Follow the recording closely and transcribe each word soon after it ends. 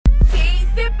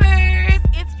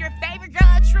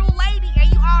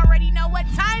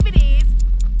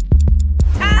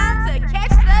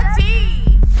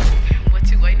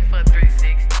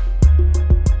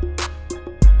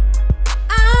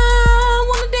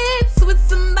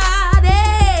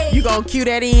gonna cue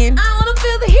that in? I wanna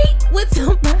feel the heat with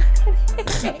somebody.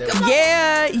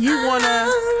 Yeah, you wanna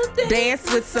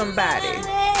dance with somebody.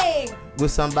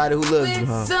 With somebody who loves you,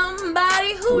 huh?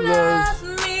 Somebody who loves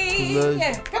me. Who loves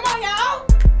Yeah. Come on, y'all.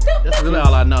 That's really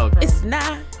all I know. It's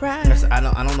not right, I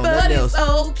don't know But nothing it's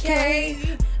else. okay.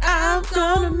 I'm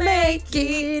gonna make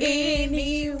it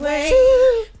anyway.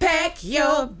 Pack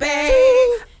your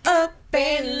bags up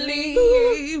and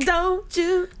leave. Don't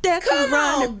you dare Come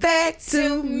run on it back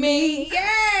to me.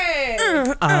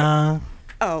 Yeah.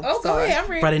 Oh, Go sorry. ahead. I'm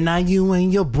ready. Friday night, you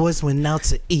and your boys went out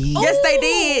to eat. Yes, they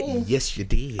did. Yes, you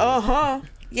did.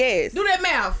 Yes. Do that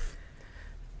mouth.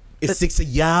 It's 6 of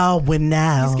y'all went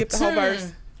out. You skipped the whole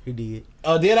verse. He did.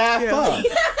 Oh, did I? Fuck.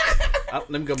 Let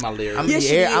me go with my lyrics.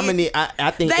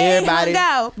 I think They ain't everybody. hung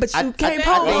out, but you can't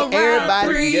pull I think everybody.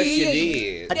 free. Yes, you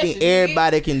did. I think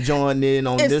everybody can join in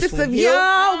on If this six one. of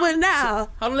y'all went out,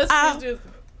 Hold on, let's do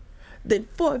then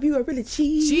 4 of you are really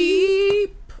cheap.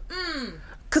 cheap.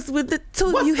 Cause with the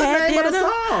 2 What's you the had name of the dinner,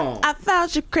 song? I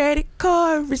found your credit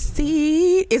card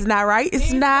receipt. It's not right.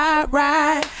 It's not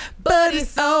right, but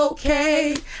it's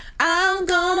okay. I'm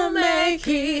gonna make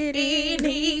it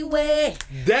anyway.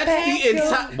 That's the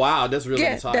entire. Wow, that's really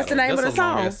Yeah, the title. that's the name of the a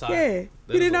song. long-ass title. Yeah, That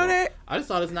you didn't is a know long- that? I just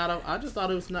thought it's not. I just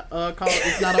thought it was not called.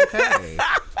 It's not okay.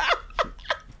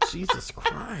 Jesus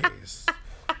Christ.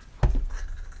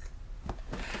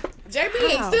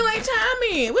 JB still ain't chime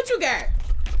in. What you got?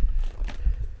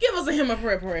 Give us a hymn of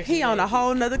preparation. He on a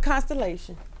whole nother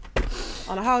constellation.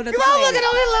 On a whole nother I'm planet. looking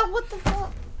on it like, what the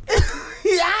fuck?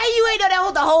 You ain't know that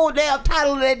was the whole damn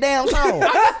title of that damn song.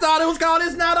 I just thought it was called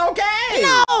 "It's Not Okay."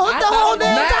 No, it's the whole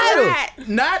damn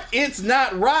title. Not it's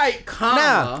not right,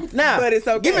 comma. Now, But it's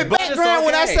okay. Give me But it's background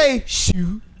when I okay. say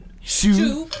shoo,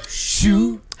 shoo,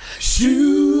 shoo,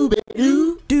 shoo,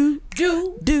 Do do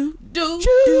do do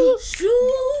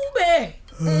shooby.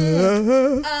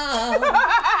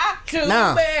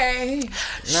 Now.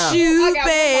 shoot I got one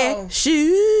back more.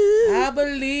 shoot. I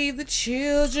believe the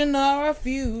children are our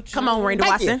future. Come on, Randy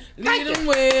Thank you. Watson. Lead them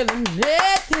well and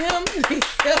let them lead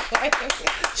the way.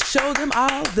 Show them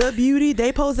all the beauty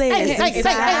they possess. Thank you. Hey,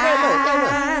 inside.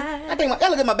 I think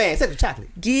look at my band. Set the chocolate.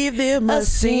 Give them a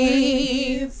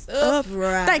Sense of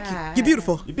pride. Thank you. You're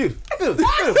beautiful. You beautiful.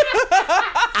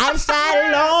 I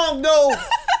decided long ago.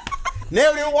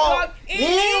 Never to walk in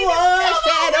one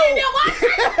shadow.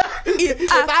 If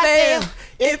I fail,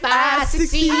 if I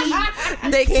succeed,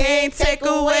 they can't take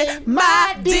away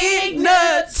my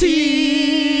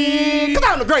dignity. Come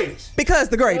on, the greatest. Because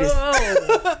the greatest.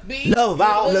 Love of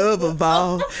all. Love of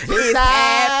all.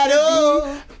 Inside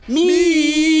of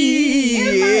me.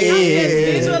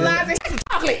 Yeah. Visualizing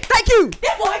chocolate. Thank you.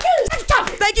 That boy good.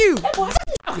 Chocolate. Thank you. That boy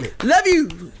chocolate. Love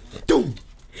you. Doom.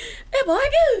 That boy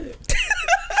good.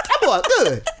 That boy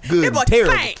good. Good That boy and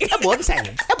terrible. can sing. That boy can sing.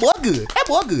 That boy good. That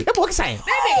boy good. That boy can sing.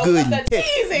 nigga Good put and, the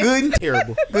cheese in. good and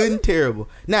terrible. Good and terrible.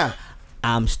 Now,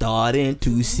 I'm starting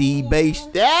to see bass.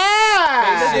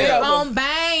 Shit on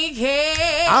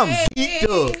Bankhead. I'm geeked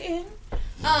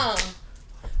up.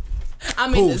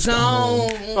 I'm in the zone.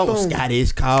 Oh, Scott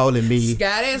is calling me.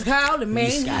 God is calling me.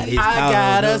 Scott is I calling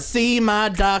gotta me. see my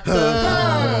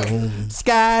doctor.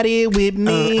 Scotty with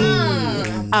me.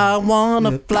 I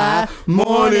wanna fly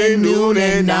morning, noon,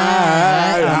 and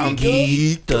night. I'm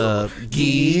geeked up,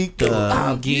 geeked up,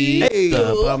 I'm geeked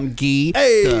up, I'm geeked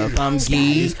up, I'm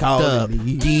geeked up,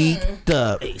 geeked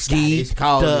up, geeked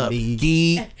up,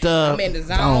 geeked up. I'm in the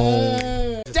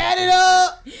zone. Stat it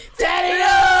up. Stat it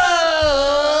up.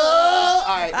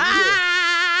 All right.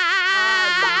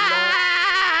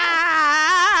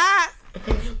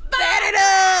 Set it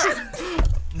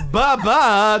up.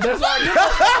 Bye-bye. That's all you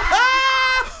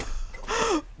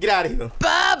Get out of here.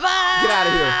 Bye-bye. Get out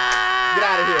of here. Get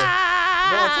out of here.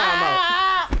 No time out.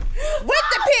 With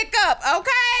the pickup,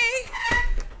 okay?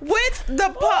 With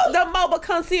the mobile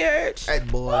concierge. Hey,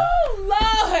 boy.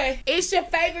 Oh, Lord. It's your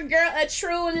favorite girl, a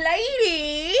true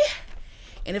lady.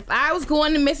 And if I was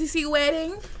going to Messie C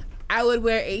wedding, I would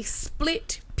wear a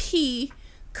split pea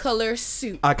color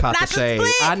suit. I caught Not the the shade.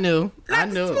 split. I knew. I Not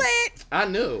the knew. split. I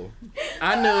knew.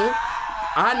 I knew.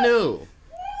 I knew.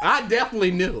 I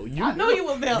definitely knew. You knew you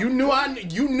was there. You knew I knew.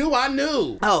 You knew I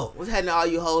knew. Oh, what's happening to all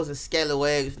you hoes and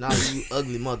scallywags and all you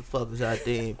ugly motherfuckers out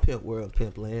there in pimp world,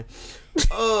 pimp land?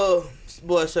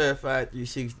 Boy certified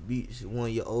 360 beats is the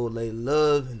one your old lady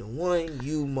love and the one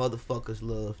you motherfuckers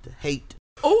love to hate.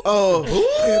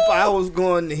 If I was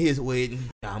going to his wedding,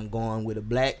 I'm going with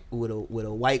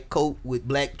a white coat with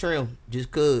black trim, just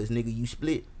cause nigga you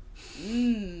split.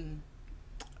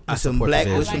 I Some support black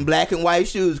the with vision. some black and white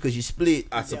shoes, cause you split.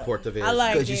 I support the vision. I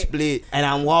like Cause you split, and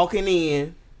I'm walking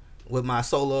in with my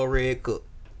solo red cup.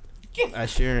 I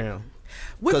sure am.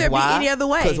 Would there be any other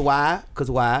way? Cause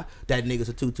why? That nigga's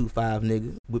a 225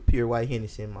 nigga with pure white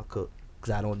Hennessy in my cup.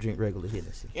 Cause I don't drink regular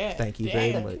Hennessy. Yeah, Thank you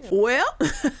very much. Well,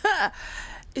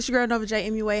 it's your girl Nova J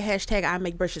MUA # I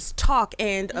make brushes talk,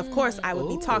 and of course I would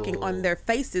be talking on their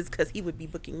faces because he would be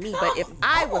booking me. But if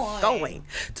I was going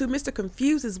to Mr.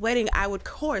 Confuse's wedding, I would, of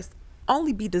course,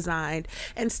 only be designed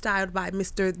and styled by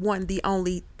Mr. One, the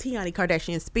only Tiani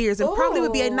Kardashian Spears, and probably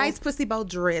would be a nice pussy bow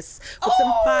dress with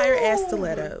some fire ass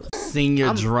stilettos.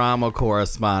 Senior drama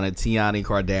correspondent Tiani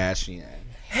Kardashian.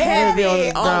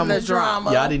 Heavy on the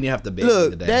drama. Y'all didn't even have to beg me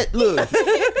today.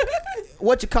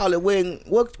 What you call it wedding?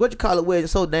 What you call it wedding?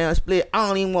 So damn split. I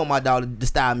don't even want my daughter to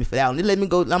style me for that one. Just let me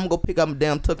go. I'm gonna go pick up my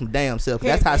damn tuck my damn self.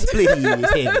 That's how split he is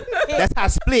heavy. That's how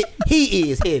split he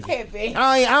is heavy.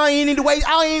 I don't even need to waste. I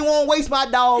don't even want to waste my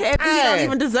dog Heavy, time. you don't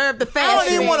even deserve the fashion. I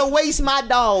don't even want to waste my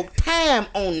dog time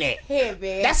on that.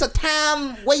 Heavy. That's a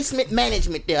time wastement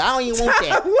management there. I don't even want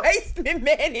that. Wasted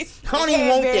management. I don't even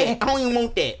want that. I don't even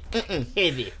want that.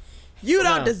 Heavy. You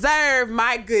don't deserve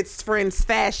my good friend's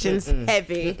fashions.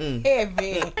 Heavy.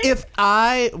 Heavy. If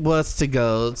I was to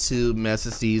go to Messie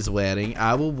C's wedding,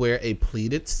 I will wear a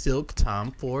pleated silk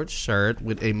Tom Ford shirt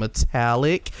with a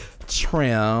metallic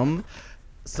trim,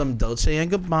 some Dolce &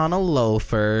 Gabbana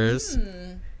loafers,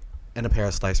 and a pair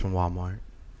of slides from Walmart.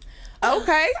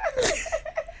 Okay.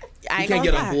 He can't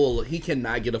get a full look. He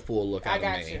cannot get a full look out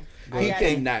of me. He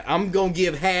cannot. I'm gonna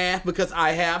give half because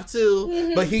I have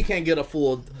to, but he can't get a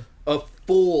full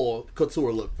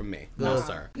couture look from me. No,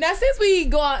 sir. Now, since we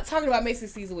go on talking about Messie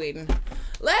C's wedding,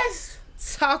 let's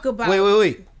talk about.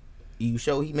 Wait. You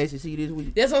sure he Messie C this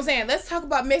week? That's what I'm saying. Let's talk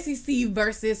about Messie C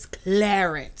versus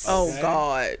Clarence. Oh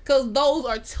God. Because those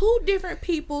are two different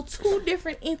people, two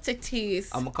different entities.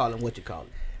 I'm gonna call him what you call it.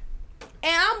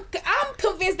 And I'm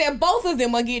convinced that both of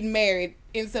them are getting married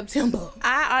in September.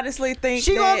 I honestly think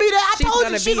she gonna be there. I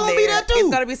told you she gonna be there too. It's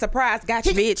gonna be a surprise. Gotcha,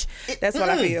 bitch. That's what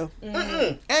I feel.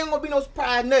 Ain't gonna be no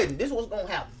surprise nothing. This is what's gonna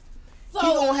happen. He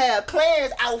gonna have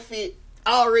Clarence outfit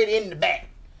already in the back.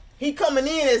 He coming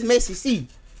in as Messie C.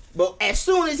 But as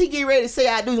soon as he get ready to say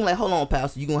I do, he's like, hold on,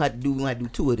 Pastor, we gonna have to do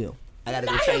two of them. I gotta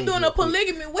go change. Him doing a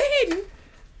polygamy wedding.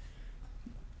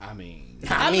 I mean,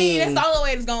 that's the only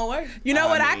way it's gonna work. You know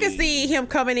what? I can see him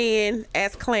coming in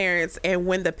as Clarence, and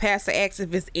when the pastor asks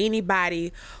if it's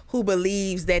anybody who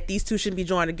believes that these two shouldn't be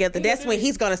joined together, that's when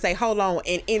he's gonna say, "Hold on,"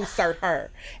 and insert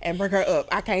her and bring her up.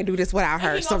 I can't do this without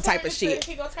her. Some type of shit.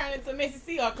 He gonna turn into Messie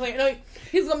C or Clarence. No,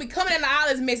 he's gonna be coming in the aisle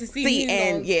as Messie C. He's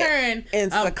and gonna turn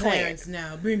into Clarence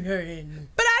now. Bring her in.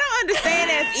 But I don't understand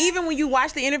that even when you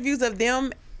watch the interviews of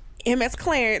him as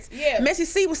Clarence, Messie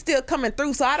C was still coming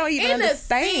through, so I don't even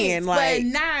understand. Sense, but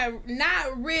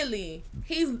not really.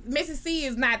 Messie C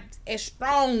is not as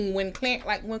strong when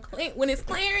it's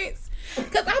Clarence.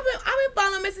 Because I've been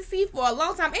following Messie C for a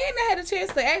long time, and I had a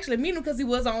chance to actually meet him because he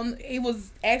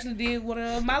did one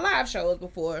of my live shows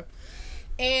before,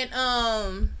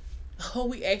 and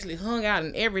we actually hung out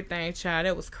and everything, child.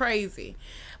 That was crazy.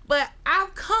 But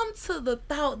I've come to the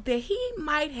thought that he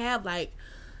might have like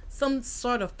some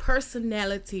sort of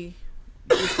personality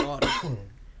disorder.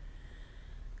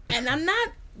 And I'm not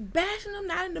bashing him,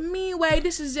 not in a mean way.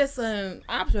 This is just an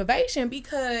observation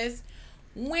because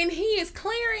when he is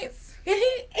Clarence,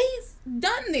 he's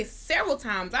done this several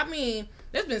times. I mean,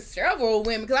 there's been several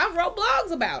women because I've wrote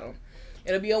blogs about him.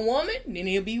 It'll be a woman, then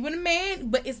he'll be with a man.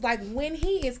 But it's like when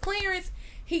he is Clarence,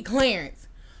 he Clarence.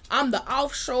 I'm the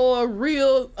offshore,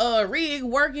 real rig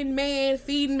working man,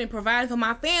 feeding and providing for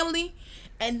my family.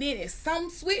 And then it's some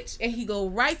switch, and he go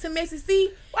right to Messie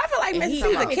C. Well, I feel like Messie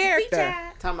C's a character.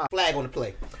 Time out. Flag on the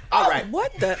play. All right.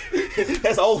 What the?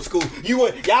 That's old school.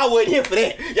 Y'all wasn't here for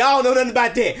that. Y'all know nothing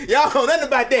about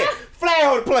that. Flag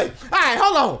on the play. All right,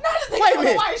 hold on. Wait a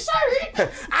minute. White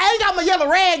shirt. I ain't got my yellow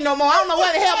rag no more. I don't know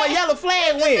where the hell my yellow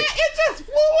flag went. It just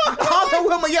flew up. I don't know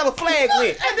where my yellow flag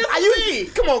went.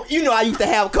 Come on, I used to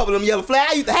have a couple of them yellow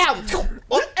flags. I used to have them.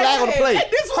 Flag on the play.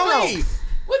 Hold on.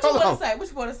 What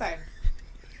you want to say?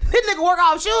 This nigga work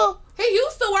offshore. He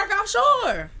used to work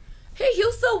offshore. He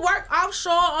used to work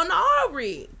offshore on the oil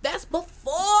rig. That's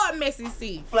before Messie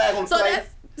C. Flag on the play.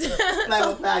 Flag on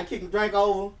the play. Kick and drink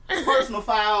over. Personal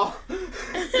foul.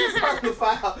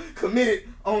 Committed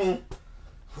on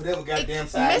whatever goddamn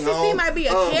side. Messie C might be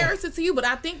a character to you, but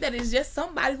I think that it's just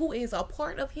somebody who is a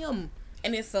part of him,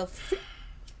 and it's a.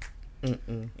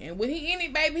 And when he in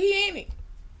it, baby, he in it.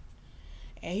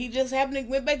 And he just happened to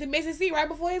went back to Messie C right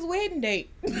before his wedding date.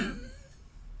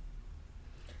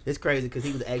 It's crazy because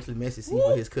he was actually Messie C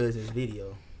for his cousin's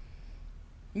video.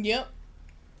 Yep.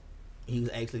 He was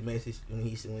actually Messie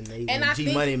when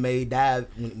G Money made Dive.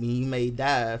 When he made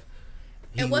Dive,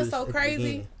 And what's so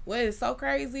crazy? What is so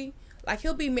crazy? Like,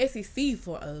 he'll be Messie C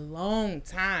for a long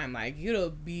time. Like, it'll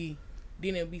be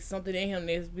something in him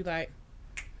that's be like.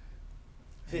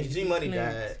 Since G Money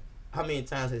died, how many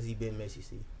times has he been Messie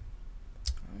C?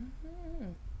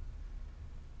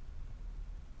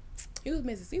 He was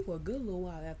Messie C for a good little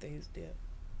while after his death.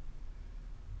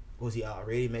 Was he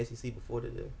already Messie C before the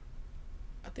death?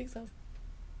 I think so.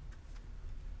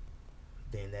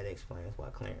 Then that explains why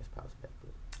Clarence pops back up.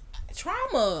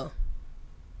 Trauma.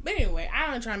 But anyway,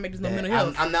 I ain't trying to make this no mental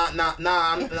health. I'm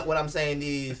not. What I'm saying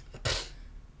is,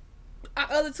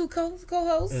 our other two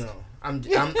co-hosts. You know, I'm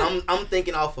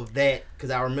thinking off of that because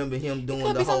I remember him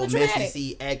doing the whole Messie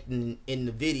C acting in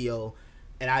the video,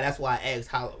 and that's why I asked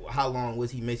how long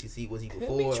was he Messie C? Was he before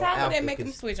Could be trauma or after? that make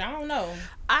him switch. I don't know.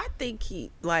 I think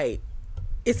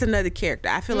it's another character.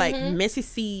 I feel like Messie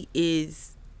C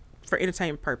is for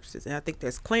entertainment purposes, and I think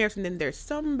there's Clarence, and then there's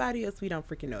somebody else we don't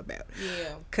freaking know about.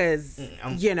 Yeah, because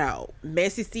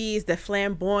Messie C is the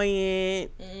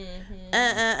flamboyant,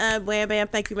 wham bam,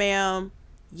 thank you ma'am.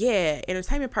 Yeah,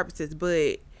 entertainment purposes,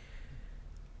 but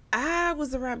I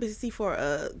was around Messie C for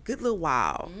a good little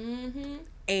while,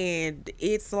 and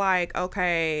it's like,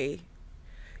 okay,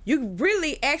 you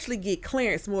really actually get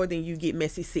Clarence more than you get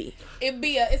Messie C.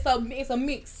 It's a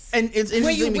mix. And it's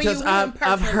interesting because I've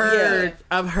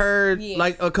heard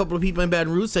like a couple of people in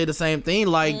Baton Rouge say the same thing.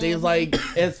 Like they like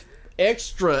as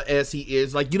extra as he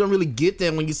is, like you don't really get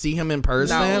that when you see him in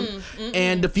person. No.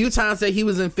 And the few times that he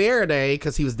was in Faraday,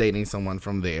 because he was dating someone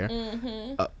from there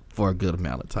for a good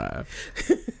amount of time,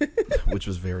 which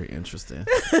was very interesting.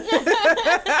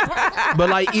 But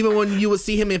like even when you would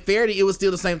see him in Faraday, it was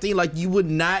still the same thing. Like you would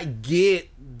not get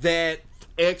that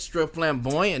extra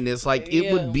flamboyantness. Like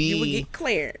it would be, you would get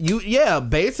Clarence.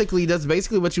 Basically that's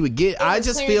basically what you would get. I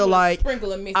just feel like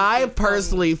I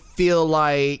personally feel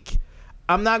like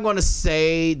I'm not going to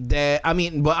say that. I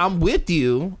mean, but I'm with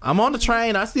you. I'm on the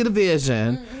train. I see the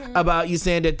vision about you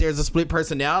saying that there's a split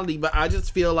personality, but I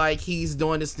just feel like he's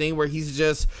doing this thing where he's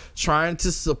just trying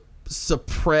to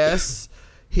suppress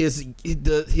his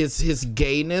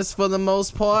gayness for the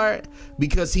most part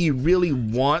because he really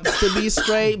wants to be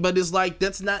straight, but it's like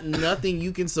that's not nothing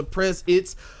you can suppress.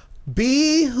 It's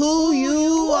be who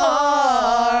you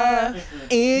are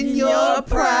in your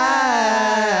pride.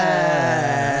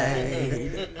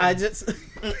 I just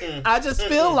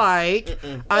feel like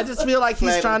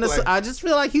he's trying to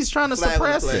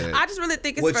suppress it. I just really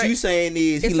think it's what you saying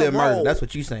is he lived murder. That's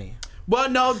what you saying. Well,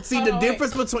 no. See, the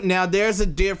difference between there's a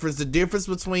difference. The difference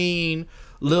between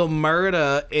Lil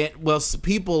Murda and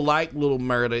people like Lil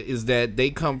Murda is that they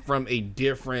come from a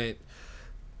different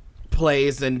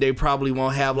place and they probably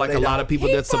won't have like a lot of people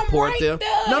that support them.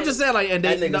 No, I'm just saying like, and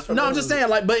I'm just saying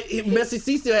like, but Messie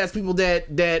C still has people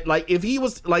that like if he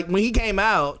was like when he came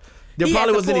out. There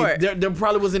probably wasn't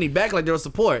any backlash. There was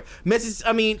support. Lil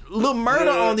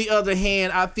Murda on the other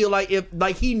hand, I feel like if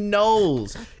like he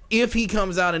knows if he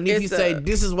comes out and if he say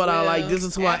this is what I like, this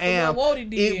is who I am,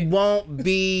 it won't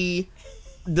be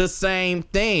the same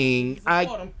thing.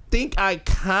 I think I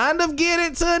kind of get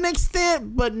it to an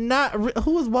extent, but not.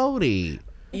 Who is Wody?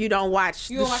 You don't watch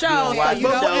the show, so you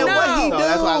don't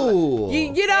know.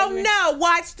 You don't know.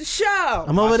 Watch the show.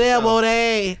 I'm over there,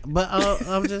 Wody. But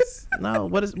I'm just no.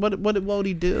 What did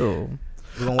Wody do?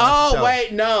 Oh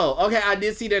wait, no. Okay, I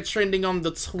did see that trending on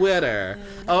the Twitter.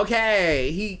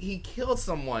 Okay, he killed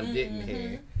someone, didn't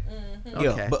he?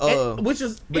 Okay. Yeah, but which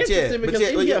is interesting because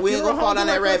we ain't gonna fall down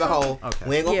that rabbit hole. Okay.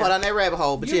 We ain't gonna fall down that rabbit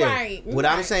hole. But You're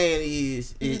I'm saying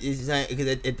is because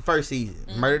at the first season,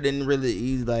 Murder didn't really.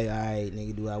 He's like, all right,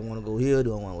 nigga, do I want to go here?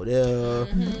 Do I want to go there?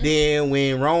 Then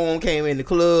when Rome came in the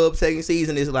club, second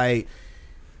season, it's like,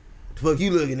 the fuck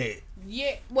you looking at?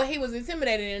 Yeah, well, he was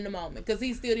intimidated in the moment because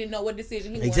he still didn't know what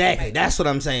decision he wanted Exactly. to make. That's what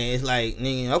I'm saying. It's like,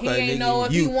 nigga, okay, he know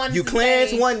if you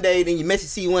Clarence one day, then you Messie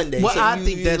C one day. Well, so I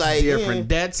think that's like, different.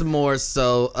 That's more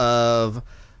so of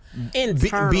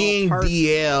being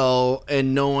DL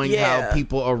and knowing how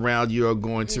people around you are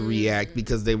going to react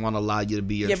because they want to allow you to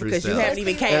be your true because self. You haven't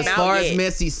even came as out far yet. as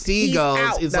Messie C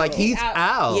goes, it's like he's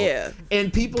out. Yeah,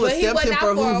 and people but accept him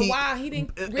for who he. While he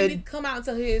didn't really come out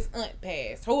until his aunt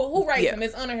passed. Who raised him?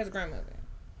 His aunt or his grandmother?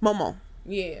 Momo.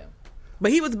 Yeah.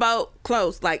 But he was both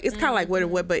close. Like it's kind of like what and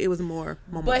what, but it was more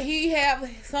Momo. But he have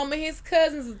some of his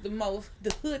cousins is the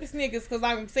hoodest niggas because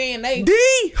I'm saying they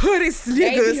the hoodest niggas.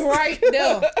 They be right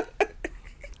there.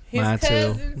 His Mine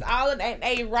cousins, too. all of that,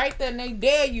 they right there and they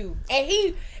dare you. And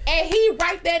he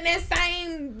right there in that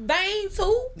same vein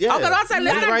too. Yeah. Okay, don't say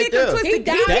let's not get twisted. He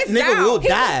died. That nigga will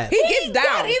die. He gets down.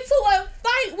 Got into a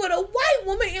fight with a white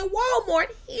woman in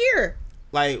Walmart here.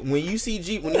 Like when you see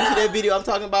that video I'm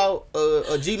talking about,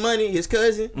 G Money, his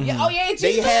cousin. Yeah, oh yeah,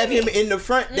 They have him in the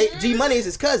front. G Money is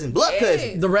his cousin, blood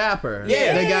cousin. The rapper.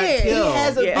 Yeah, they got killed. He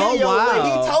has a video where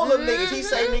he told them niggas, he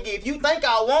say, nigga, if you think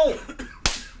I won't,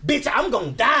 bitch, I'm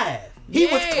gonna dive. He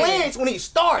was Clarence when he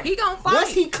started. He gonna fight.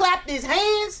 Once he clapped his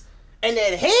hands and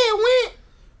that head went,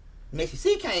 Messie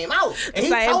C came out and he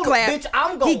told him, bitch,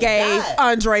 I'm gonna dive. He gave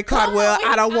Andre Cardwell,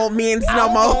 I don't want men's no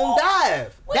more. I'm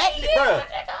gonna dive.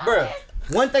 Bruh.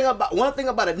 One thing about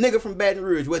a nigga from Baton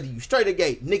Rouge, whether you straight or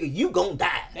gay, nigga, you gon'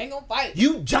 die. They gonna fight.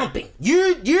 You jumping.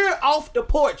 You're off the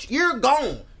porch. You're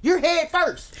gone. You're head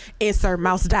first. Insert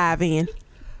mouse dive in.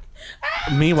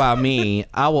 Meanwhile,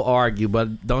 I will argue,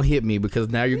 but don't hit me because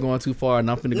now you're going too far, and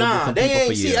I'm finna go get some people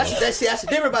for you. See, that's the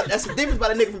difference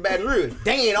about a nigga from Baton Rouge.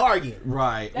 They ain't arguing.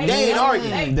 Right. They ain't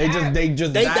arguing. They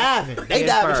just They diving. They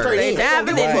diving straight in. They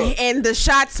diving and the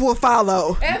shots will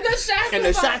follow. And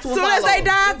the shots will follow. As soon as they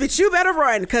dive, bitch, you better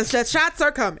run because the shots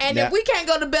are coming. And if we can't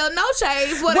go to Bell No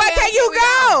Chase, where can you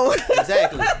go?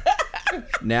 Exactly.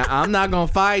 Now, I'm not going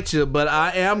to fight you, but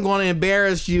I am going to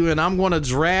embarrass you, and I'm going to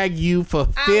drag you for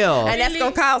Phil. And that's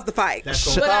going to cause the fight.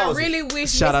 But I really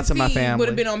wish Shout out to my Messie C family. would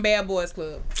have been on Bad Boys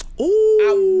Club. Ooh.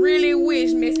 I really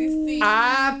wish Messie C.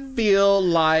 I feel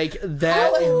like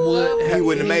that would... He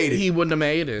wouldn't have made it. He wouldn't have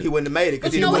made it. He wouldn't have made it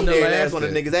because he wouldn't wouldn't have have ass on the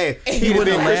lasted. nigga's ass. He He'd have been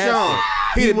wouldn't have Krayshawn.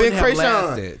 lasted. He'd have been He wouldn't have Krayshawn.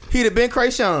 lasted. He'd have been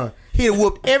Krayshawn. He'd have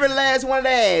whooped every last one of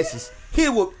their asses. He'd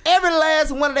have whooped every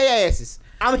last one of their asses.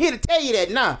 I'm here to tell you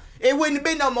that. Nah. It wouldn't have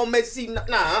been no more Messie C. Nah.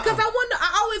 Because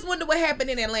I always wonder what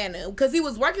happened in Atlanta. Because he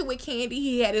was working with Candy.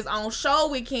 He had his own show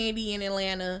with Candy in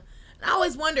Atlanta. I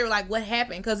always wonder, like, what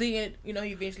happened. Because he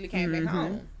eventually came back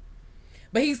home.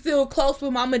 But he's still close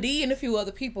with Mama D and a few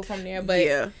other people from there. But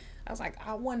I was like,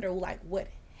 I wonder, like, what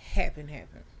happened.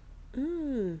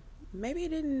 Maybe it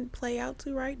didn't play out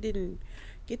too right. Didn't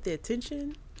get the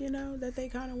attention, that they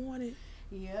kind of wanted.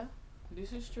 Yeah,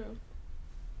 this is true.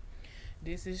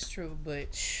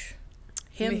 But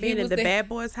him being in the Bad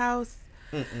Boys house,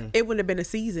 it wouldn't have been a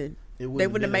season. They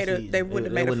wouldn't have made a. They wouldn't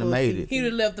have made a full season. He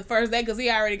would have left the first day because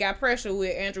he already got pressure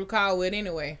with Andrew Caldwell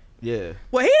anyway. Yeah.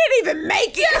 Well, he didn't even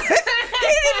make it. He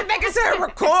didn't even make it to the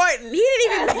recording. He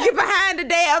didn't even make it behind the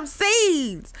damn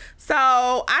scenes. So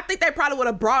I think they probably would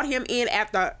have brought him in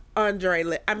after Andrew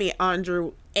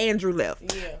left.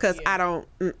 Because I don't.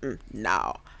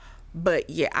 No. But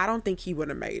yeah, I don't think he would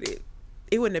have made it.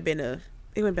 It wouldn't have been a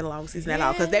long season at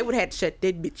all because they would have had to shut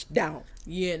that bitch down.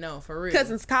 Yeah, no, for real.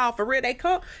 Cousins call for real. They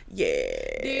come.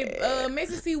 Yeah. Did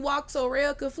Messie C walk so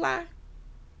Rail could fly?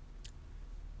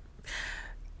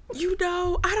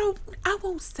 I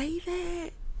won't say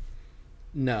that.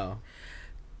 No.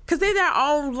 Cause they're their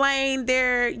own lane.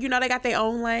 They got their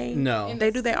own lane. No.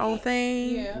 They do their own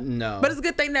thing. Yeah. No. But it's a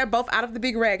good thing they're both out of the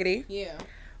Big Raggedy. Yeah.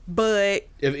 But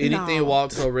if anything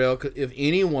walked so real, if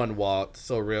anyone walked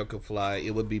so real could fly,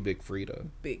 it would be Big Frida.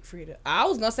 Big Frida. I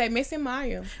was gonna say Messie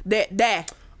Maya.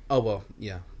 That. Oh well,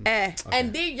 yeah. Okay.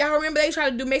 And then y'all remember they tried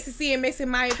to do Messie C and Messie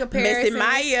Maya comparison.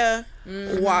 Messie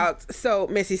Maya walked, so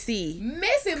Messie C.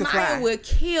 Messie Maya would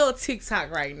kill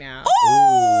TikTok right now. Ooh.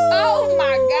 Oh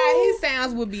my God, his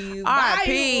sounds would be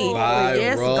R.I.P. Viral.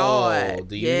 Yes, God.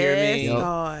 Do you hear me? Yes,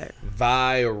 God.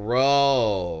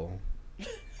 Viral.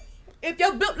 If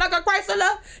you're built like a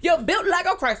Chrysler, you're built like a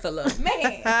Chrysler.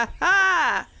 Man.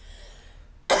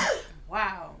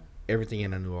 Wow. Everything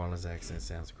in a New Orleans accent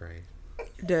sounds great.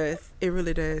 It does. It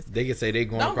really does. They can say they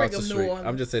going across the street.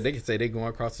 I'm just saying they can say they going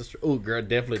across the street. Oh, girl,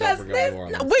 definitely don't forget New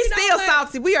Orleans. We still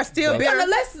salty. We are still bitter.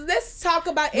 Let's talk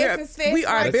about Essence Fest. We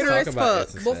are bitter as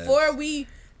fuck. Before we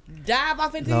dive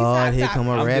off into Lord, these here hot come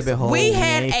a topics. rabbit hole. We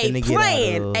had a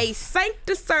plan, a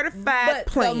Sancta certified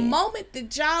plan. The moment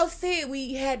that y'all said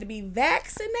we had to be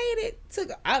vaccinated,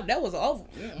 that was over.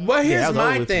 Well, here's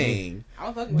my thing.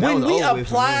 When we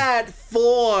applied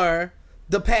for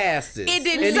the passes, it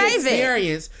didn't say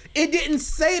experience, that. It didn't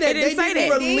say that. They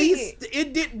didn't release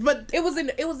it. Did, but it was in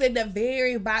the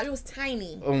very bottom. It was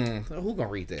tiny. Who gonna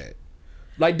read that?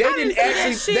 Like they didn't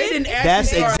actually.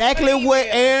 That's exactly what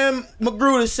Aaron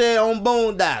Magruder said on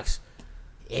Boondocks.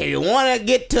 If you want to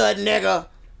get to a nigga,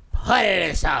 put it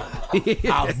in something.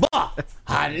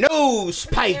 A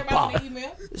newspaper.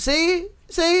 See?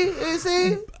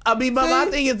 I mean, but my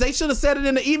thing is they should have said it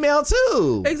in the email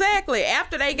too. Exactly.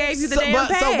 After they gave you the damn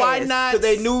pass. So why not?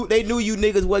 Because they knew you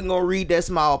niggas wasn't gonna read that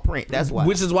small print. That's why.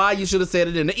 Which is why you should have said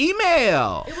it in the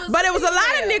email. But it was a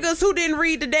lot of niggas who didn't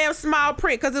read the damn small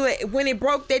print because when it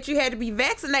broke that you had to be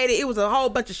vaccinated, it was a whole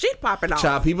bunch of shit popping off.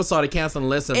 Child, people started canceling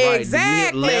left and right.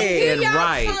 Exactly. Here and y'all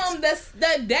right. come the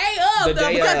day of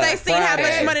because they seen how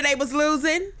much money they was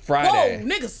losing. Friday. Whoa,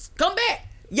 niggas, come back.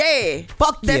 Yeah.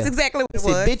 Fuck yeah. That's exactly what it Said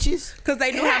was. bitches. Because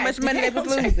they knew how much money they was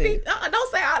losing.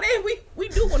 Don't say all that. We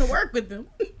do want to work with them.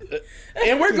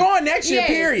 And we're going next year, Yes.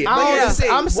 period. But here's the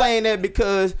thing. I'm saying that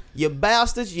because you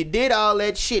bastards, you did all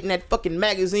that shit in that fucking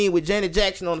magazine with Janet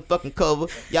Jackson on the fucking cover.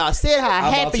 Y'all said how I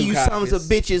bought happy 2 you copies. sons of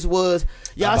bitches was.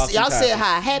 I bought 2 Y'all said copies.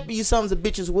 how happy you sons of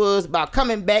bitches was about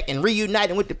coming back and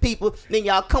reuniting with the people. Then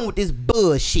y'all come with this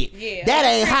bullshit. Yeah. That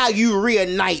ain't how you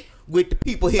reunite with the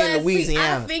people here in But see,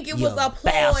 Louisiana. I think it you was a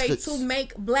ploy bastards. to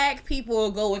make black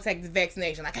people go and take the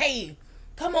vaccination. Like, hey,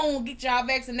 come on, get y'all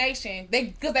vaccination.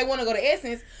 Because they want to go to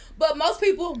Essence. But most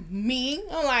people, me,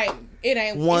 I'm like, it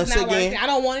ain't. Once it's not again- working. I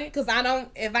don't want it because I don't.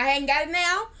 If I hadn't got it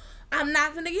now, I'm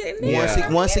not gonna get it now.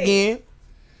 Yeah. Once again,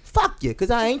 fuck you,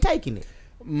 because I ain't taking it.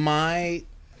 My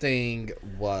thing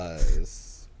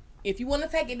was... If you want to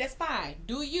take it, that's fine.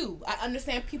 Do you? I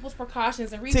understand people's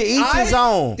precautions and To reasons. each his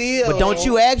own. still- But don't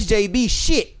you ask JB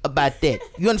shit about that.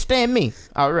 You understand me?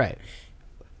 All right.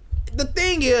 The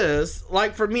thing is,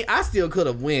 like, for me, I still could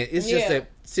have went. It's just Yeah. that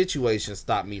situation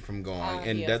stopped me from going,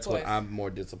 and yeah, that's of what course. I'm more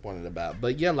disappointed about.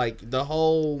 But yeah, like the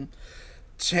whole,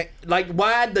 like,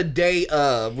 why the day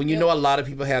of when you know a lot of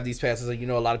people have these passes and you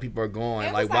know a lot of people are going,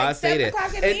 It like, was why like say 7 that?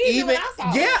 o'clock in the evening when I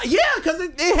saw it. Because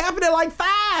it happened at like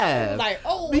 5. Like,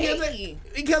 oh, hey.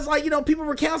 because like people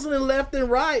were canceling left and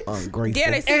right. Ungrateful.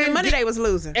 Yeah, they see the And money the- they was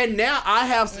losing. And now I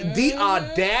have the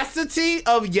audacity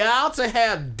of y'all to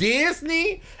have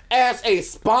Disney as a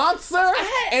sponsor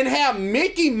and have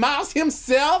Mickey Mouse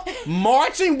himself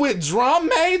marching with drum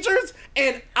majors,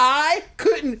 and I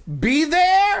couldn't be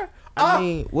there. I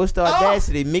mean, what's the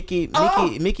audacity?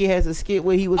 Mickey has a skit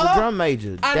where he was a drum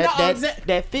major. I know,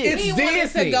 That fits. It's He wanted to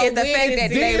Disney. go It's the with fact that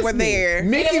they were Disney. there.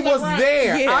 Mickey It was was a run.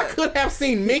 there. Yeah. I could have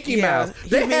seen Mickey Yeah, Mouse. he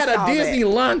They had missed a all Disney that.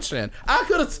 luncheon. I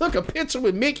could have took a picture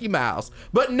with Mickey Mouse,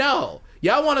 but no.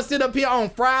 Y'all want to sit up here on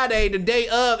Friday, the day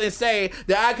of, and say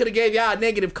that I could have gave y'all a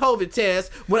negative COVID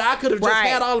test when I could have just Right.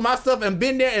 had all of my stuff and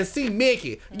been there and see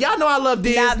Mickey. Y'all know I love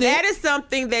Disney. Now that is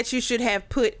something that you should have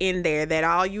put in there. That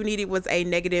all you needed was a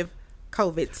negative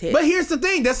COVID test. But here's the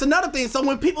thing. That's another thing. So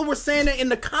when people were saying that in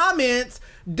the comments,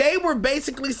 they were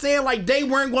basically saying like they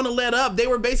weren't going to let up. They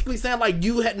were basically saying like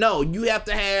you have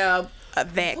to have a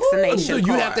vaccination.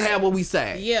 you have to card. have what we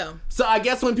say. Yeah. So I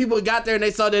guess when people got there and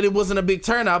they saw that it wasn't a big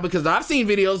turnout, because I've seen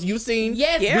videos, you've seen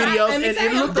Yes, videos, let me and tell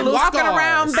it you, looked a little walking scars.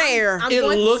 around there. I'm It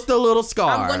going to- looked a little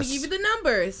scars. I'm going to give you the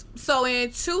numbers. So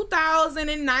in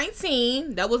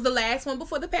 2019, that was the last one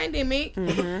before the pandemic.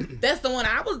 That's the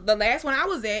last one I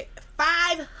was at.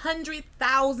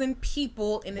 500,000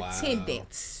 people in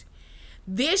attendance.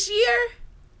 This year,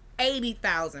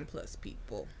 80,000 plus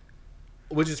people.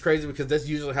 Which is crazy because that's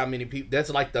usually how many people. That's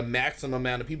like the maximum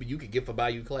amount of people you could get for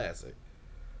Bayou Classic.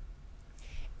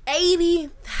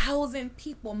 80,000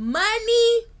 people.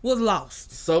 Money was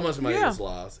lost. So much money was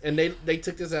lost, and they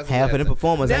took this as a Half of the lesson.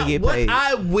 performers ain't get paid. What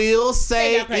I will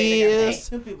say They got paid.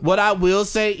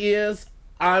 is,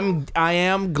 I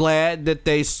am glad that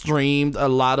they streamed a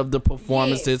lot of the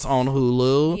performances on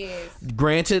Hulu. Yes.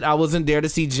 Granted, I wasn't there to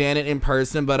see Janet in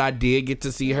person, but I did get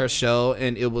to see her show,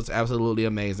 and it was absolutely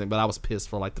amazing. But I was pissed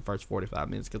for like the first 45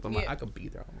 minutes because I'm like, I could be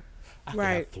there. I could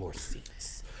have floor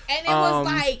seats. And it was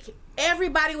like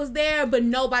everybody was there, but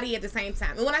nobody at the same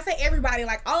time. And when I say everybody,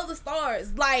 like all of the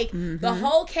stars, like the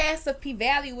whole cast of P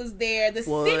Valley was there. The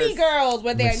City Girls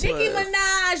were there. Nicki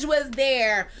Minaj was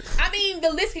there. I mean,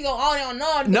 the list can go on and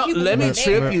on. No, let me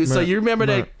trip you. So you remember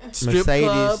that strip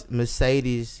club?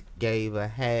 Mercedes gave a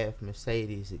half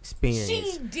Mercedes experience.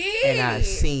 She did. And I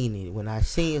seen it. When I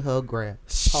seen her grab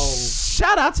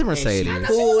Shout out to Mercedes.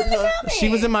 pulled her, She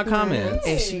was in my comments.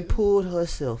 and she pulled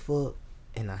herself up,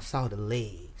 and I saw the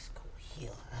legs go here.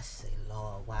 I said,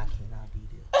 Lord, why can't I be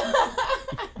there?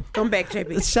 Come back,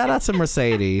 JB. Shout out to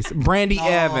Mercedes. Brandy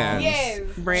Evans. Yes.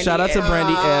 Brandy Shout out to Evans.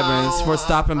 Brandy Evans for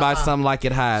stopping by Some Like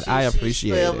It Hot. I appreciate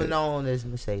She's forever it. known as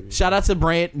Mercedes. Shout out to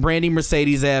Brandy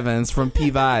Mercedes Evans from P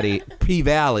Valley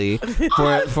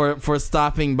for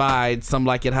stopping by Some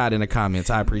Like It Hot in the comments.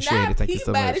 I appreciate it. Thank you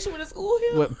so much. She went to school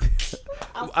here. What-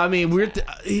 I mean,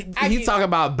 he's talking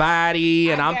about body,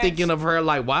 and I'm got thinking you. of her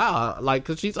like, wow, like,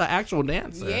 because she's an actual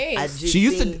dancer. Yes. I just She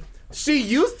used seen- to. She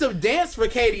used to dance for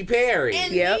Katy Perry.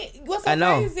 And Yep. what's so I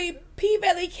know. crazy? P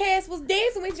Valley cast was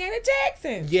dancing with Janet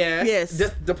Jackson. Yes.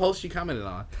 Yes. The post she commented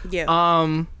on. Yeah.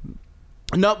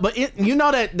 No, but you know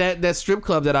that strip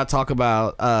club that I talk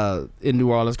about in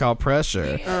New Orleans called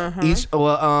Pressure.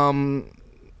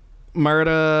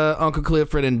 Murda, Uncle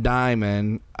Clifford, and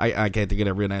Diamond. I can't think of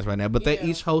their real names right now, but they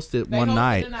each hosted one hosted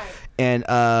night, the night. and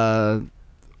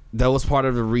that was part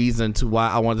of the reason to why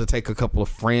I wanted to take a couple of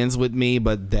friends with me,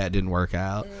 but that didn't work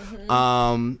out.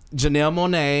 Janelle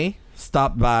Monáe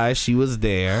stopped by. She was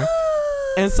there.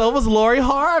 And so was Lori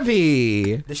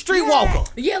Harvey. The streetwalker.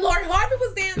 Yeah, Lori Harvey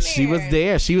was down there. She was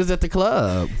there. She was at the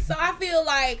club. So I feel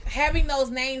like having those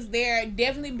names there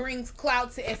definitely brings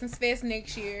clout to Essence Fest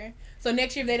next year. So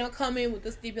next year, if they don't come in with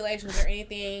the stipulations or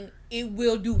anything, it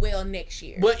will do well next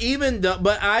year. But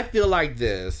but I feel like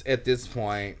this at this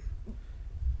point,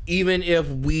 even if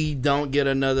we don't get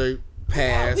another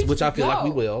pass, which I feel like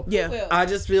we will. Yeah. I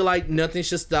just feel like nothing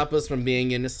should stop us from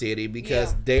being in the city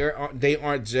because they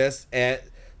aren't just at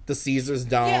the Caesars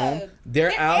Dome. Yeah.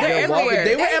 They're out there walking. everywhere.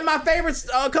 They were at my favorite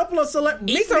couple of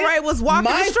Issa Rae was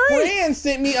walking my the streets. friend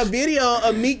sent me a video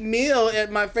of Meek Mill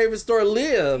at my favorite store,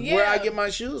 Live, where I get my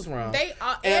shoes from. They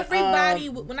are everybody.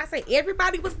 When I say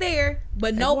everybody was there,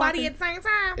 but nobody at the same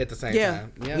time. At the same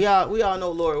time. We all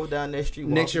know Lori was down that street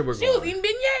walking. Next year we're She going. was eating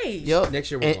beignets. Yep.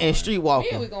 Next year we're going. And street walking.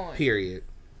 Yeah, we going. Period.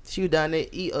 She was down there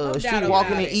street doubt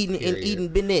walking about and it. eating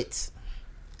beignets.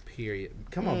 Period.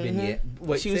 Come on, Benet.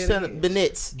 Wait, She was say selling it again.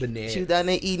 beignets. Beignets. She was down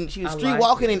there eating. She was I street like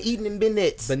walking it. and eating in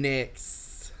beignets.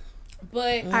 Beignets.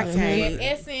 But I can't. in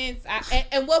essence,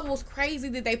 and what was crazy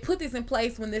that they put this in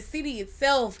place when the city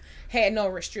itself had no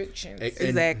restrictions.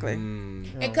 Exactly.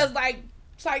 Because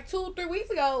it's like 2-3 weeks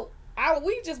ago,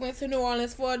 we just went to New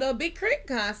Orleans for the Big Crit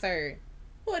concert.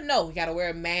 Well, no, you gotta wear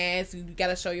a mask. You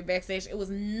gotta show your backstage. It was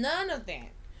none of that.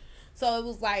 So it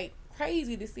was like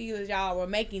crazy to see that y'all were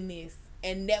making this,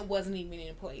 and that wasn't even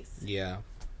in place. Yeah.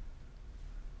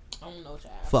 I don't know,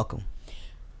 child. Fuck them.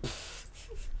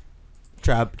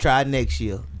 Try next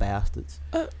year, bastards.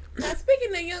 Now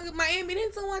speaking of young Miami,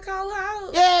 didn't someone call her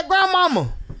out? Yeah,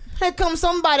 grandmama. Here comes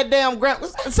somebody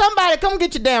somebody come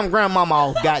get your damn grandmama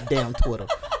off goddamn Twitter.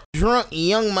 Drunk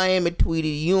young Miami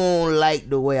tweeted, "You don't like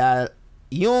the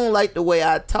way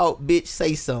I talk, bitch,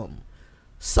 say something."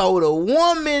 So the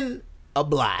woman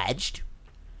obliged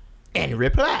and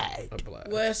replied.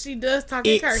 Well, she does talk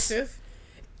in cursive.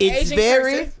 It's Asian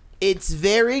very cursive. It's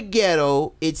very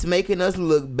ghetto. It's making us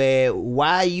look bad.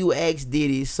 Why you ask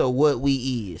Diddy so what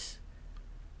we is?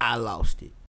 I lost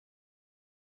it.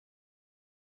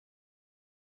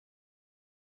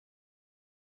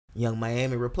 Young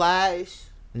Miami replies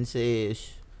and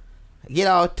says, "Get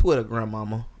off Twitter,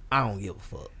 grandmama. I don't give a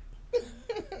fuck."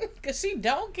 Cause she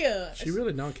don't care. She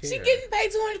really don't care. She getting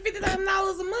paid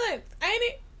 $250,000 a month, ain't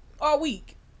it? Or a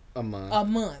week? a month. A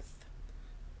month.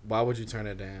 Why would you turn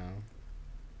it down?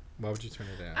 Here's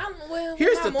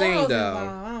the thing, though.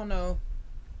 I don't know.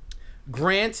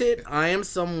 Granted, I am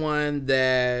someone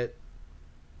that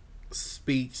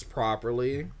speaks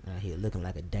properly. Out here looking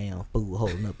like a damn fool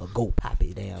holding up a Go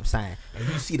Poppy damn sign. And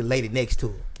you see the lady next to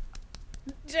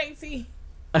her. JT.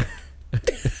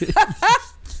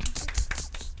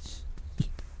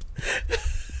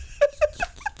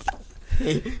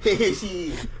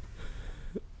 She is.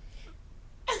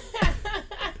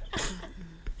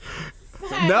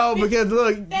 No, because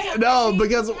look,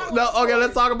 okay,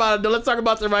 let's talk about it. Let's talk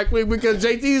about it right quick because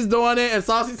JT's doing it and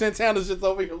Saucy Santana's just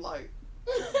over here like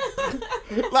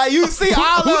Like you see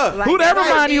all of who that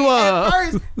remind you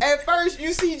of? At first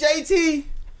you see JT,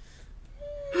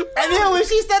 and then when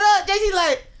she stood up, JT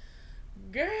like,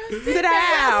 Girl, Sit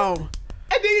down. and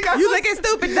then you got You some- looking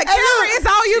stupid. The Hey, camera look, is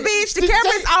on you, bitch. The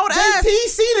camera is on us. JT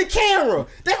see the camera.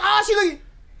 That's all she looking.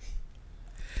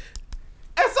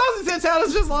 And Saucy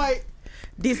Santana's just like,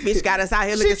 This bitch got us out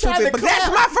here looking tried stupid, to but that's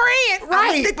clap. my friend.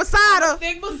 Right. I'm stick beside her.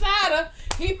 stick beside her.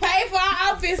 He paid for our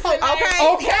outfits tonight.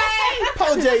 Okay.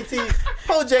 Po JT.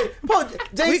 Po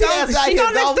JT. We gonna, out she here,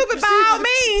 gonna dog. look stupid by all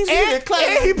means.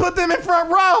 and he put them in front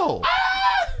row.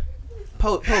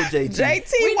 Po JT.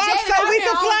 JT We walks jetted so out we here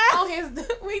can fly. on his.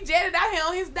 We jetted out here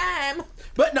on his dime.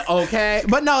 But no, okay.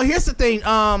 But no, here's the thing.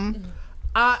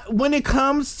 When it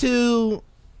comes to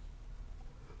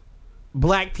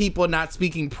black people not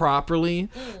speaking properly,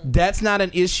 that's not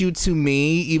an issue to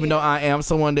me, even though I am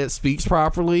someone that speaks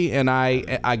properly, and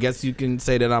I guess you can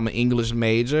say that I'm an English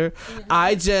major.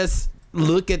 I just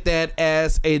look at that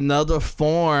as another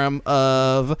form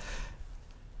of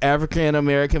African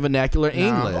American vernacular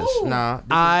English.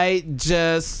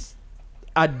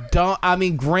 I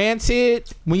mean, granted,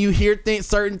 when you hear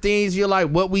certain things, you're like,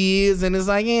 what we is, and it's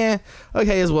like, yeah,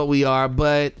 okay, it's what we are,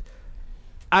 but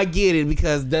I get it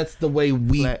because that's the way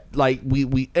we,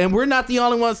 we and we're not the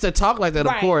only ones that talk like that,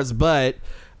 of Right. course, but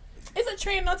It's a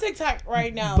trend on TikTok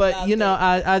right now. but you know,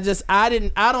 I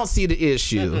don't see the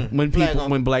issue when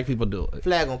black people do it.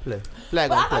 Flag on play.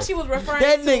 But I thought she was referring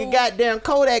That to nigga goddamn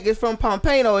Kodak is from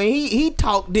Pompano and he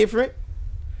talk different.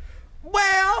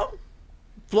 Well,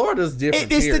 Florida's different.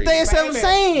 It's the thing that's what I'm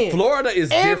saying. Florida is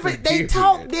different. They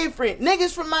talk different.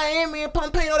 Niggas from Miami and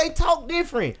Pompano, they talk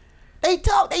different. They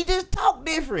just talk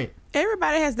different.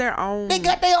 Everybody has their own. They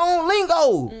got their own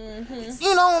lingo. Mm-hmm.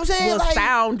 You know what I'm saying? Well, Like,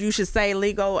 sound, you should say,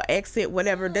 lingo, accent,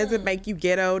 whatever. Doesn't make you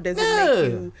ghetto. Doesn't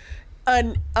make you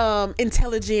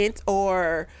intelligent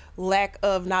or lack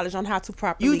of knowledge on how to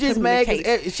properly you just mad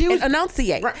communicate because she was and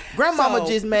enunciate. Grandmama So-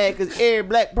 just mad because every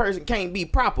black person can't be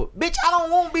proper. Bitch, I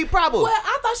don't want to be proper. Well,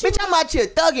 I thought she Bitch, I'm out here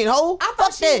thugging, ho. I Fuck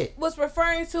thought she that. was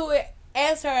referring to it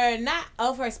as her, not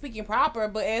of her speaking proper,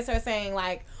 but as her saying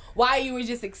like, why you were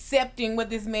just accepting what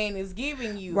this man is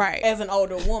giving you Right. as an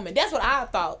older woman. That's what I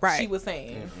thought Right. she was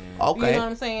saying. Okay. You know what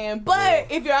I'm saying? But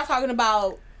if you're talking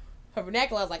about her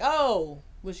vernacular, I was like, oh,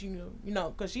 well, she knew, you know,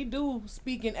 because she do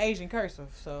speak in Asian cursive.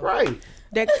 So Right.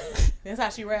 that's how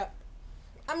she rap.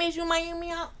 I mean, you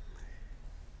Miami out.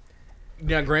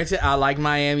 Now, granted, I like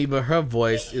Miami, but her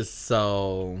voice is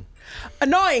so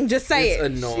Annoying. Just say it's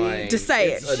it. annoying. Just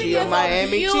say It's it. She is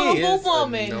Miami a chick. beautiful It's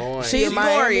woman. annoying. She's a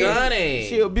Miami- glorious. Stunning.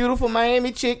 She a beautiful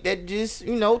Miami chick that just,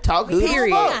 you know, talk good.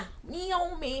 Period. as fuck. Me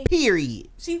on me. Period.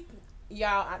 She,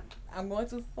 y'all, I'm going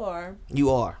too far. You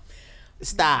are.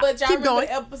 Stop. But y'all Keep remember going.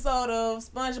 the episode of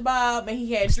SpongeBob and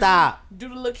he had Stop. do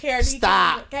the little character.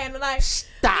 Stop. He came to like,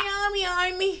 Stop.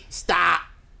 me. Stop.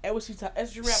 That's what she talk. That's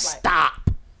what she rap like. Stop.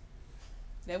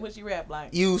 That's what she rap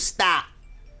like. You stop.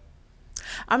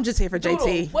 I'm just here for Doodle.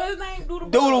 JT. What his name? Doodle.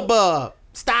 Doodle Bob.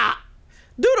 Stop.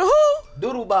 Doodle who?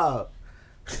 Doodle Bob.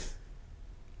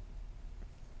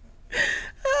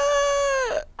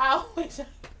 I wish.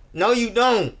 No, you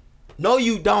don't. No,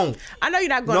 you don't. I know you're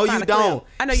not going No, to find you a clip. don't.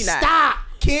 I know you're not. Stop,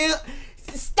 Kim.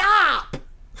 Stop.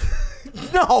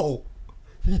 No.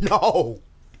 No.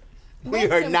 We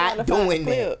are not doing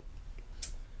that.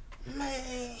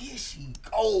 Man, here she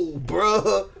go,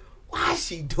 bruh. Why is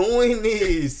she doing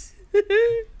this?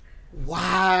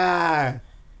 Why?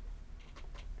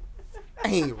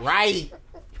 Ain't right.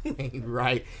 Ain't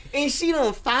right. And she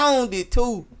done found it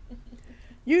too.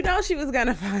 You know she was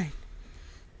gonna find.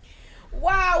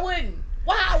 Why I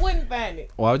wouldn't find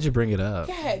it? Why would you bring it up?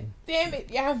 God damn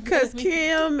it, y'all. Because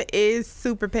Kim is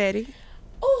super petty.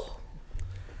 Oh.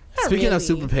 Speaking really. of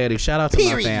super petty, shout out to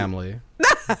Period. my family.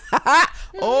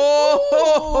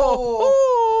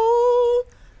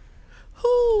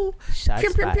 Oh. Shots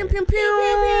Pim, pim, pim, pim,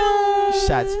 pim.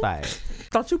 Shots fired.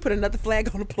 Don't you put another flag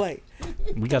on the plate.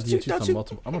 We got to get you don't some you-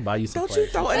 multiple. I'm gonna buy you some. Don't you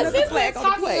flags. throw But another since we're flag on the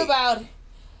talking plate. about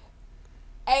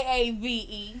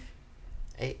AAVE.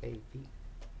 AAV.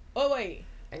 Oh wait.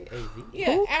 AAV.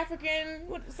 Yeah, Who? African.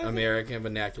 What? American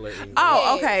vernacular English.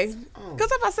 Oh, Yes. okay.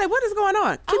 Because if I say, what is going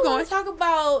on? Keep I going. want to talk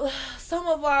about some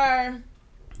of our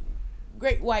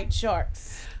great white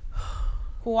sharks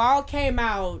who all came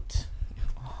out.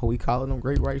 Are we calling them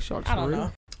great white sharks? I for don't real?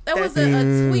 know. There was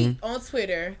a tweet on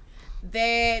Twitter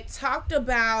that talked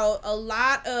about a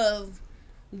lot of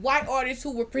white artists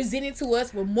who were presented to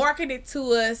us, were marketed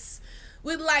to us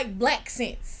with like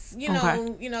Blaccents. You know,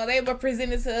 Okay. They were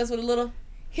presented to us with a little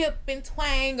hip and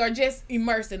twang or just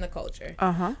immersed in the culture.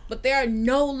 Uh-huh. But they are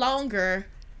no longer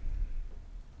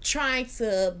trying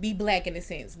to be black in a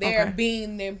sense. They're Okay.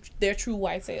 being their true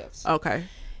white selves. Okay.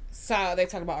 So they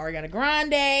talk about Ariana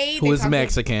Grande. Who they is talk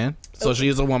Mexican, so she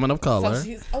is a woman of color. So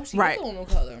she's Right. a woman of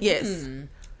color. Yes. Then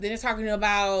they're talking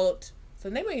about. So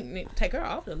they may need to take her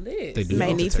off the list. They do May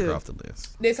need need to take to. her off the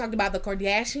list. They talked about the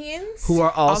Kardashians. Who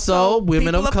are also Also women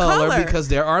people of of color color. because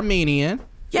they're Armenian.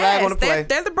 Yes, on the play.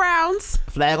 they're the Browns.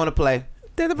 Flag on the play.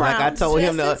 They're the Like Browns. I told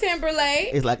him Justin the. Timberlake.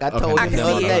 It's like I Okay, told I him can the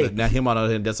see other it. day. Now him on the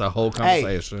other hand, that's a whole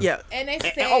conversation. Yeah. And they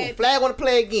Oh, said flag on the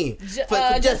play again.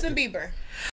 For Justin Bieber.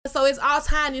 So it's all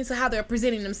tying into how they're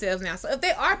presenting themselves now. So if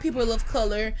they are people of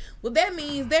color, well, that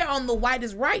means they're on the white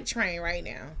is right train right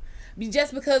now.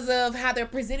 Just because of how they're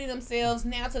presenting themselves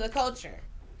now to the culture.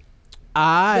 The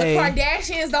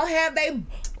Kardashians don't have they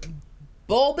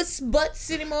bulbous butts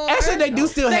anymore. Actually, they do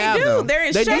still They have do. them. They're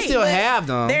in they do shape, still but have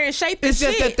them. They're in shape. It's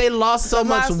just that they lost so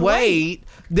much lost weight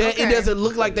that Okay. it doesn't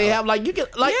look like they have. Like you can,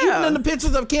 like Yeah. even in the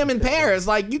pictures of Kim in Paris,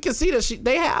 like you can see that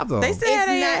they have them. They still have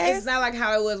their It's ass. not like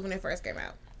how it was when it first came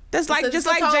out. That's like It's just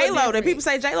a like totally J-Lo. That different. people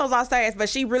say J-Lo's lost her ass, but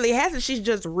she really hasn't. She's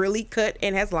just really cut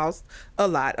and has lost a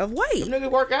lot of weight. Them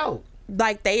niggas work out.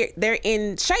 Like they're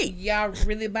in shape. Y'all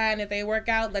really buying that they work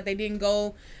out? Like they didn't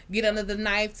go get under the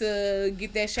knife to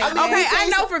get that shape? I mean, Okay, we I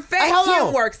can't know say- for a fact Hey, hold Kim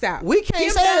on. works out. We can't Kim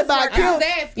say that does about work Kim. out. I was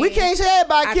asking. We can't say that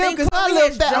about I Kim think because Chloe her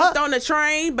has little jumped fat. on the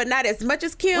train, but not as much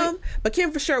as Kim. But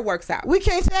Kim for sure works out. We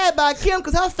can't say that about Kim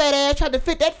because her fat ass tried to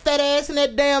fit that fat ass in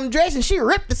that damn dress and she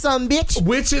ripped the some bitch.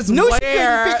 Which is Knew she where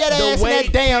couldn't fit that ass the in that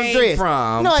weight damn came dress.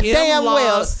 from. No, Kim damn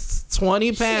well. lost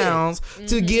 20 pounds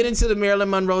to get into the Marilyn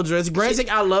Monroe dress. Granted,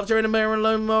 I loved her in the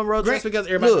Marilyn Monroe dress because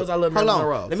everybody knows I love Marilyn Hold on.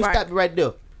 Monroe. Let me Right. stop you right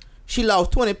there. She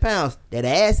lost 20 pounds. That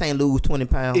ass ain't lose 20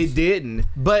 pounds. It didn't.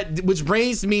 But which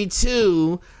brings me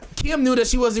to Kim knew that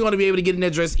she wasn't going to be able to get in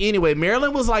that dress anyway.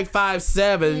 Marilyn was like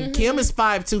 5'7". Kim is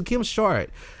 5'2". Kim's short.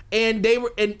 And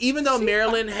even though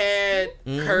Marilyn had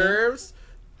curves,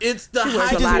 it's the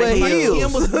height.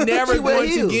 Kim was never going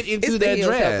to get into that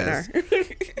dress.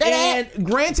 And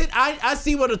granted, I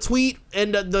see what a tweet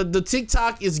and the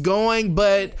TikTok is going,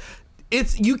 but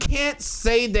you can't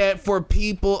say that for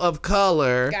people of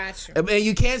color. Gotcha. And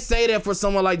you can't say that for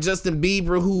someone like Justin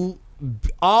Bieber, who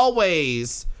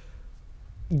always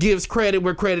gives credit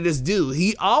where credit is due.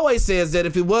 He always says that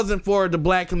if it wasn't for the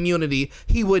black community,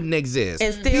 he wouldn't exist.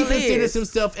 And still he considers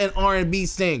himself an R&B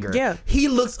singer. Yeah. He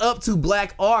looks up to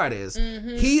black artists.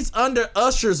 He's under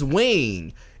Usher's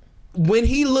wing. When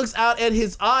he looks out at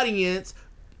his audience,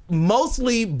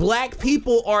 mostly black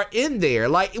people are in there,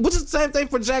 like, which is the same thing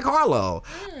for Jack Harlow.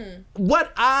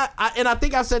 What I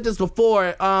think I said this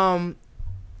before,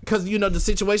 because the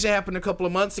situation happened a couple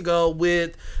of months ago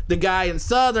with the guy in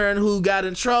Southern who got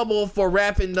in trouble for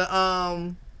rapping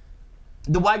the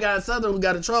white guy in Southern who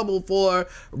got in trouble for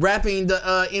rapping the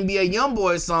NBA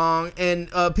YoungBoy song, and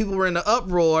people were in the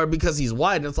uproar because he's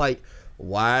white, and it's like,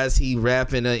 why is he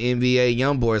rapping an NBA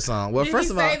YoungBoy song? Well,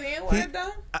 first of all, the N-word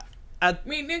though?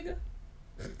 Nigga.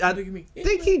 I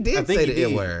think he did say the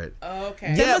N-word. Oh,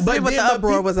 okay. Yeah, but what the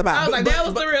uproar was about. I was like, that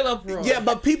was the real uproar. Yeah,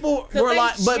 but people were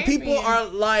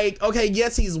like, okay,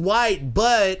 yes, he's white,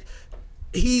 but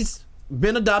he's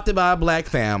been adopted by a black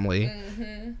family.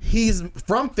 He's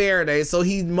from Faraday, so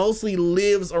he mostly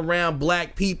lives around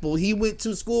black people. He went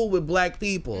to school with black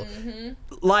people.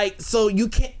 Like, so you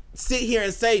can't sit here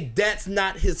and say that's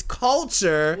not his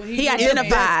culture. Well, he identifies.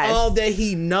 That's all that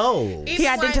he knows. He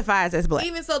identifies as black.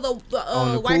 Even so, the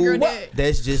white cool, girl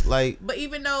that's just like. But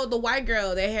even though the white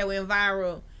girl that had went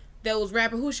viral, that was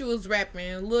rapping, who she was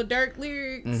rapping, Lil Durk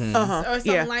lyrics or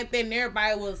something like that, and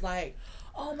everybody was like,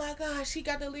 "Oh my gosh, she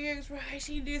got the lyrics right.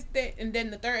 She did that." And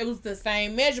then the third, it was the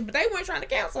same measure, but they weren't trying to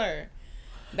cancel her.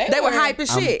 They were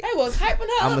hyping shit. They was hyping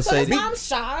her up, so that's why I'm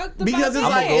shocked. Because it's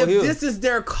like, if this is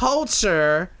their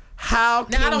culture, how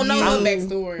can I don't know her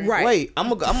backstory. Right. Wait, I'm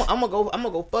gonna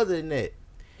go further than that.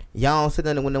 Y'all don't sit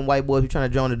there when them white boys be trying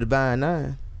to join the Divine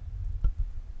Nine.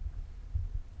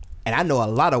 And I know a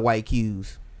lot of white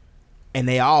Qs, and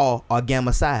they all are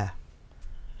Gamma Psi.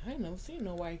 I ain't never seen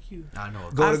no white Q. I know.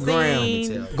 Go to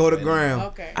Graham. Go to Graham.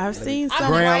 Okay. I've seen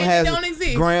some.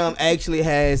 Graham actually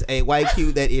has a white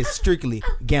Q that is strictly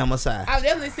Gamma Psi. I've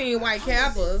definitely seen white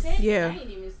Kappas. Yeah. I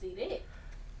didn't even see that.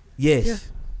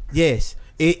 Yes.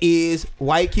 It is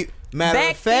white Q.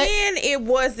 Back then it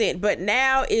wasn't, but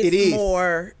now it's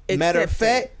more accepted. Matter of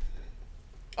fact,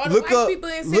 Are the white people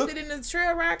accepted in the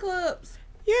trail ride clubs?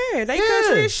 Yeah, they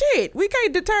country as shit. We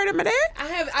can't deter them of that.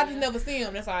 I just never seen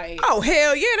them. That's all I ate. Oh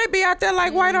hell yeah, they be out there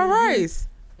like white on rice.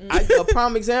 A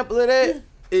prime example of that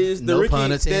is the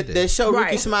that show Ricky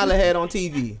Right. Smiley had on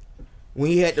TV when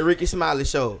he had the Ricky Smiley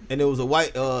show, and it was a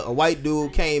white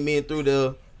dude came in through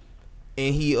the,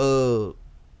 and he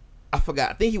I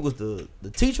forgot, I think he was the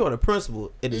teacher or the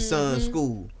principal at his son's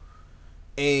school,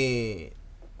 and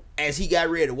as he got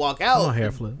ready to walk out,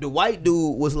 the white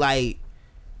dude was like,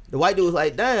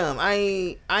 damn,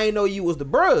 I ain't know you was the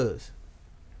bruhs.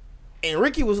 And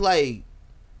Ricky was like,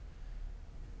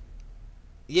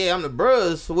 yeah, I'm the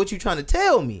bruhs, so what you trying to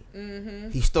tell me?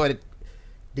 He started,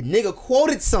 the nigga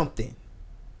quoted something.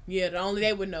 Yeah, only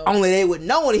they would know. Only they would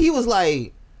know. And he was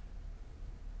like,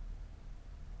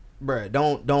 bruh,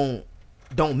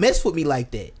 don't mess with me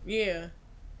like that. Yeah.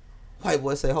 White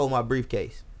boy say, hold my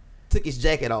briefcase. Took his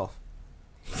jacket off.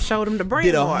 Showed him the brain.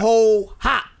 Did a whole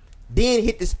hop. Then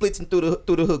hit the splits and threw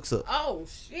the hooks up. Oh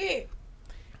shit!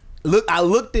 I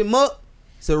looked him up.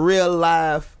 It's a real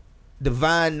live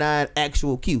Divine Nine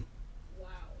actual Q. Wow.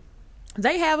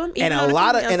 They have them,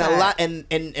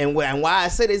 And why I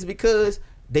say this is because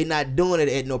they not doing it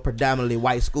at no predominantly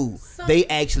white school. They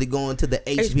actually going to the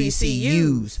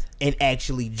HBCUs and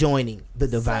actually joining the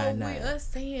Divine Nine. So us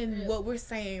saying what we're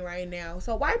saying right now.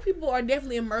 So white people are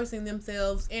definitely immersing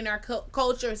themselves in our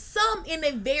culture, some in a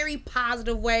very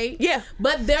positive way. Yeah.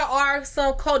 But there are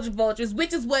some culture vultures,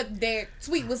 which is what their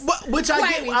tweet was. Which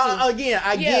I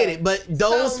get it. But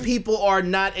those people are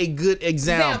not a good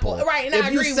example. Right, and if I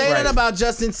you agree say with that about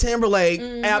Justin Timberlake,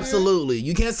 absolutely.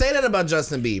 You can't say that about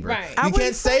Justin Bieber. Right. You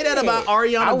can't say that about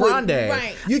Ariana Grande.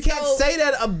 Right. You can't say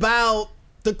that about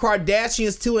the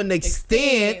Kardashians to an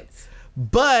extent.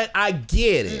 But I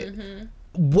get it.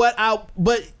 But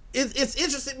it's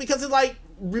interesting because it's like,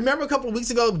 remember a couple of weeks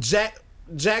ago,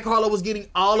 Jack Harlow was getting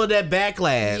all of that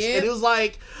backlash, Yep. and it was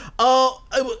like,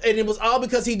 and it was all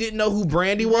because he didn't know who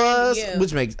Brandy was, yeah.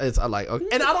 which makes it's I like, okay.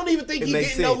 And I don't even think he makes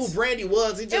didn't know sense. who Brandy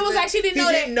was. He just It was like she didn't he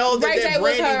know didn't that know Ray J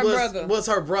was Brandy her brother. was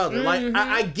her brother. Like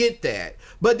I get that,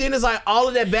 but then it's like all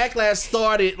of that backlash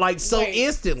started like so Wait,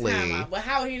 instantly. time out. But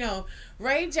how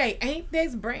Ray J ain't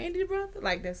that's Brandy brother?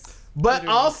 Like that's. But literally.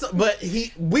 also,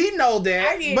 we know I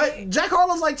that. get But it. Jack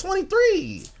Harlow's like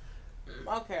 23.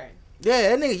 Okay. Yeah,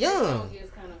 that nigga young.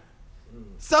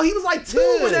 So he was like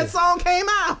 2 when that song came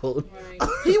out.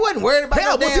 He wasn't worried about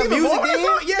Hell, no was he damn even music born that then.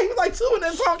 song? Yeah, he was like 2 when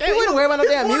that song came out. He wasn't worried about no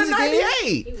damn He was music born in then.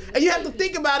 98. And you have to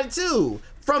think about it too.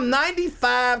 From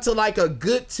 95 to like a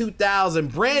good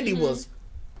 2000, Brandy was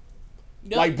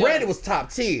Brandy was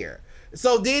top tier.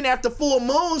 So then after Full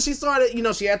Moon, she started,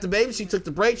 she had the baby, she took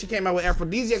the break, she came out with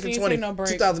Aphrodisiac in She ain't take no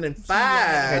break. 2005.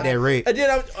 Had that Rick. And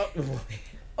then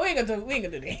We ain't gonna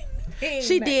do that.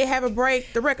 She did have a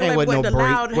break. The record Ain't label wasn't wouldn't no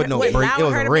break. allow Wasn't no wouldn't break. allow It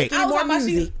was her a to wreck. make any I was more talking about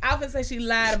music. I was gonna say she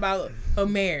lied about her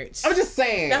marriage. I'm just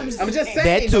saying. I'm just saying. though,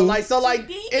 That too. like so, like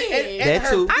She and did. That her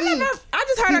too. I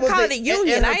just heard He her was call a- it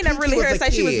union. and her I ain't never peach really was heard a her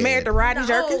say she was kid. married to Rodney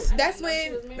Jerkins. That's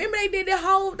when remember they did a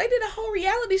whole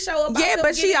reality show about Yeah, them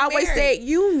but she getting always married. said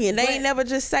union. They But- ain't never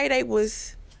just say they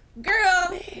was.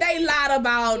 Girl, they lied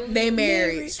about their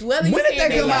marriage. Whether you When did saying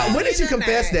that come they out? When did she lied or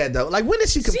confess not. that though? Like when did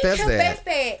she confess She confessed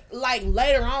that like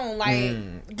later on,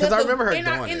 like Because I remember her in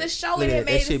doing in the it. show. Look at It that. made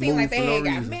That it shit seem like moved they for no had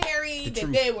got reason. married, The that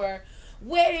truth. they were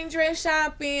wedding dress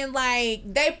shopping.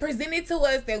 Like they presented to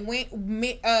us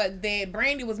that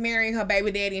Brandy was marrying her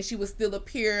baby daddy, and she was still a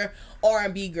pure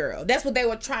R&B girl. That's what they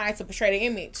were trying to portray the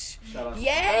image.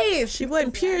 Yes, She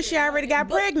wasn't pure. She already got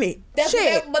pregnant. That's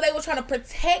Shit. but they were trying to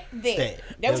protect that.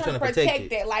 They were trying to protect it.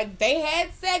 that. Like they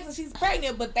had sex and she's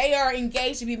pregnant, but they are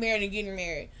engaged to be married and getting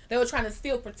married. They were trying to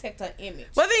still protect her image.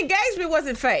 But the engagement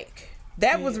wasn't fake.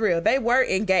 That was real. They were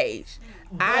engaged.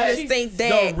 I just think The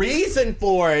that reason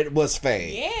for it was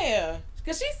fake. Yeah,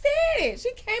 because she said it.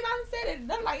 She came out and said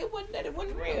it. I'm like, it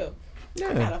wasn't real.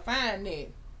 I gotta find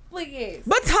it. Please.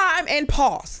 But time and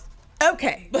pause.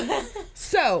 Okay.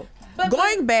 So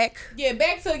going back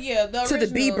back to the to the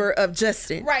original. Bieber of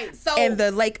Justin. Right. So And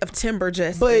the Lake of Timber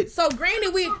Justin. But so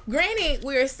granted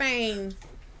we're saying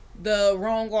the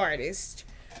wrong artist.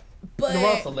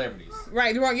 But celebrities.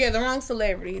 right, the wrong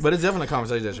celebrities. But it's definitely a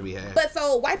conversation that should be had. But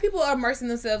so white people are immersing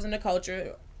themselves in the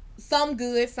culture, some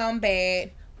good, some bad,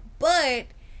 but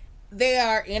they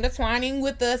are intertwining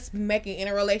with us, making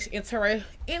interracial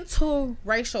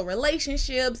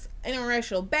relationships,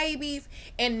 interracial babies,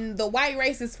 and the white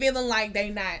race is feeling like they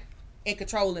not in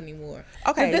control anymore.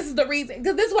 Okay. This is the reason,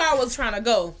 because this is where I was trying to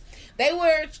go. They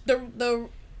were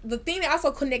the thing that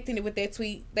also connected it with that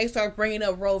tweet. They started bringing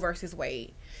up Roe versus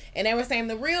Wade. And they were saying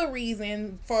the real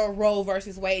reason for Roe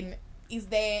versus Wade is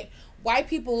that white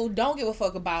people don't give a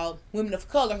fuck about women of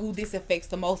color, who this affects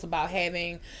the most, about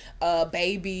having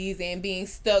babies and being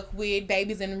stuck with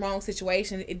babies in the wrong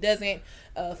situation. It doesn't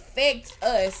affect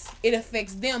us. It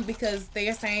affects them because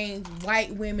they're saying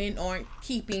white women aren't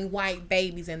keeping white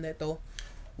babies and that the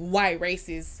white race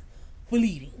is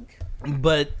bleeding.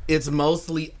 But it's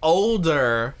mostly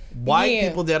older white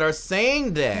people that are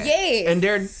saying that.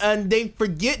 Yes. And they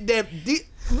forget that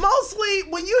mostly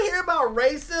when you hear about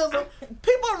racism,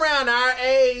 people around our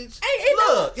age,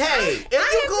 look, if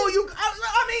you go,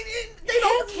 I mean, they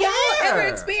don't Have y'all care.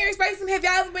 ever experienced racism? Have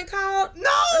y'all ever been called?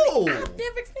 No. I've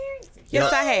never experienced it.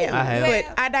 yes, I have. I have.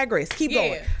 But I digress. Keep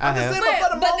going. I have.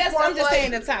 But that's I'm just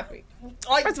saying the topic.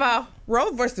 Like, First of all, Roe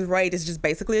versus Wade is just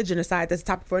basically a genocide. That's a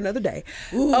topic for another day.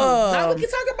 Now we can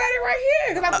talk about it right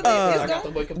here because I got to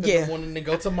wake up in Yeah. the morning and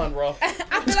go to Monroe. I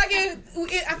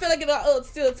feel like it'll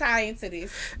still tie into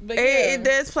this. But It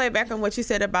does play back on what you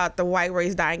said about the white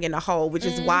race dying in a hole, which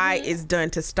is why it's done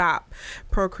to stop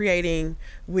procreating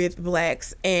with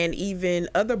blacks and even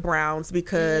other browns,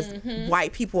 because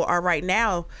white people are right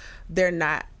now, they're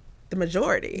not the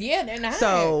majority. Yeah, they're not.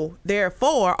 So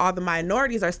therefore, all the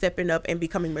minorities are stepping up and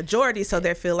becoming majority, so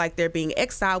they feel like they're being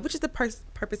exiled, which is the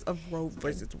purpose of Roe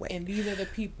versus Wade. And these are the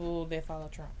people that follow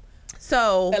Trump.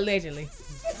 So Allegedly.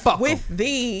 with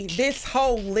this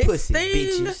whole list Pussy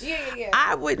thing, bitches. Yeah.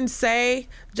 I wouldn't say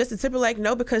Justin Timberlake,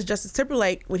 no, because Justin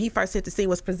Timberlake, when he first hit the scene,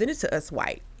 was presented to us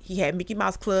white. He had Mickey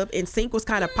Mouse Club, and Sync was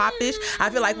kind of popish. I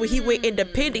feel like when he went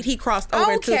independent, he crossed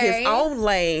over into his own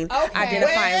lane,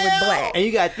 identifying with black. And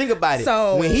you gotta think about it.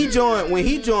 So- when he joined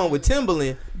with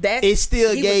Timberland, it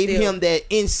still gave him that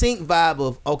NSYNC vibe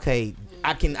of, okay,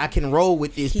 I can roll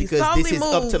with this He because slowly this is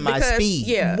up to moved my because- speed.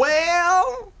 Yeah.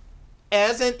 Well,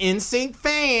 as an NSYNC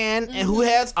fan and who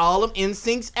has all of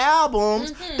NSYNC's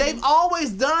albums, they've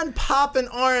always done pop and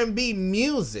R&B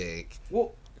music.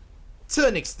 Well, To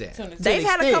an extent. They've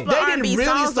had a couple of R&B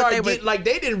songs, but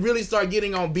they didn't really start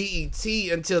getting on BET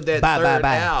until that third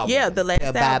album. Yeah, the last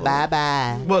album.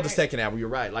 Bye. Well, the second album, you're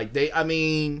right. Like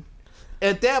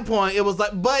at that point, it was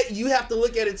like, but you have to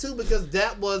look at it too, because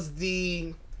that was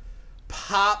the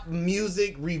pop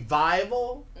music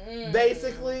revival,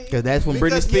 basically. Because that's when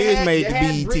Britney Spears made the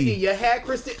BET. You had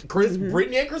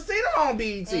Britney and Christina on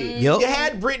BET. Yep. You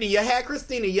had Britney, you had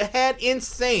Christina, you had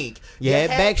NSYNC. You had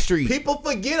Backstreet. People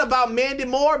forget about Mandy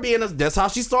Moore that's how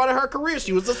she started her career.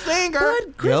 She was a singer.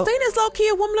 But Christina's low-key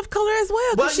a woman of color as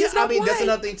well. But she's not white. that's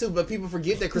another thing too. But people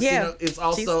forget that Christina is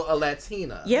also a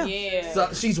Latina. Yeah.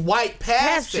 So she's white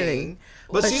passing.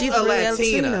 But she's a really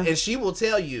Latina, and she will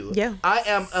tell you, I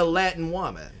am a Latin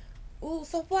woman. Ooh,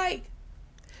 so like.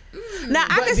 Now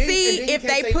I can see if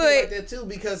they put like that too,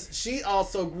 because she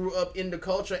also grew up in the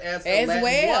culture as a Latin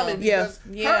woman. Because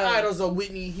her idols are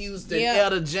Whitney Houston,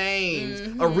 Etta James,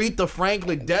 Aretha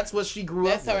Franklin. That's what she grew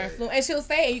up. That's her influence, and she'll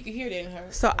say it. You can hear it in her.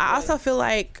 So I also feel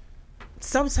like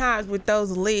sometimes with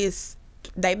those lists,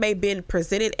 they may have been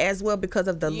presented as well because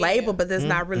of the label, but that's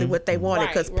not really what they wanted.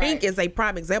 Because Pink is a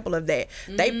prime example of that.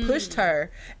 They pushed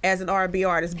her as an R&B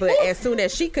artist, but as soon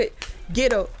as she could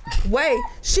get away,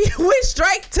 she went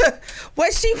straight to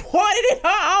what she wanted in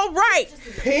her own right.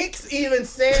 Pink's even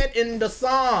said in the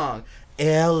song,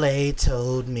 LA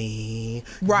told me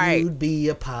you'd be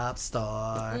a pop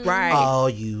star. Right. All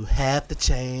you have to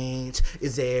change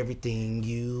is everything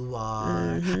you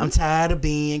are. I'm tired of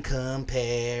being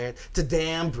compared to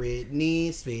damn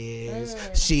Britney Spears.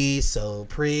 She's so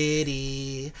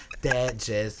pretty. That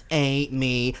just ain't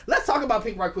me. Let's talk about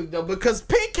Pink right quick though, because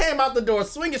Pink came out the door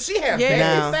swinging. She had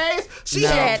baby face. She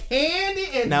had candy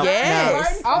and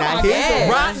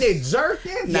Rodney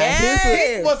Jerkins.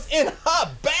 Pink was in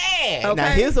her bag. Okay. Now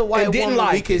here's a white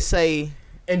woman we could say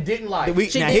and didn't like.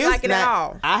 She didn't like it at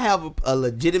all. I have a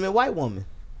legitimate white woman,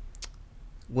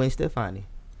 Gwen Stefani.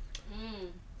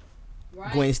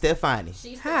 Right. Gwen Stefani.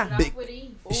 She started off with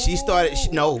E. She started. She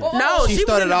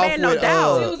started off with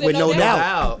No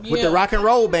Doubt with the rock and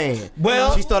roll band.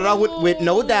 Well, she started off with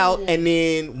No Doubt, and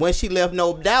then when she left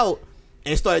No Doubt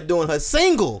and started doing her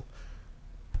single,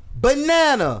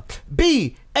 Banana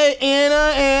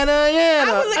Anna. I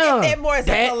would look at that more as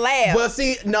a collab. But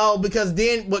see, no, because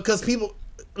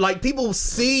people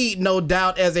see No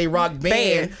Doubt as a rock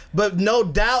band, but No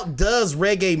Doubt does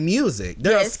reggae music.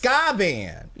 They're a ska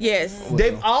band. Yes.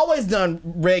 They've always done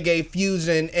reggae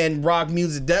fusion and rock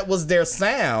music. That was their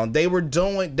sound.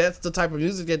 That's the type of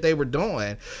music that they were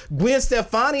doing. Gwen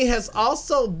Stefani has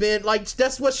also been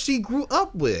that's what she grew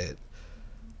up with.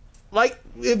 Like,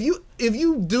 if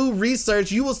you do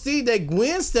research, you will see that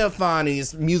Gwen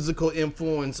Stefani's musical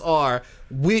influence are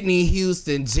Whitney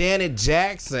Houston, Janet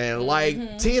Jackson,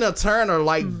 like Tina Turner,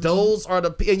 like those are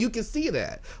and you can see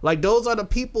that. Like, those are the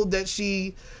people that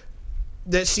she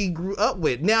grew up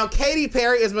with. Now, Katy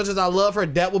Perry, as much as I love her,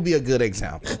 that would be a good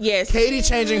example. Yes. Katy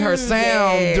changing her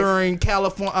sound during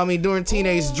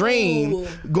Teenage Dream,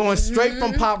 going straight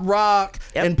from pop rock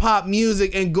and pop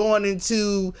music and going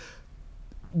into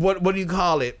what do you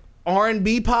call it?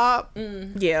 R&B pop?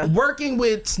 Yeah. Working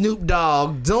with Snoop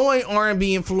Dogg, doing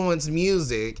R&B influenced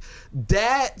music.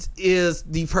 That is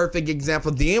the perfect example.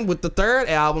 Then with the third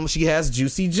album, she has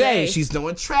Juicy J. She's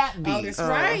doing trap beats. Oh, that's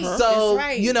right. So,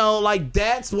 that's right.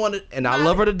 that's one and I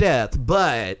love her to death,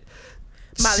 but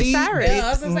Miley Cyrus. Yeah, I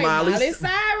was gonna say Miley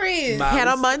Cyrus.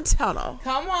 Hannah Montana.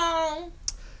 Come on.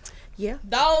 Yeah.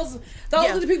 Those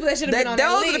are the people that should have been on the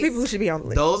list. Those are the people who should be on the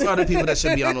list. Those are the people that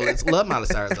should be on the list. Love Miley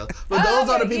Cyrus though. But those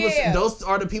are the people. Those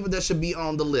are the people that should be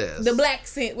on the list. The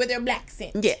Blaccent with their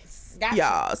Blaccent. Yes. Gotcha.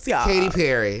 Yes. Katy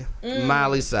Perry,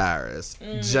 Miley Cyrus,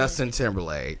 Justin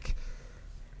Timberlake.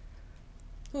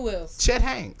 Who else? Chet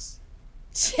Hanks.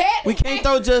 We can't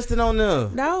throw Justin on there.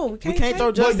 No, we can't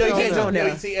throw Justin on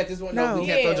there. See, at this point, we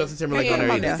can't throw Justin Timberlake on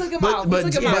there either.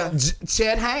 But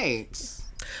Chet Hanks.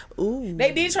 Ooh.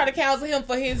 They did try to cancel him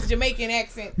for his Jamaican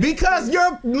accent. Because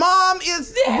your mom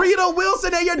is Rita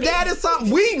Wilson and your dad is something.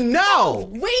 We know.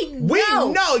 We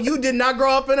know you did not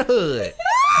grow up in the hood.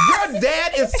 Your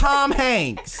dad is Tom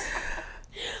Hanks.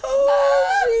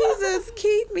 Oh, Jesus,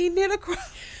 keep me near the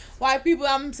cross. White people,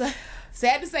 I'm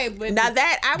sad to say, but now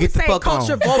that I would say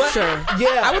culture vulture.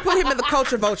 Yeah, I would put him in the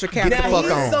culture vulture category. Now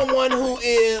he's someone who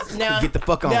is get the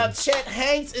fuck on. Now Chet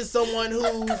Hanks is someone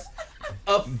who's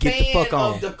a Get the fan fuck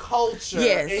on. of the culture.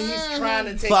 Yes. And he's trying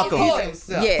to take Fuck it 'em. easy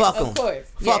himself. Yes. Fuck Of them. course.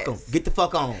 Fuck them. Yes. Get the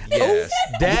fuck on. Yes.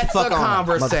 That's fuck a on,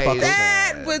 conversation. motherfucker.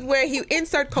 That was where he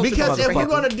insert culture. Because if vulture. you're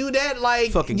gonna do that,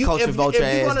 like Fucking you, culture if vulture you're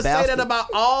ass gonna say bastard. that about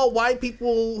all white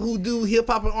people who do hip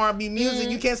hop and R&B music,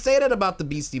 you can't say that about the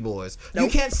Beastie Boys. You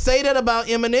Nope. can't say that about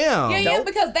Eminem. Yeah,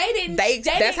 because they didn't.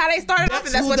 That's how they started off, That's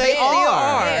and that's who what they they still are.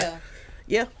 are. Yeah.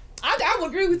 Yeah. I would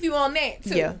agree with you on that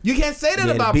too. Yeah. You can't say that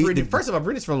Yeah, about the Brittney. First of all,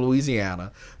 Brittany's from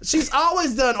Louisiana. She's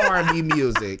always done R&B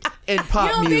music and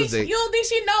pop music. You don't think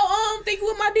she know Think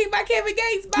With My Dick by Kevin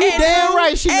Gates? By You damn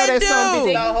right she know that song.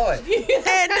 And bitch.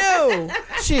 And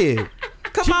do. Shit.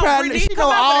 Come She on, probably Brittany. she Come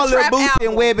know on all with a the trap boots and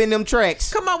album. web in them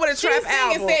tracks. Come on with a She trap sang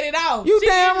and album. set it off. You She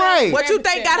damn didn't right. know What you Kevin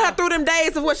think set got her off. through them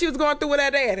days of what she was going through with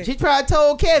her daddy? She probably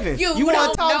told Kevin, You want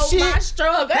don't to talk know shit? my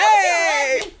struggle.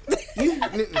 Hey! You,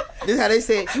 this is how they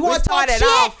said. You We want to talk started shit?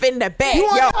 off in the back. You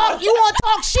want yo. to talk? You want to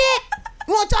talk shit?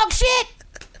 You want to talk shit?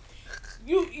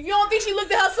 You don't think she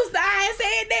looked at her sister eye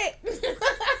and said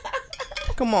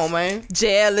that? Come on, man.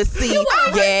 Jealousy.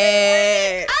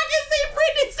 Yeah. I can see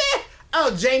Brittany say,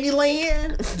 "Oh, Jamie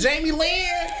Lynn,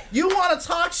 you want to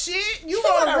talk shit? You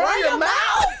want to run your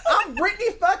mouth? I'm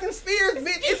Britney fucking Spears,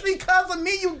 bitch. It's because of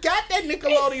me you got that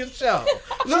Nickelodeon show."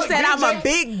 Look, said, did "I'm a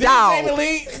big did dog." Jamie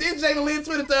Lynn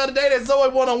tweeted the other day that Zoe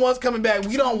 101's coming back.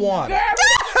 We don't want it.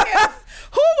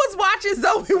 Who was watching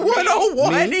Zoe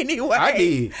 101 Me? anyway? I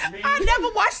did. I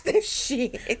never watched this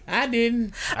shit. I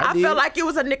didn't. I did. felt like it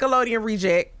was a Nickelodeon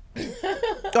reject.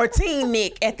 Or Teen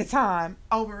Nick at the time.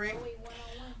 Over it.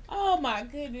 Oh my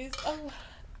goodness. Oh.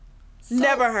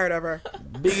 Never heard of her.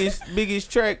 Biggest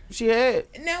track she had,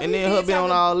 Now and we then her did being talk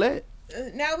on all that.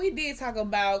 Now we did talk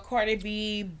about Cardi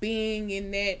B being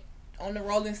in that on the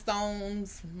Rolling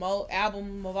Stones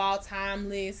album of all time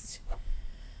list,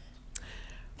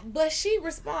 but she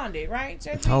responded, right,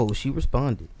 Jeffrey? Oh, she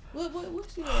responded. What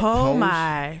she? Oh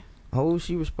my. Oh,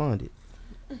 she responded.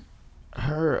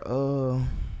 Her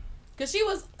Because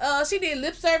she did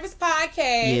Lip Service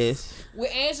podcast yes.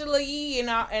 with Angela Yee and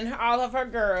all of her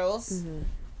girls,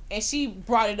 and she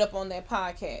brought it up on that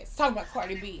podcast talking about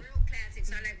Cardi B. Real classics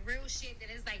are like real shit that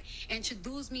is like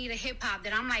introduced me to hip hop.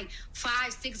 That I'm like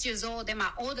 5-6 years old, and my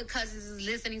older cousins is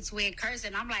listening to it,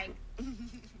 cursing. I'm like, I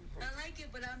like it,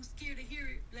 but I'm scared to hear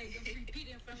it. Like I'm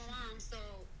repeating from my mom, so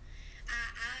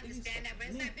I understand that. But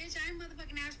it's like, bitch, I ain't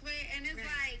motherfucking asked for it, and it's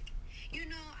like, you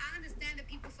know, I understand that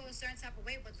people feel a certain type of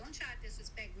way, but don't try to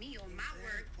disrespect me or my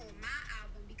work or my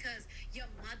album because your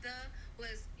mother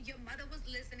was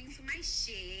listening to my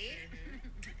shit.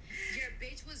 Your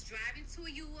bitch was driving to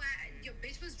you. Your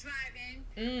bitch was driving,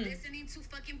 listening to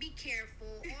fucking Be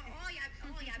Careful. All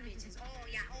y'all bitches, all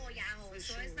y'all hoes.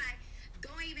 So it's like,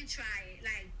 don't even try it.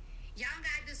 Like, y'all don't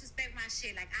gotta disrespect my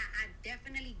shit. Like, I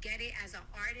definitely get it as an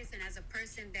artist and as a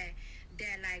person that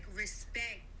like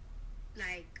respect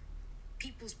like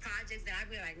people's projects. That I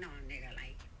be like, no, nigga,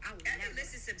 like I would never.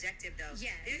 This is subjective though. Yeah,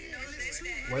 There's no list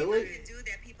that Wait. anyone can do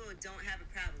that people don't have a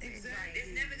problem with. Exactly.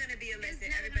 There's never gonna be a list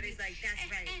that never everybody's gonna like, that's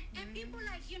right. And people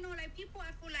like, you know, like people, I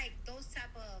feel like those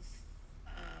type of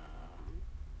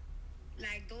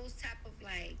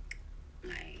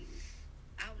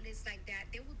outlets like that,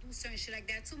 they will do certain shit like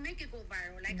that to make it go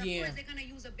viral. Like, of course, they're gonna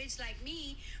use a bitch like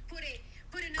me, put it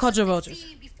in Culture a vultures.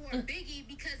 scene before Biggie,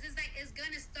 because it's like it's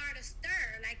gonna start a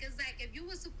stir. Like, it's like if you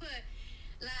was to put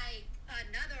like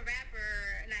another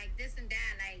rapper like this and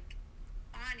that like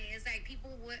on it, it's like people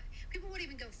wouldn't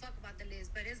even give a fuck about the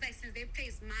list. But it's like, since they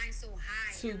placed mine so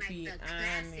high To and like be the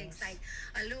classics honest. like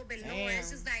a little bit lower,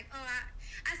 it's just like, oh,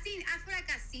 I feel like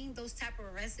I've seen those type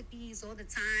of recipes all the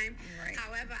time. Right.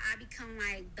 However, I become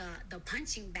like the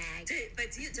punching bag.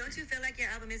 But don't you feel like your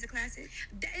album is a classic?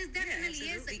 It definitely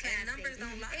is a absolutely. classic. And numbers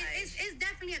don't lie. It's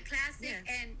definitely a classic,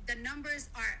 and the numbers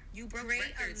are You broke great,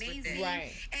 records with amazing. it.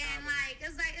 Right. And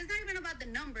it's not even about the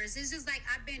numbers. It's just like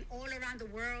I've been all around the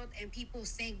world and people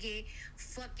sing it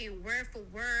fucking word for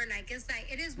word. Like, it's like,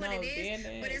 it is what it is.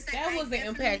 But it's like, that was I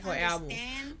an definitely impactful album.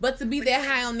 understand. But to be that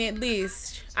high on that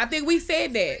list, I think we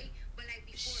said that. But like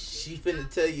before, She finna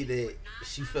tell you that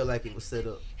she felt like it was set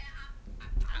up.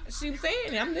 She was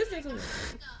saying it. I'm listening to it.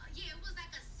 Yeah, it was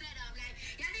like a setup. Like,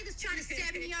 y'all niggas trying to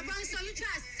set me up. Right? So you try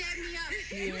to set me up.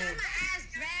 You got my ass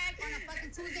dragged on a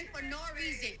fucking Tuesday for no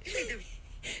reason.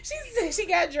 She said she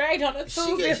got dragged on a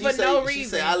Tuesday She for no She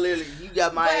reason. said, I literally, you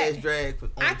got my But ass dragged.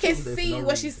 I can see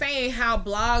what she's saying, how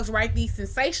blogs write these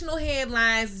sensational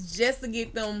headlines just to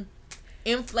get them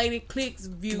inflated clicks,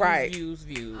 views, Right. views.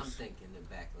 I'm thinking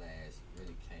the backlash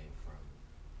really came from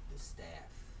the staff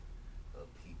of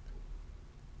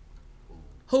people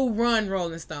Who run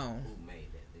Rolling Stone? who made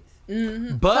that list.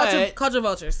 Mm-hmm. But Culture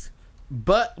vultures.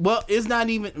 But it's not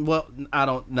even. Well, I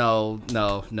don't know.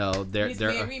 No. There Miss are.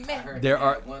 Mary I May. heard There they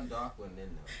are- had one dark one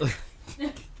in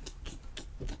there.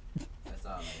 That's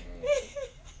all they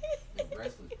had. The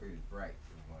rest was pretty bright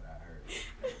from what I heard.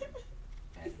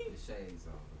 Had to put shades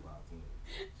on to walk in.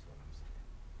 That's what I'm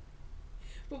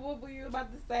saying. But what were you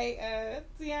about to say,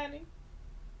 Tiani?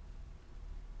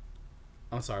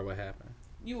 I'm sorry. What happened?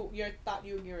 Your thought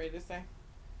you were getting ready to say.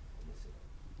 Let me see.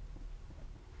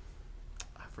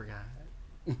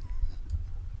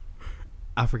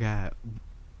 I forgot.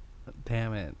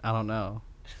 Damn it. I don't know.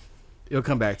 It'll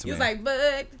come back to You me. was like,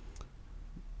 but.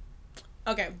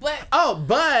 Okay, but. Oh,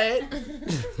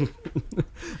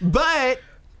 but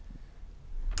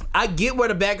I get where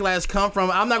the backlash come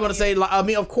from. I'm not going to say, I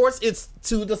mean, of course it's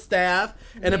to the staff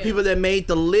and the people that made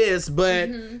the list, but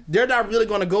they're not really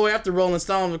going to go after Rolling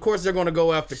Stone. Of course, they're going to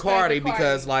go after Cardi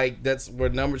because, like, that's where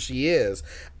number she is.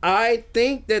 I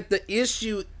think that the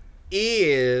issue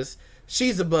is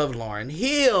she's above Lauryn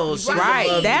Hill. She's Right.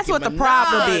 above That's Nicki what the Minaj.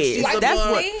 problem is. She's Like That's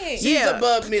above, what. she's Yeah.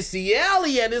 above Missy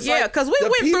Elliott. It's Yeah, like 'cause we the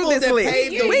went through people this that list.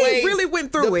 paved the We way- really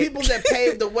went through the it. people that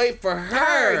paved the way for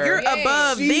her. You're Yeah.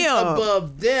 above She's them.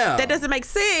 above them. That doesn't make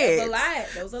That's sense. a lot.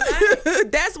 That was a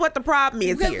lot. That's what the problem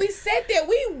is Because here. we said that.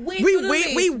 We went We through the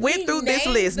list. went through this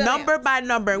named list them. number by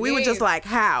number. We were Yes. just like,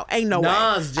 how? Ain't no way.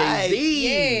 Nas,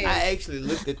 Jay-Z. Yeah. I actually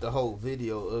looked at the whole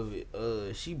video of it.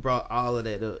 She brought all of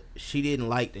that up. She didn't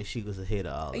like that she was ahead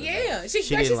of all of Yeah. that. She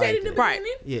didn't said like in the that. Right.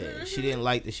 beginning. Yeah, she didn't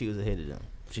like that she was ahead of them.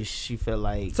 She felt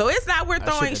like So it's not we're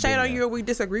throwing shouldn't have shade been on there. you or we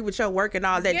disagree with your work and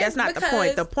all that. Yes, That's not the because-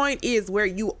 point. The point is where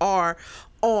you are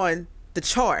on the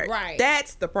chart. Right.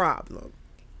 That's the problem.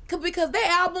 Because that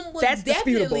album was That's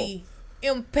definitely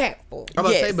impactful. I'm about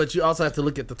to Yes. say, but you also have to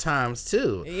look at the times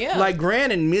too. Yeah. Like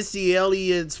granted, Missy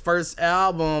Elliott's first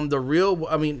album,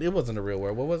 it wasn't The Real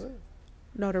World. What was it?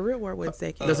 No, the real word was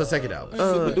second. That's her second album.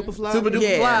 Super Duper Fly. Super Duper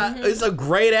Yeah. Fly. It's a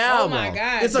great album. my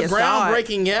God. It's a Yes, God.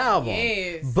 groundbreaking album.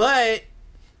 Yes. But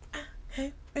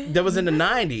that was in the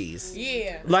 90s.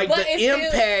 Yeah. Like But the it's still-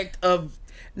 impact of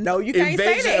No, you can't say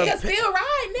Invasion that. of- It can still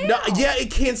ride now. No, yeah,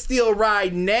 it can still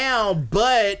ride now,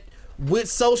 but with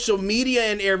social media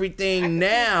and everything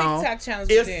now, TikTok challenge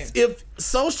with if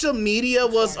social media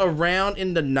was around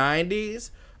in the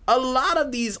 90s, a lot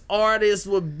of these artists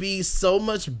would be so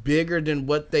much bigger than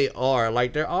what they are.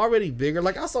 Like they're already bigger.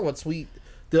 Like I saw a tweet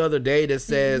the other day that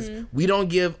says we don't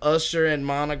give Usher and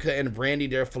Monica and Brandy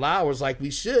their flowers like we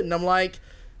should, and I'm like,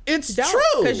 it's true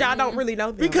Because y'all don't really know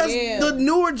them. because Yeah. the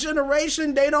newer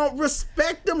generation, they don't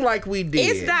respect them like we did.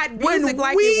 It's not when music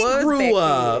like we it was grew back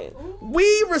up. then.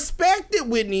 We respected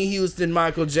Whitney Houston,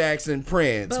 Michael Jackson,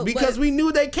 Prince But because what- we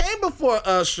knew they came before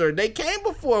Usher. They came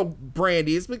before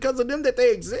Brandy. It's because of them that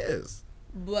they exist.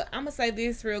 But I'm gonna say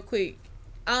this real quick.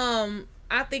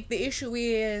 I think the issue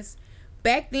is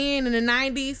back then in the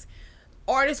 90s,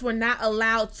 artists were not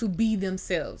allowed to be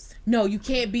themselves. No, you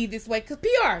can't be this way. Cause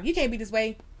PR, you can't be this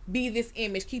way. Be this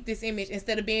image, keep this image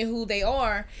instead of being who they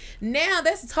are. Now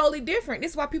that's totally different.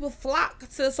 This is why people flock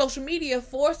to social media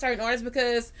for certain artists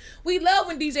because we love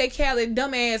when DJ Khaled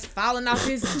dumbass falling off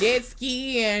his jet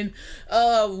ski and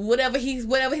whatever his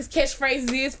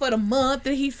catchphrase is for the month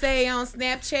that he say on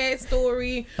Snapchat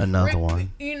story. Another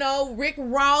one. You know, Rick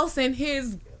Ross and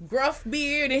his gruff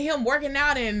beard and him working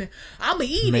out and I'ma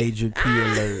eat Major it. key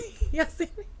alert. Y'all see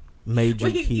me? Major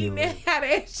When he key getting alert. that out of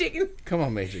ass chicken. Come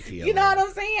on, Major Key. You know what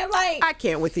I'm saying? Like I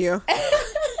can't with you.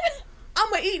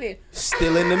 I'ma eat it.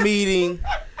 Still in the meeting.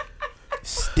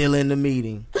 Still in the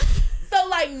meeting. So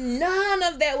like none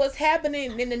of that was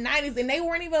happening in the 90s and they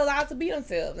weren't even allowed to be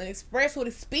themselves and express or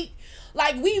to speak.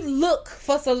 Like we look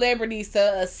for celebrities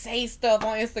to say stuff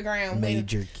on Instagram. when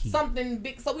Major key. Something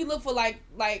big. So we look for like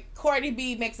Cardi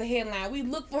B makes a headline. We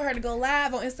look for her to go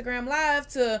live on Instagram Live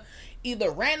to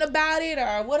either rant about it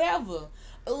or whatever.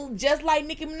 Just like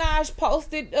Nicki Minaj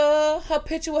posted her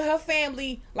picture with her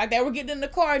family, like they were getting in the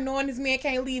car knowing this man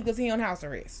can't leave because he on house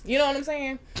arrest. You know what I'm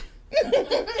saying?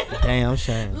 Damn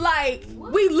shame. Like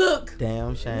we look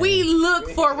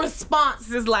for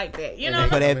responses like that, you know.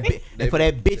 For that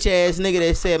bitch ass nigga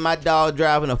that said my dog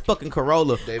driving a fucking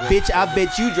Corolla. Bitch, I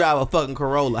bet you drive a fucking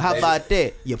Corolla. How about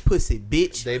that? You pussy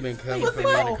bitch. They've been coming for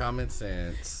me in the common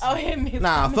sense. Oh, him.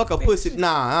 Nah, fuck a pussy.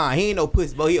 Nah, he ain't no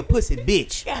pussy, boy. He a pussy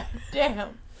bitch. God damn.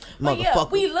 But yeah,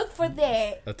 motherfucker. we look for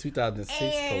that. A 2006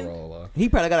 And- Corolla. He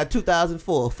probably got a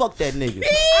 2004. Fuck that nigga.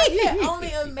 I can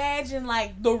only imagine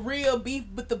like the real beef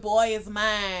with the boy is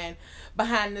mine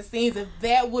behind the scenes. If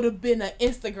that would have been an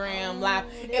Instagram live,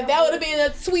 if that would have been a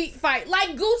tweet fight, like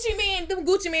Gucci Man, them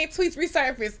Gucci Man tweets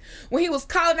resurfaced when he was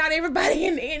calling out everybody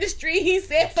in the industry. He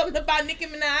said something about Nicki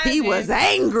Minaj. He was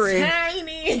angry.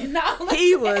 Tiny and all of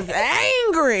He that. was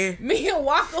angry. Me and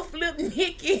Walker flipped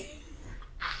Nicki.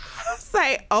 I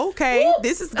say, okay,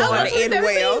 this is going to end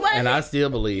well. And I still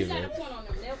believe it.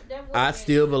 I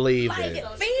still believe Like, it.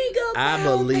 think I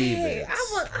about believe that.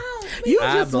 it. You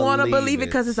I just want to believe believe it it.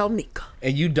 because it's Onika.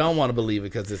 And you don't want to believe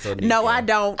it because it's Onika. No, I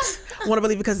don't want to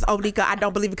believe it because it's Onika. I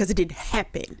don't believe it because it didn't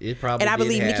happen. It probably And I did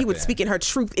believe Nicki would happen. speak in her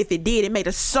truth if it did. It made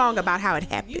a song about how it You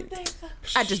happened. think so?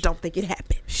 I just don't think it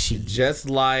happened. Just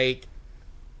like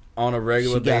on a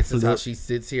regular She got basis, how flipped. she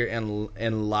sits here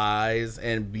and lies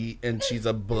and she's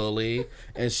a bully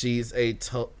and she's a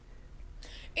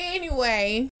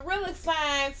Anyway, real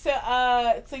assigned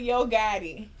to Yo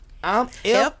Gotti. I'm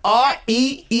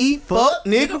F-R-E-E, fuck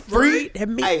nigga free. That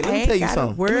mean Hey, let me I ain't tell you gotta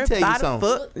something. worry Let me tell you about a something.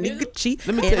 Fuck nigga cheat.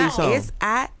 Let me tell you something.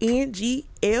 Single.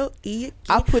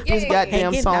 I put this Yeah. goddamn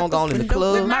Hanging song out the on in the window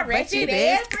club. with my Ratchet ratchet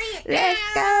ass ass. friend. Let's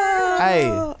go.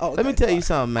 Hey, Oh, let me tell you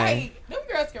something, man. Hey, them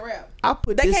girls can rap. I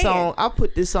put They this can. song. I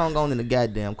put this song on in the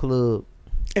goddamn club.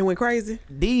 And went crazy.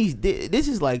 This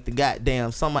is like the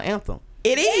goddamn summer anthem.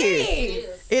 It is.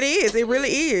 Yes. It is. It really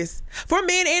is. For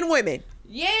men and women.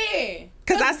 Yeah.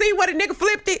 Because I seen what a nigga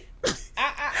flipped it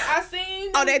I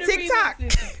seen on that the TikTok.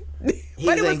 remixes. His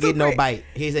But it was ain't getting no super- bite.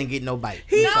 His ain't getting no bite.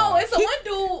 No, it's a one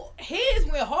dude. His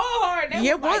went hard. That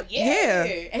Yeah, was like, what? Yeah.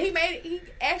 And he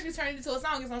actually turned it into a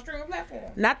song. It's on streaming platform.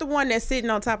 Not the one that's sitting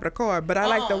on top of the car, but I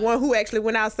like the Uh-uh. one who actually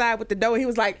went outside with the dough and he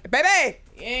was like, baby,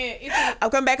 Yeah, it's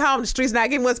I'm coming back home. The streets not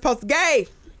getting what's supposed to give.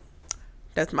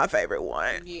 That's my favorite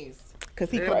one. yes. Because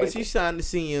he Yeah, but crazy. she signed to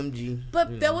CMG.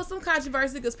 But there was some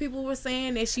controversy because people were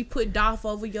saying that she put Dolph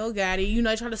over Yo Gotti. You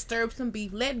know, trying to stir up some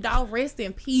beef. Let Dolph rest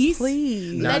in peace.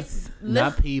 Please.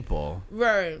 not people.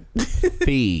 Right.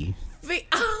 Fee.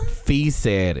 Fee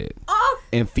said it.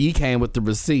 And Fee came with the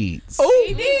receipts.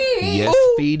 He did. Yes,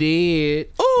 Ooh. Fee did.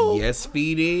 Ooh. Yes,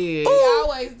 Fee did. He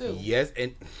always do. Yes,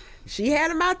 and She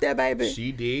had him out there, baby.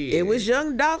 she did. It was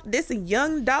Young Dolph this and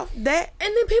Young Dolph that.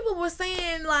 And then people were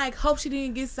saying, like, hope she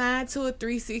didn't get signed to a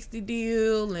 360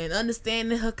 deal and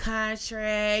understanding her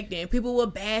contract. And people were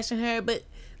bashing her. But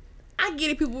I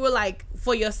get it. People were like,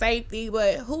 for your safety.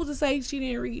 But who's to say she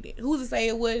didn't read it? Who's to say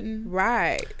it wasn't?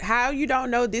 Right. How you don't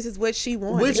know this is what she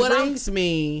wanted. Which What I'm- brings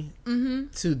me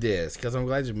to this, because I'm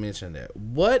glad you mentioned that.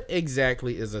 What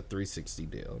exactly is a 360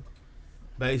 deal?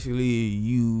 Basically,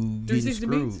 you getting 360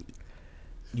 screwed. beats?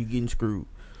 You getting screwed.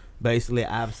 Basically,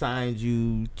 I've signed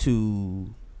you to.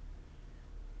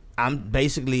 At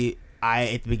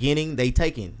the beginning they're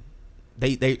taking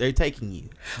you.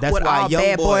 That's What why all young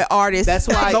bad boy artists That's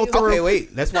why. go through. Okay,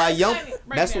 wait. That's why young.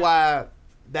 Break That's down. why.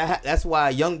 That's why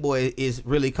Young Boy is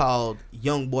really called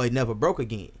Young Boy Never Broke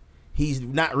Again. He's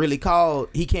not really called.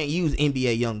 He can't use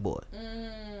NBA Young Boy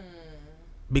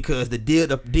because the deal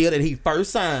that he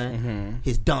first signed,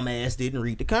 his dumb ass didn't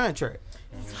read the contract.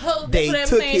 So that's what I'm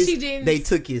saying. She didn't. They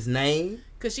took his name.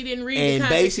 Because she didn't read And the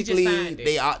contract. She just basically, signed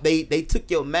it. they took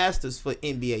your masters for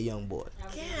NBA Young Boy.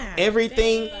 God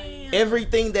Everything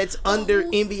damn. that's under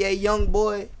NBA Young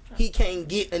Boy, he can't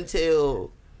get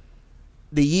until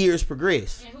the years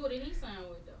progress. And who did he sign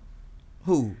with though?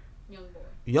 Who? Young boy.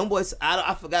 Young Boy,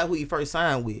 I forgot who he first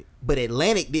signed with, but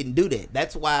Atlantic didn't do that.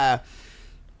 That's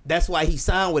why he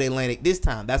signed with Atlantic this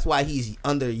time. That's why he's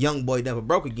under Young Boy Never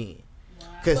Broke Again.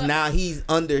 Because now he's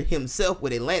under himself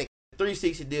with Atlantic.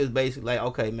 360 deal is basically like,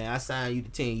 okay, man, I signed you to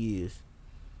 10 years.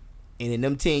 And in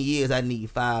them 10 years, I need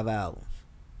 5 albums.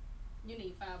 You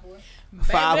need 5 boys.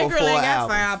 5 that or girl 4 ain't got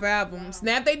albums. 5 albums.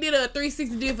 Now, if they did a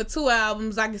 360 deal for 2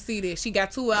 albums, I can see that. She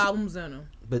got 2 albums in them.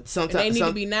 But And they sometimes, need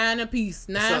to be 9 apiece.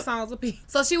 9 some- songs apiece.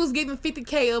 So she was giving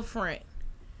 $50K up front.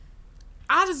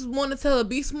 I just want to tell her,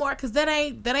 be smart, because that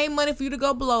ain't money for you to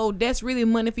go blow. That's really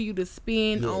money for you to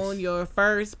spend Yes. on your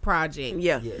first project.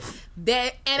 Yeah. yes.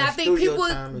 That and I That's think studio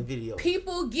time and video.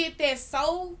 people get that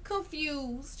so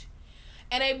confused,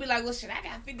 and they be like, "Well, shit, I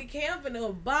got $50K, I'm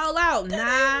finna ball out." That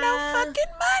Nah, ain't no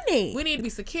fucking money. we need to be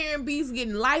securing beats,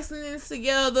 getting licensed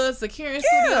together, securing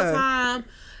Yeah. studio time.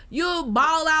 You'll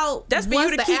ball out. That's for once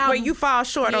you to the keep where album- you fall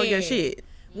short on your Yeah. shit.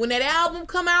 When that album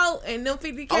come out and them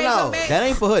 $50K Oh, no. come back. That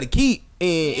ain't for her to keep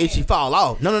and if she fall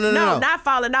off. No. No, not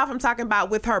falling off. I'm talking about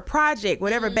with her project.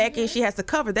 Whatever back end she has to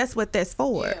cover, that's what that's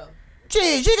for. yeah.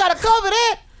 Shit, she got to cover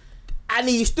that. I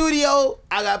need studio.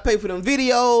 I got to pay for them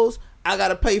videos. I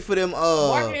gotta pay for them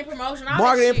marketing promotion, all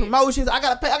marketing that shit. promotions. I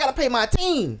gotta pay my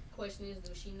team. Question is,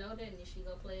 does she know that and is she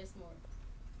gonna play it smart?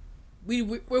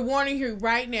 We're warning you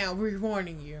right now. We're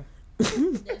warning you.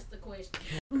 That's the question.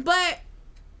 But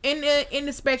in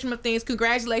the spectrum of things,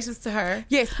 congratulations to her.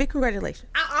 Yes, big congratulations.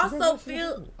 I also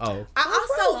feel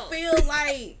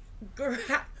like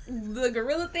the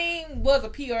gorilla thing was a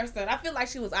PR stunt. I feel like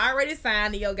she was already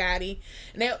signed to Yo Gotti.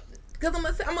 Now, because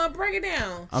I'm gonna break it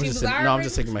down. I'm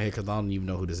just shaking my head because I don't even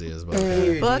know who this is. But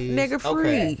Fuck nigga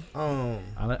free. Okay.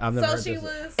 I've never heard she this.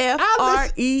 was.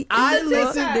 FRE. I listen,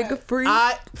 listen- nigga free.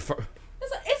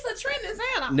 It's a trending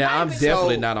sound. Now I'm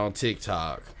definitely not on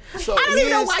TikTok. So I don't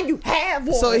even know why you have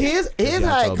one. So here's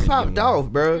how told it me popped you off,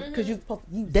 bro. Because you supposed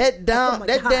to use That my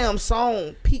God. damn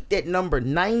song peaked at number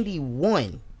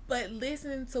 91 But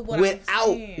listen to what I'm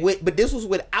saying. but this was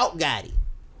without Gotti.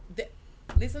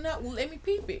 Listen up. Let me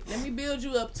peep it. Let me build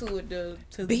you up to it. To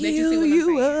Build let you see what I'm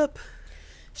you saying. up.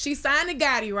 She signed to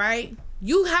Gotti, right?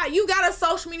 You got a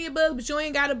social media buzz, but you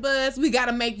ain't got a buzz. We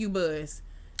gotta make you buzz.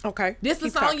 Okay. This the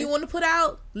Keep song talking. you want to put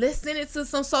out? Let's send it to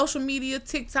some social media,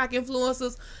 TikTok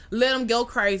influencers. Let them go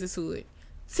crazy to it.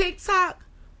 TikTok,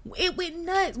 it went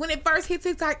nuts. When it first hit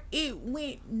TikTok, it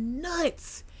went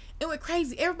nuts. It went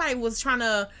crazy. Everybody was trying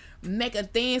to make a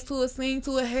dance to it, sing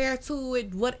to it, hair to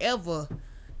it, whatever.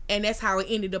 And that's how it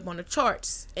ended up on the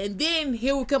charts. And then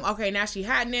here we come. Okay, now she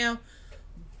hot now.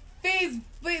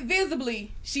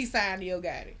 Visibly, she signed to Yo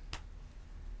Gotti.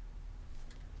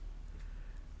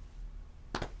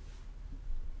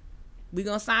 We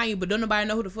gonna sign you, but don't nobody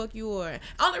know who the fuck you are.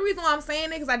 Only reason why I'm saying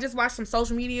it because I just watched some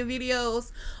social media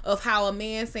videos of how a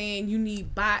man saying you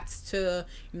need bots to,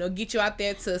 get you out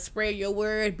there to spread your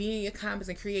word, be in your comments,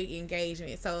 and create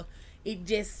engagement. So it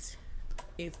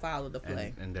followed the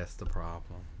play. And that's the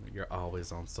problem. You're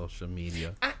always on social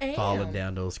media. I am. Falling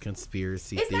down those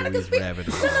conspiracy It's not a theories rabbit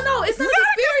holes. No, it's not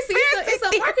a conspiracy.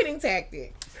 It's a marketing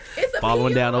tactic. It's a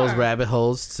Following down those PR. rabbit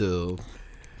holes too.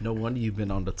 No wonder you've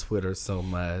been on the Twitter so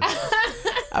much.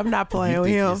 I'm not playing You with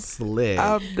think him. you're slick.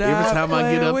 I'm Every not time I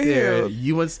get playing up with there, him.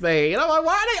 you and Spade, and I'm like,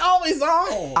 why are they always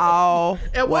on? Oh,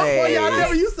 At one point, y'all wait.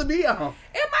 never used to be on.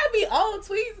 It might be old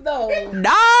tweets though.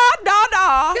 No.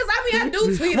 Because I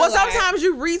do tweet. Well, a lot. sometimes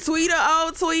you retweet an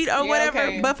old tweet or whatever,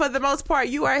 okay. but for the most part,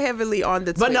 you are heavily on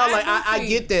the tweet. But no, I like do I tweet.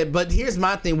 get that. But here's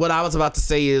my thing. What I was about to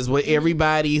say is, with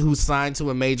everybody who's signed to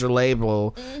a major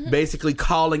label, basically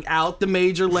calling out the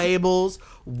major labels,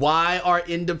 why are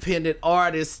independent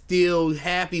artists still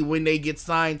happy when they get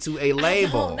signed to a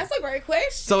label? That's a great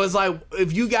question. So it's like,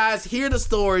 if you guys hear the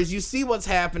stories, you see what's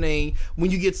happening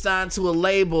when you get signed to a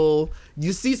label.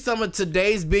 You see some of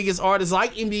today's biggest artists,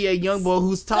 like NBA YoungBoy,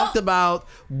 who's talked about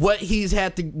what he's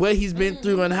been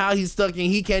through and how he's stuck and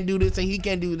he can't do this and he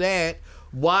can't do that.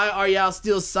 Why are y'all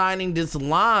still signing this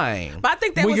line? But I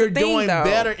think that when was you're the thing, doing though.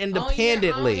 better On your own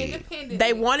independently. independently.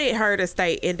 They wanted her to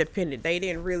stay independent. They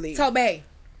didn't really Tobey.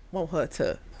 want her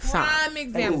to sign. Prime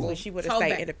example. When she would have Tobey.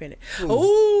 stayed independent.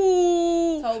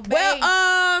 Ooh. Tobey.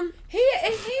 Well, He's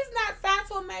not signed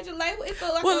to a major label. It's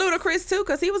like well, Ludacris too,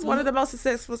 because he was one of the most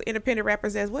successful independent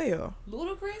rappers as well.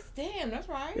 Ludacris? Damn, that's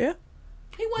right. Yeah.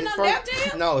 He went His on Def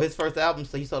Jam? No, his first album,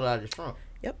 so he sold it out of his trunk.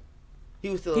 Yep. He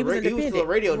was still He a was radio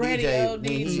independent. DJ when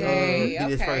he did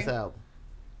his okay. first album.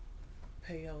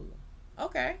 Payola.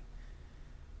 Okay.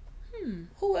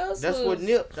 Who else That's was? what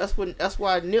Nip. That's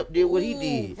why Nip did what he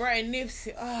did. Right,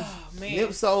 Nipsey. Oh, man.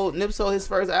 Nip sold his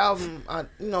first album, for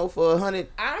 $100.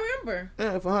 I remember.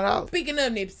 Yeah, for $100. Speaking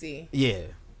of Nipsey, Yeah,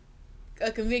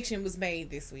 a conviction was made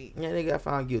this week. yeah, they got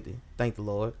found guilty. Thank the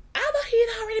Lord. I thought he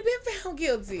had already been found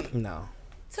guilty. No,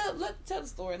 Tell the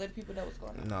story. Let people know what's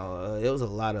going on. no, there was a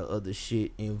lot of other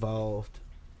shit involved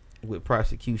with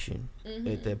prosecution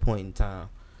at that point in time.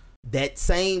 That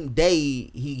same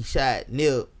day he shot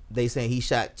Nip, they saying he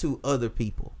shot 2 other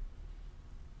people.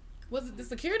 Was it the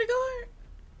security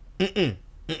guard?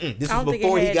 This I was don't think it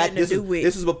before he had got nothing to do with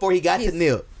this was before he got to his-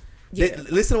 Nip. Yeah.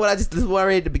 Listen to this is what I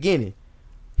read at the beginning.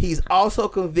 He's also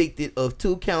convicted of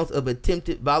 2 counts of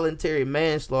attempted voluntary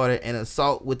manslaughter and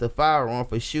assault with a firearm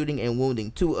for shooting and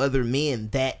wounding 2 other men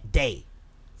that day.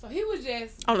 So he was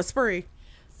just. On a spree.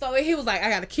 So he was like, I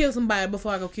gotta kill somebody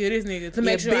before I go kill this nigga to Yeah,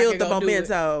 make sure I build can the go do it.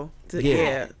 memento.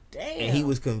 Yeah. Damn. And he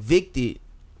was convicted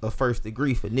of first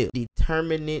degree for Nip.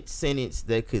 Determinate sentence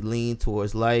that could lean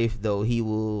towards life, though he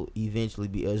will eventually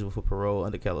be eligible for parole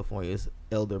under California's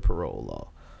elder parole law.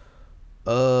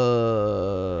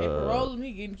 They paroled him,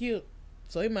 he getting killed.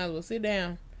 So he might as well sit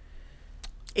down.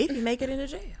 If you make it into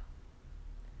jail.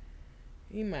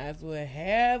 He might as well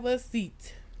have a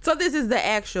seat. So this is the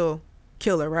actual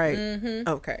killer, right? Mm-hmm.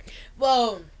 Okay.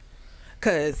 Well,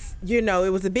 Because, you know, it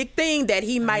was a big thing that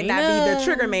he might not be the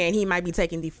trigger man. He might be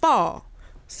taking the fall.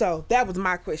 So that was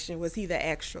my question. Was he the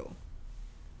actual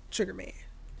trigger man?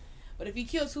 But if he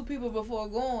killed 2 people before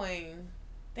going,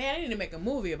 damn, they need to make a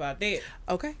movie about that.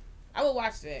 Okay. I would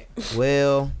watch that.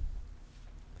 Well,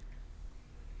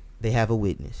 they have a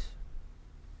witness.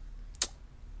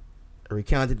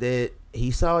 Recounted that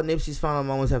he saw Nipsey's final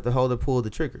moments after Holder pulled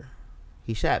the trigger.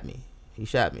 He shot me. The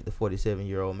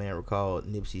 47-year-old man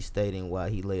recalled Nipsey stating while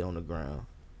he lay on the ground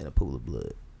in a pool of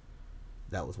blood.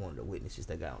 That was one of the witnesses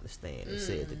that got on the stand and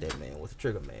said that man was a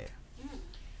trigger man.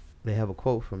 They have a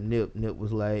quote from Nip. Nip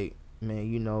was like,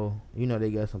 man, you know they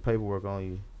got some paperwork on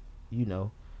you. You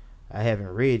know, I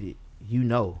haven't read it. You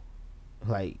know,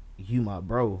 like, you my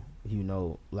bro. You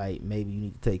know, like, maybe you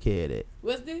need to take care of that.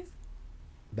 What's this?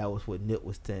 That was what Nip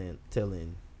was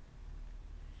telling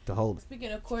the Holder.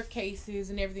 Speaking of court cases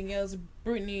and everything else,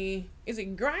 Brittney, is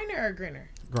it Griner or Griner?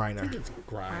 Griner.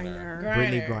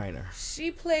 Brittney Griner. She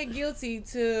pled guilty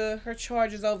to her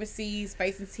charges overseas,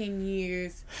 facing 10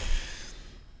 years.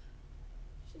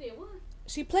 She did what?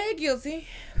 She pled guilty,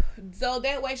 so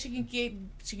that way she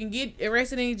can get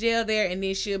arrested in jail there, and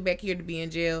then she'll back here to be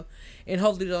in jail, and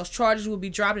hopefully those charges will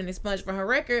be dropped and expunged for her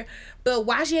record. But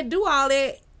why she had to do all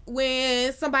that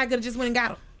when somebody could have just went and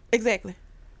got her? Exactly.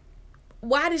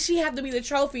 Why did she have to be the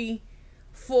trophy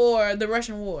for the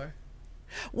Russian war?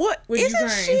 What? With Isn't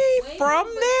Ukraine? she from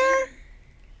there?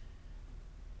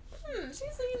 She's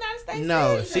a United States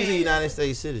No, citizen. she's a United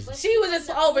States citizen. She was just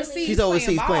overseas. She's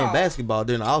overseas playing ball. basketball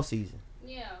during the off season.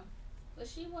 Yeah, but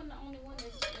she wasn't the only one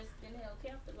that's been held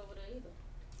captive over there either.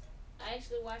 I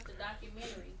actually watched a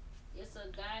documentary. It's a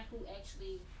guy who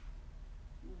actually,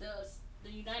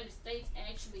 the United States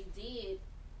actually did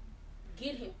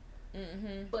get him.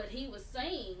 Mm-hmm. But he was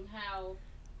saying how,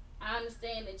 I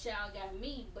understand that y'all got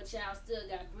me, but y'all still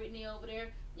got Brittney over there.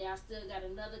 Y'all still got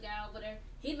another guy over there.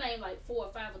 He named like 4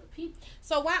 or 5 other people.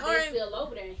 So why They're aren't still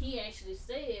over there. And he actually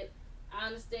said, I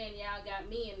understand y'all got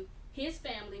me, and his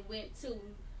family went to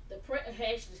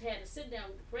actually had to sit down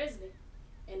with the president,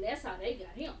 and that's how they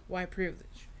got him. white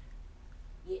privilege?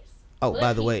 Yes. Oh, But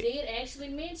by the way, he did actually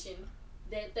mention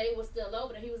that they were still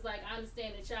over there. He was like, I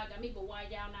understand that y'all got me, but why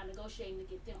y'all not negotiating to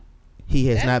get them? he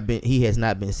has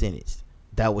not been sentenced.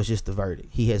 That was just the verdict.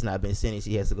 He has not been sentenced.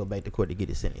 He has to go back to court to get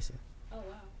his sentencing. Oh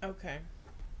wow. Okay.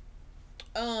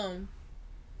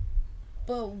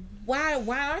 But why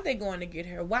aren't they going to get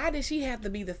her? Why did she have to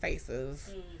be the face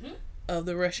of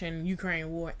the Russian-Ukraine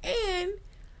war? And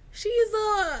if she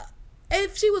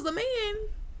was a man,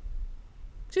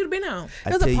 she'd have been home.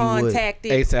 It was a pawn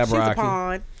tactic. A$AP She's Rocky. a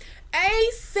pawn.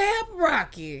 A$AP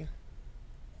Rocky.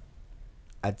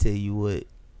 I tell you what,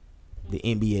 the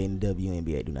NBA and the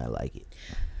WNBA do not like it.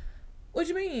 What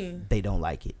you mean? They don't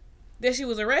like it. That she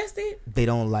was arrested? They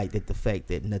don't like the fact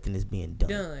that nothing is being done.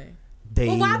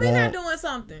 Well, why they not doing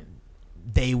something?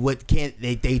 They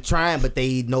trying, but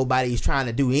nobody's trying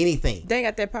to do anything. They ain't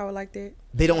got that power like that.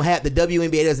 They don't have, the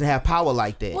WNBA doesn't have power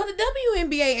like that. Well, the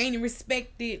WNBA ain't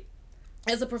respected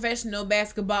as a professional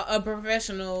basketball, a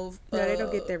professional. No, they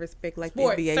don't get that respect like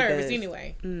sport the NBA service does.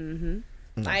 anyway.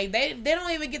 Mm-hmm. Like they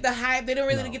don't even get the hype. They don't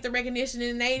really get the recognition,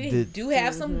 and they do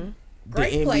have some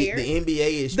great players. The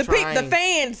NBA is The trying.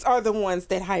 fans are the ones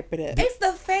that hype it up. It's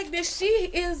the fact that she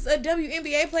is a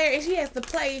WNBA player and she has to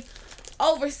play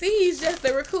overseas just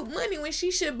to recoup money when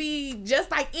she should be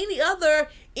just like any other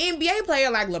NBA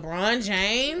player, like LeBron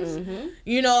James.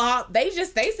 You know, they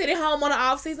sit at home on the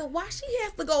off season. Why she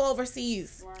has to go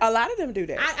overseas? A lot of them do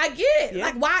that. I get it. Yeah.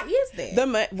 Like, why is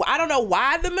that? I don't know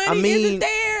why the money isn't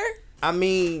there. I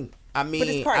mean,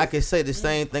 it's I could say the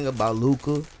same thing about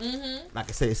Luka. Mm-hmm. I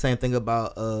could say the same thing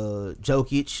about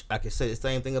Jokic. I could say the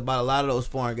same thing about a lot of those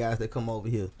foreign guys that come over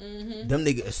here. Mm-hmm. Them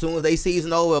niggas, as soon as they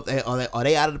season over, are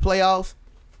they out of the playoffs?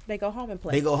 They go home and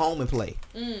play. They go home and play.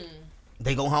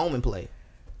 They go home and play.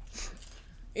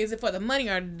 Is it for the money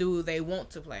or do they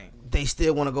want to play? They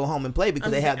still want to go home and play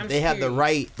because they have the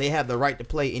right to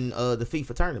play in the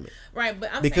FIFA tournament. Right,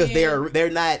 but I'm because saying, they're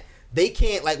not. They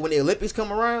can't, like, when the Olympics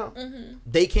come around,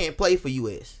 they can't play for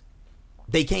U.S.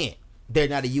 They can't. They're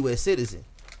not a U.S. citizen.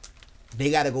 They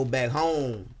got to go back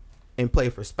home and play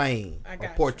for Spain or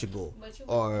Portugal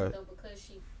or. Because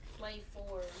she played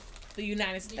for the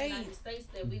United States.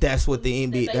 That's what the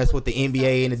NBA. That's what the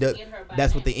NBA and the.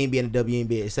 That's what the NBA and the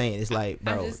WNBA is saying. It's like,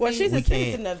 bro. Well, she's a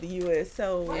citizen of the U.S.,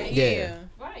 so yeah.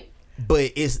 Right.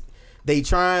 But they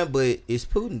trying, but it's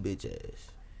Putin bitch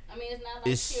ass. I mean, it's not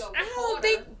like she'll I don't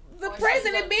think the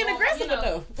president being aggressive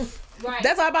enough. Right.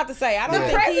 That's what I'm about to say. I don't The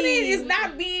think president is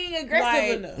not being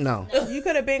aggressive enough. No. You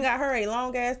could have been got her a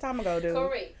long ass time ago, dude.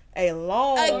 Correct. A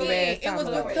long Again,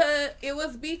 ass it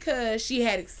was because she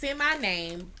had sent my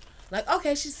name. Like,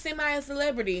 okay, she's semi a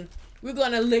celebrity. We're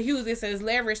gonna use this as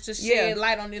leverage to shed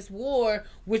light on this war,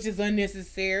 which is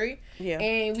unnecessary. Yeah.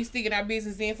 And we sticking our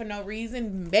business in for no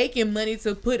reason, making money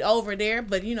to put over there.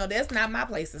 But that's not my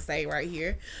place to say right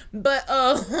here. But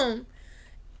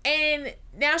and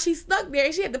now she's stuck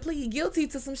there. She had to plead guilty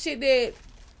to some shit that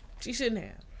she shouldn't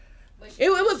have. It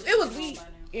was me.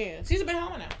 Yeah, she should have been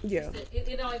home now. Yeah.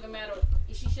 It don't even matter.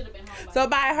 She should have been home. So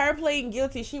by her pleading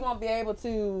guilty, she won't be able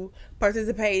to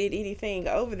participate in anything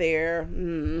over there.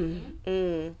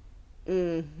 So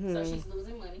she's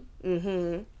losing money.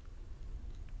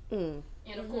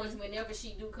 And of course, whenever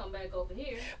she do come back over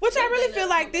here, which I really feel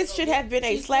like this should have been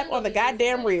a slap on the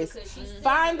goddamn wrist.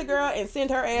 Find the girl and send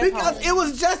her ass because home. it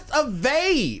was just a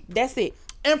vape. That's it.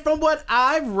 And from what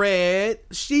I've read,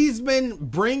 she's been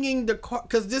bringing the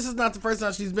because this is not the first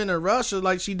time she's been in Russia.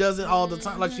 Like she does it all the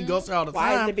time. Like she goes there all the time.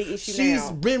 Why is the big issue She's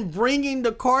now? been bringing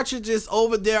the cartridges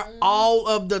over there all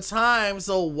of the time.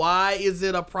 So why is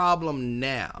it a problem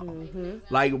now?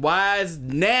 Like why is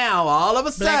now all of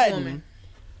a sudden?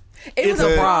 It's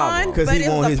a problem because he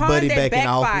want his buddy back in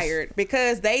office.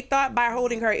 Because they thought by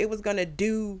holding her it was gonna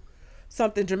do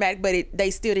something dramatic, but they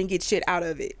still didn't get shit out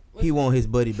of it. He want his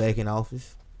buddy back in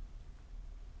office.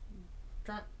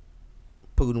 Trump.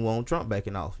 Putin want Trump back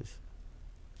in office.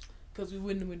 Because we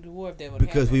wouldn't have went to war if that would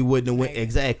because we wouldn't have went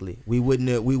exactly. We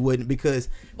wouldn't because.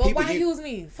 But why use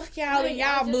me? Fuck y'all and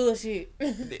y'all bullshit.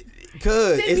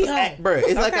 Cause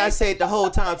it's like I said the whole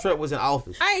time Trump was in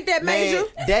office. I ain't that major.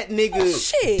 That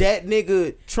nigga, that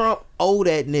nigga Trump owe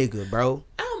that nigga, bro.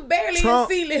 I'm barely Trump,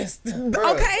 in C-list.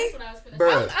 Okay.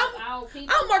 Bro.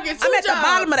 I'm working 2 jobs. I'm at the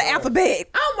bottom of the alphabet.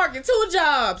 I'm working 2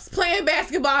 jobs, playing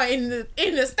basketball in the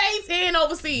States and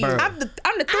overseas. Bro. I'm the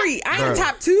 3. I ain't the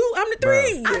top 2. I'm the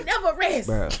 3. I never rest.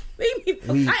 Bro.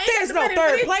 There's no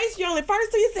third place. You're only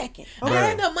first to your second. Okay? I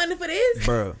ain't no money for this.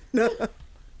 Bro.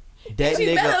 That she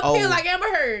nigga better feel like Amber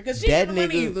Heard because she ain't the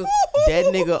money either. That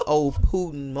nigga owe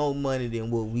Putin more money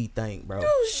than what we think, bro.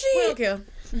 Oh shit. We don't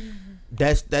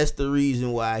care. That's the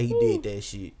reason why he did that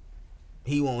shit.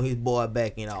 He want his boy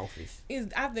back in office.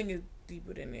 I think it's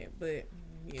deeper than that, but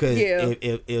because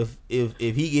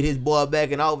if he get his boy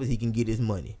back in office, he can get his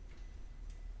money.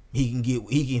 He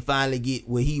can finally get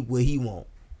what he want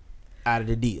out of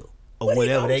the deal or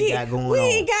whatever they got going on. We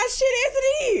ain't got shit as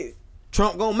it is.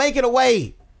 Trump gonna make it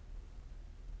away.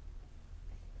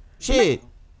 Shit.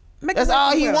 That's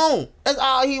all he want. That's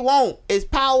all he want is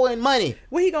power and money.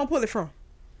 Where he gonna pull it from?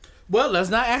 Well, let's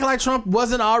not act like Trump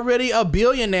wasn't already a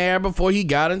billionaire before he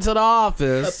got into the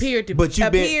office. Appeared to. But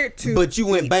you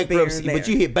went bankruptcy. But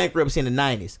you hit bankruptcy in the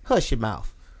 90s. Hush your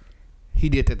mouth. He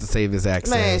did that to save his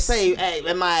access. Man, save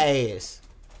my ass.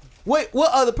 What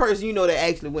other person you know that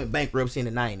actually went bankruptcy in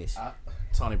the 90s?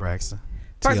 Tony Braxton.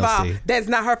 First of all, TLC. that's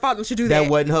not her fault. Don't you do that?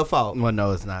 That wasn't her fault. Well,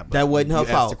 no, it's not. But that wasn't her you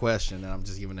fault. Asked the question, and I'm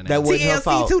just giving an that answer. wasn't her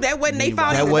fault. too. That wasn't their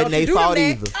fault. That wasn't their fault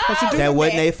either. That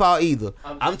wasn't their fault either.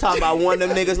 I'm talking about one of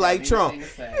them niggas like Trump.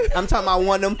 I'm talking about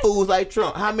one of them fools like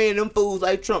Trump. How many of them fools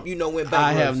like Trump you know went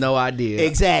bankruptcy? I have no idea.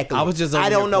 Exactly. I was just. I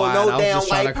don't know quiet. no damn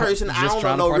white person. I don't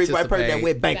know no rich white person that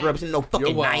went bankrupt in no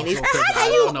fucking 90s. How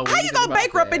you go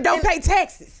bankrupt and don't pay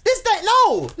taxes?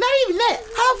 No, not even that.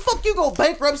 How the fuck you go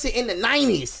bankruptcy in the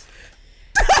 90s?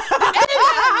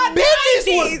 Business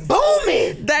was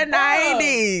booming. The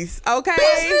 90s, okay?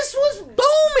 Business was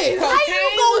booming. How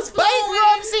you go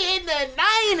bankruptcy in the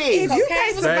 90s? If you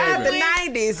can't survive the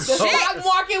 90s, the stock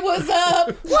market was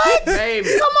up. What? Baby.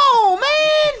 Come on,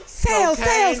 man. Sell.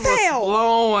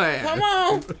 Blowing. Come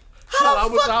on.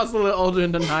 I was a little older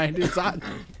in the 90s.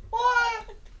 Boy,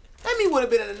 that me would have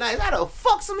been in the 90s. I'd have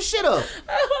fucked some shit up.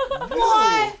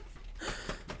 Boy.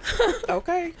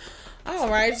 Okay. All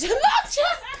right.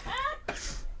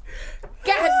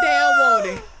 Goddamn want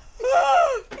it.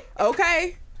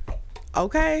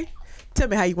 Okay. Tell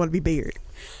me how you want to be buried.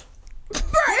 In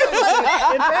fact,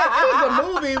 it was a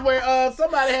movie where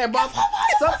somebody had bought.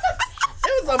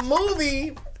 It was a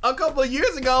movie a couple of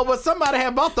years ago where somebody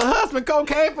had bought the husband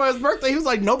cocaine for his birthday. He was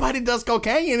like, nobody does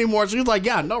cocaine anymore. She was like,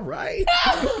 yeah, I know, right?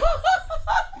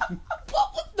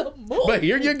 What was the movie? But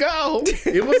here you go.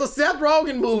 It was a Seth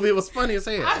Rogen movie. It was funny as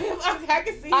hell. I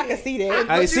can see I can see that.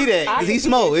 I can see that because he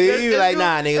smoked. He was like,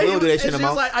 nah, nigga, we don't do that shit no She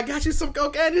was more. like, I got you some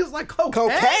cocaine. He was like, cocaine?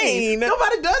 Cocaine?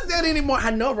 Nobody does that anymore. I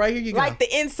know, right? Here you go. Like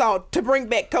the insult to bring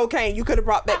back cocaine, you could have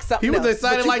brought back something He was else,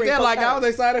 excited but you like bring that. Like I cocaine. was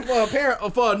excited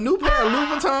for a new pair of Louis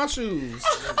Vuitton shoes.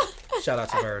 Shout out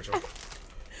to Virgil.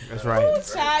 That's right.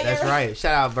 That's right.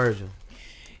 Shout out Virgil.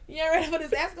 You ready for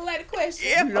this escalated question?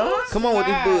 Yeah. Come on with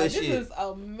this bullshit. This is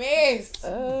a mess.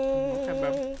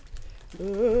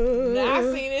 Now, I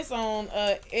seen this on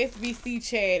SBC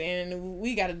chat, and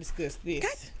we gotta discuss this.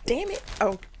 God damn it!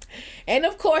 Oh, and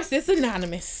of course, it's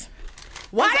anonymous.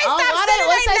 why they stop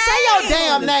Say your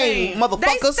damn name, They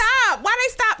motherfuckers. stop. Why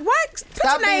they stop? What? Put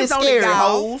Stop your being names on it, scared, y'all.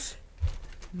 hoes.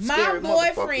 My Scary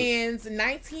boyfriend's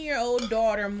 19-year-old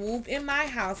daughter moved in my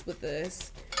house with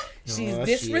us. She's Oh,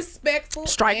 shit. disrespectful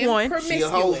Strike and one. She a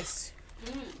hoe. promiscuous.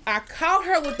 I caught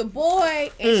her with the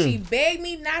boy, and she begged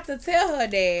me not to tell her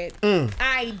dad.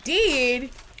 I did.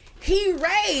 He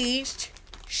raged.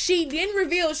 She then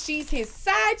revealed she's his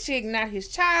side chick, not his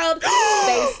child.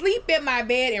 They sleep in my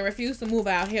bed and refuse to move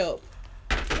out help.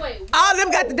 Wait, All of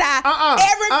them got to die.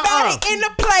 Everybody in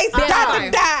the place got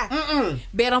to die.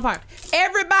 Bed on fire.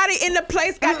 Everybody in the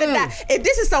place got to die. If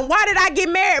this is some why did I get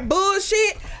married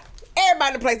bullshit,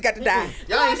 everybody in the place got to die.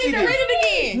 Y'all I ain't need see to read this.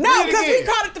 it again. No, Read it because we again.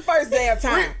 caught it the first damn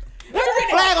time.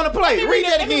 Flag on the plate. Read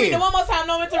that Let me read it again. one more time.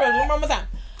 No interruption. One more time.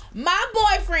 My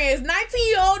boyfriend's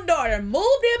 19-year-old daughter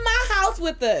moved in my house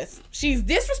with us. She's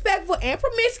disrespectful and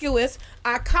promiscuous.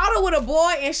 I caught her with a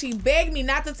boy and she begged me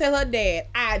not to tell her dad.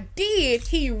 I did.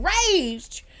 He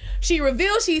raged. She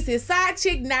revealed she's his side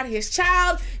chick, not his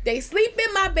child. They sleep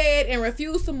in my bed and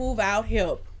refuse to move out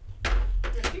help.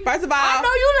 First of all, I know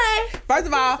you lying. First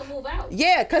of all, to move out.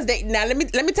 yeah, cause now let me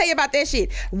tell you about that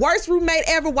shit. Worst roommate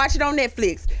ever. Watch it on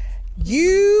Netflix.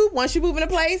 You once you move in a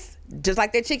place, just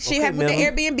like that chick shit Okay, happened with the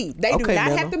Miller. Airbnb. They do Okay, not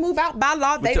Miller. have to move out by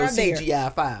law. With They your are there.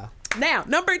 CGI file. Now,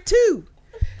 number 2.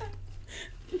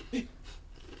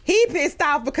 He pissed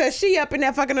off because she up in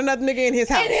there fucking another nigga in his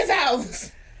house. In his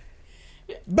house.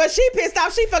 But she pissed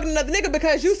off she fucking another nigga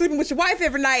because you sleeping with your wife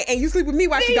every night and you sleep with me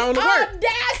while she going to work.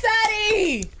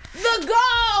 Audacity. The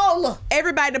gall.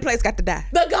 Everybody in the place got to die.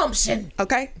 The gumption.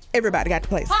 Okay? Everybody got to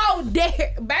place. How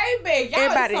dare, baby, y'all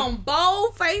Everybody. is some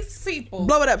bold-faced people.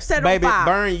 Blow it up. Set it Baby, on fire.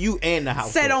 burn you and the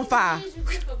house. Set it up. on fire. What is you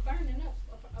get for burning up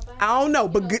about- I don't know,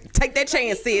 but take that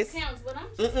chance, These sis. two counts, but I'm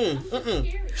just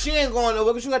curious. She ain't going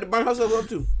nowhere because she got to burn herself up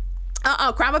too.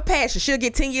 Crime of passion. She'll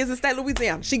get 10 years in state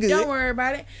Louisiana. She good. Don't worry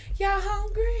about it. Y'all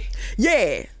hungry?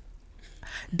 Yeah.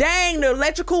 Dang, the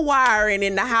electrical wiring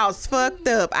in the house fucked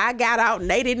up. I got out and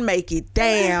they didn't make it.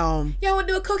 Damn. Y'all want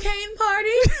to do a cocaine party?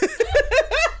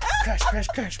 Crush, crush,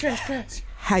 crush, crush, crush.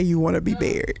 How you want to be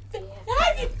buried?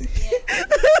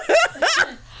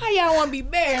 How y'all want to be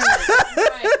buried?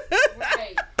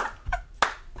 Right.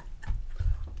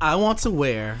 I want to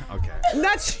wear. Okay.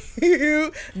 Not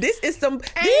you. This is some.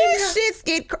 These shits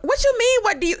get. What you mean?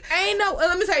 What do you? Ain't no.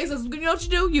 Let me tell you something. You know what you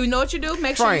do. You know what you do.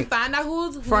 Make sure you Frank. find out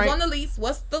who's Frank. on the lease.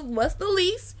 What's the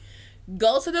lease?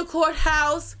 Go to the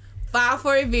courthouse. File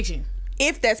for eviction.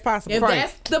 If that's possible. If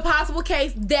that's the possible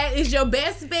case, that is your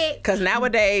best bet. Because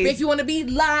nowadays, If you want to be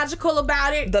logical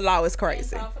about it, the law is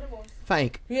crazy.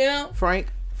 Frank. you know. Frank.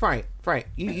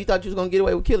 You thought you was gonna get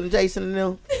away with killing Jason and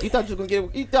them? You thought you was gonna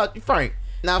get? You thought Frank?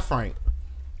 Not Frank.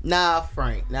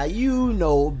 Now you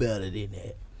know better than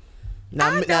that.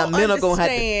 I don't men are gonna have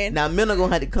to. understand. Now men are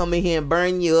gonna have to come in here and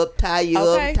burn you up, tie you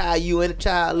Okay. up, tie you and the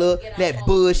child up. Get That off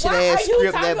bullshit Why ass are you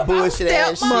script, talking that about bullshit ass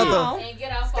shit. stepmother? And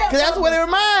get off Cause that's what it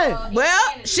reminds.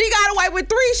 Well, she got away with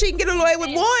 3. She can get away with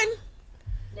 1.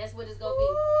 That's what it's gonna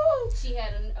be. She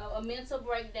had a mental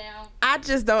breakdown. I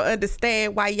just don't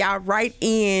understand why y'all write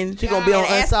in She gonna be on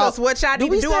and ask unsolved. us what y'all Do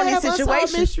need we to do still on these have unsolved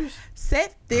situations. mysteries?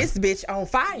 Set this bitch on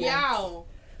fire. Y'all.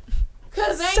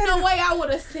 Cause ain't no way I would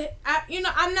have said.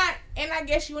 I'm not. And I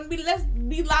guess you want to be. Let's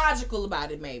be logical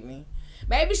about it.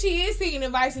 Maybe she is seeking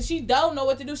advice and she don't know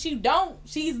what to do. She's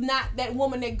not that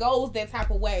woman that goes that type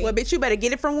of way. Well, bitch, you better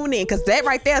get it from within, because that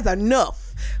right there is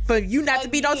enough for you not to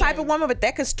be no type of woman, but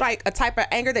that could strike a type of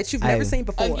anger that you've never Hey, seen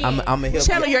before. Again. I'm gonna help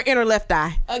Channel you. your inner left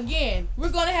eye. Again, we're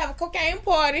gonna have a cocaine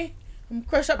party. I'm gonna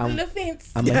crush up the little fence.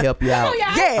 I'm gonna help you out.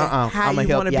 y'all. Yeah. How I'm gonna you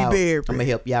help want to you be out. buried? I'm gonna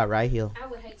help you out right here. I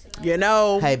would hate to know. You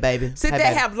know, Hey baby. sit Hey, there,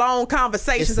 baby. have long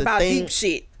conversations It's a about thing- deep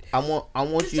shit. I want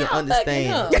you to Y'all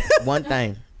understand fucking one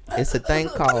thing. It's a thing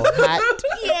called hot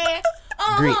Yeah.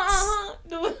 grits.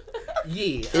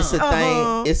 Yeah. It's a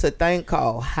thing. It's a thing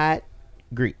called hot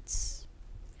grits.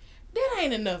 That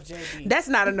ain't enough, JB. That's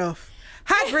not enough.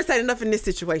 Hot grits ain't enough in this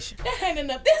situation. That ain't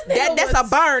enough. This nigga That's a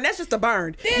burn. That's just a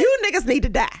burn. You niggas need to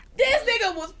die. This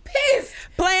nigga was pissed.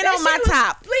 Playing That on my shit was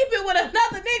top. Sleeping with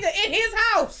another nigga in his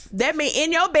house. That mean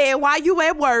in your bed while you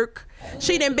at work.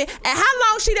 She done been. And how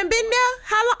long she done been there?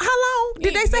 How long?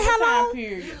 Did they say how long?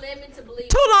 You led me to believe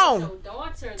Too long. Your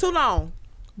daughter. Too long.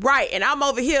 Right, and I'm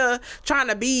over here trying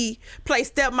to play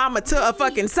stepmama to a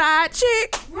fucking side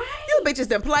chick. Right. You bitches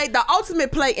done played the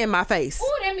ultimate play in my face.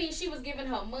 Ooh, that means she was giving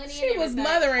her money. She and was everything.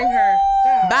 mothering her.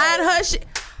 God. Buying her shit.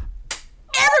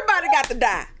 Everybody got to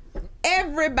die.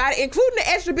 Everybody, including the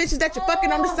extra bitches that you're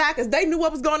fucking on the side, because they knew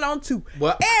what was going on too.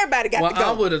 Well, Everybody got to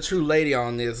go. I'm with a true lady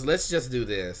on this. Let's just do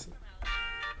this.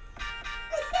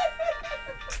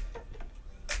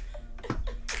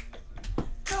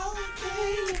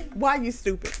 Why you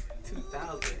stupid?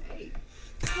 2008.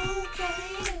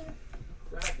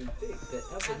 Driving thick, the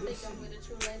I think evolution. I'm with a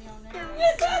true lady on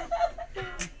that.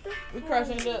 We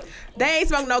crushing it up. They ain't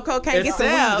smoking no cocaine. Get some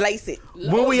Except- weed, lace it.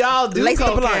 When we all do Lace the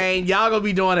blunt. cocaine, y'all gonna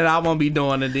be doing it. I won't be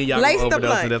doing it. Then y'all Lace gonna the overdose.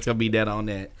 blunt. So that's gonna be that on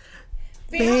that.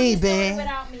 Baby. Baby.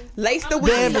 Without me. Lace the I'm weed.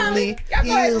 Beverly Y'all go ahead and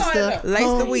Hills start it up. the Lace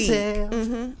the weed.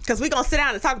 hotel. Because we going to sit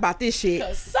down and talk about this shit.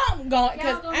 Cause something going.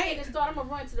 Y'all Cause go ahead and start. I'm gonna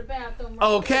run to the bathroom.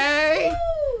 Okay.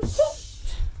 Ooh,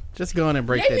 shoot. Just go on and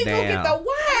break Let that me go get the down.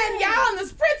 wine, y'all, and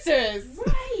the spritzers.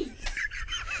 Right.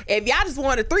 If y'all just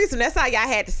wanted a threesome, that's all y'all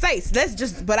had to say. So let's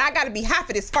just, but I got to be hot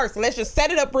for this first. So let's just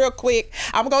set it up real quick.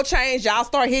 I'm going to change. Y'all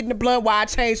start hitting the blunt while I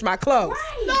change my clothes.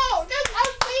 Right. No, that's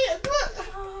I see it. Look.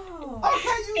 Oh.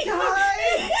 Okay, you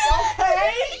guys.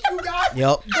 Okay, you guys.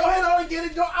 Yep. Go ahead on and get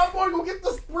it. I'm going to go get the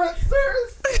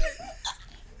spritzers.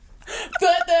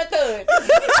 Thud.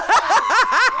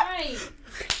 Right.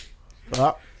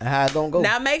 Well, how it gonna go?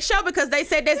 Now make sure, because they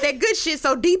said that's that good shit,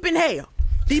 so deep in hell.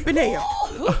 Deep in hell.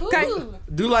 Okay.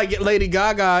 Do like Lady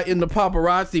Gaga in the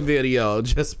paparazzi video.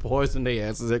 Just poison their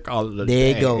asses and call it a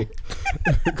There day. you go.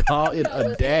 Call it a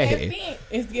That day. vent.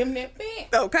 It's giving that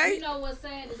vent. Okay. You know what's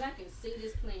sad is I can see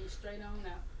this playing straight on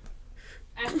out.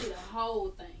 I see the whole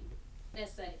thing.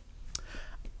 That's sad.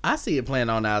 I see it playing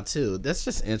on now too. That's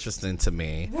just interesting to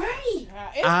me. Right.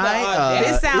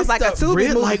 This sounds it's like a the Tubi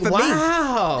movie like, for me.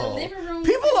 wow. The living room.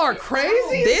 People are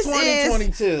crazy. This in is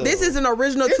 2022. this is an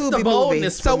original It's the Tubi movie.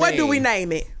 boldness So for what do me. we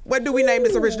name it? What do we name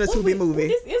this original Tubi movie?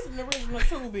 This is an original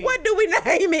Tubi. What do we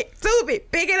name it? Tubi.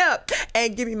 Pick it up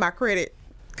and give me my credit.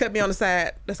 Cut me on the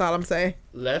side. That's all I'm saying.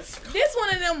 Let's. This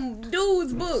one of them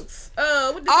dudes' books. What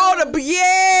Oh, the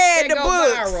that the go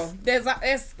books. viral.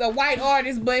 That's the white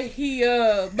artist, but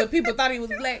but people thought he was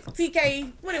black.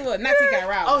 TK, what it was? Not TK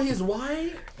Rowling. Oh, he's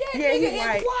white. that yeah, nigga he is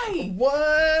white. white.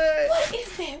 What? What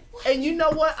is that? And you know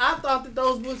what? I thought that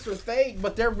those books were fake,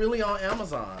 but they're really on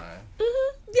Amazon.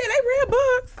 Yeah, they real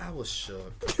books. I was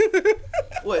shook.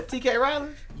 What, TK Riley?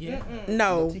 Yeah.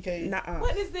 No. TK. Nuh-uh.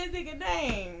 What is that nigga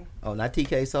name? Oh, not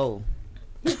TK Soul.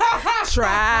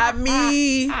 Try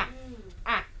me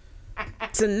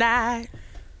tonight.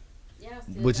 Y'all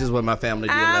still Which is got what my family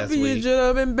did I'll last be week.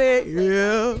 up in bed.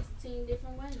 Yeah. 16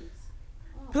 different ways.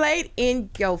 Played in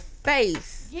your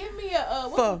face. Give me a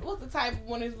For- what's the type of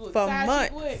one of his books? for Side months.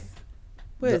 chick what?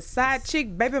 With side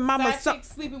chick, baby mama. Side chick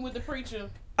sleeping with the preacher.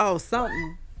 Oh,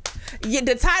 something. Yeah,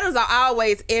 the titles are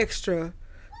always extra.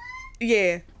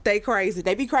 Yeah, they crazy.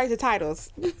 They be crazy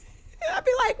titles. I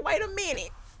be like, wait a minute.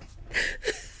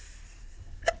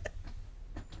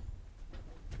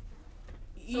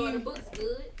 So are the books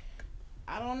good?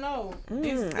 I don't know.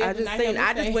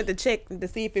 I just went to check to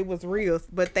see if it was real,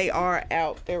 but they are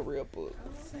out. They're real books.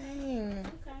 Same.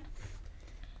 Okay.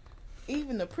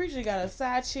 Even the preacher got a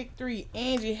side chick 3,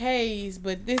 Angie Hayes,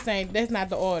 but that's not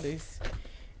the artist.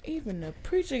 Even the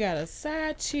preacher got a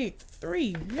side chick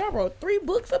 3. Y'all wrote 3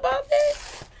 books about that?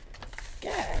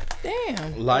 God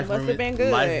damn. Life, Must have been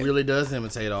good. life really does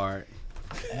imitate art.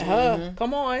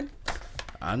 Come on.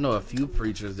 I know a few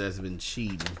preachers that's been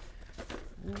cheating.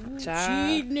 Child.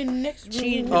 Cheating in the next room.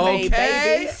 Cheating. Made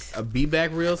babies. I'll be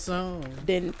back real soon.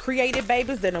 Then created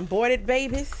babies, then aborted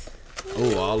babies.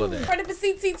 Oh, all of that. Ready for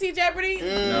CTT Jeopardy?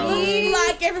 No. Looks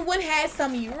like everyone has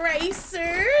some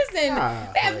erasers and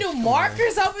they have new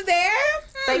markers over there.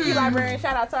 Thank you, librarian.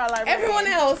 Shout out to our librarian. Everyone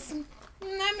else.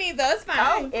 I mean, that's Oh,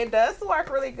 fine. it does work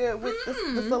really good with the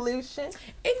solution. Isn't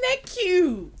that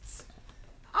cute?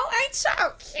 Oh, ain't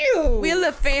y'all cute? We a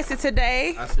little fancy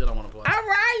today. I still don't want to play. All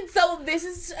right, so this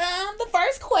is the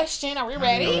first question. Are we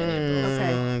ready?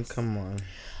 Okay. Come on.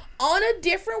 On a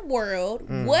different world,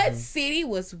 what city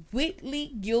was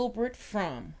Whitley Gilbert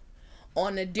from?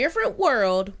 On a different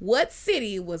world, what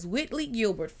city was Whitley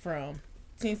Gilbert from?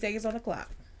 10 seconds on the clock.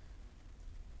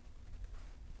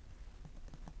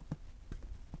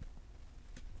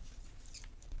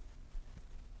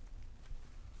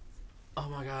 Oh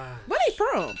my god. Where they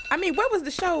from? I mean, where was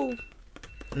the show?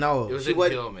 No, It was she in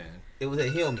wasn't. Hillman. It was at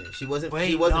Hillman. She wasn't. Wait,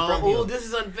 she wasn't no. from Oh, Hillman. this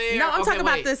is unfair. No, I'm Okay, talking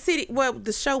about wait. the city. Well,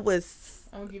 the show was.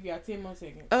 I'm gonna give y'all 10 more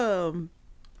seconds. Oh,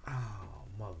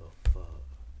 motherfucker.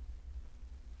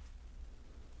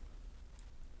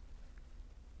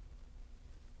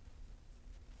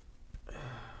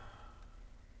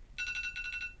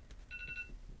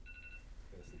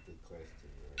 That's a good question,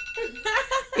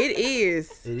 right? It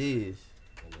is. It is.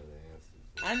 I know the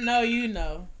answer. I know you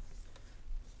know.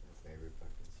 My favorite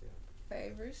fucking show.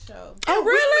 show. Oh,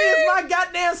 Whitney really? is my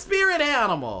goddamn spirit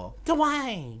animal.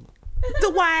 Dwayne.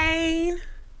 Dwayne.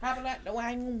 How about the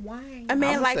wine? A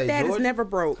man I'ma like say that is Georgia. never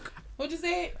broke. What'd you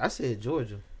say? I said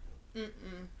Georgia.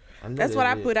 That's what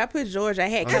I put. I put Georgia. I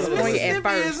had That's California at Mississippi,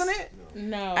 first. isn't it?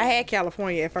 No. I had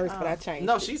California at first, but I changed.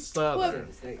 No, it. she's southern.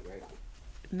 The state, right?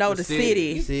 No, the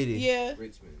city. City. Yeah.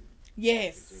 Richmond.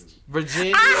 Yes.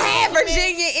 Virginia. I had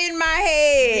Virginia in my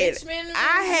head. Richmond,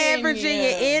 I had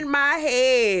Virginia in my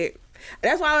head.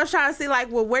 That's why I was trying to see,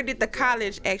 like, well, where did the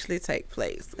college actually take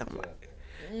place? I'm like,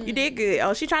 you did good.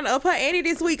 Oh, she trying to up her ante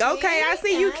this week. Okay, I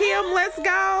see you, Kim. Let's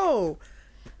go.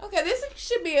 Okay, this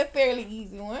should be a fairly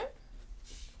easy one.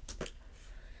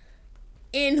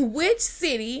 In which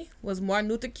city was Martin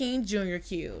Luther King Jr.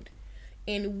 killed?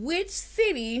 In which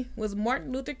city was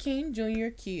Martin Luther King Jr.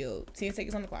 killed? 10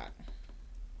 seconds on the clock.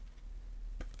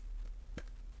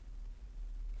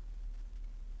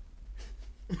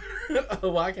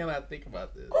 Why can't I think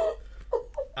about this?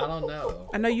 I don't know.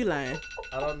 I know you lying.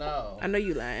 I don't know. I know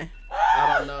you lying.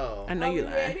 I don't know. I know you Are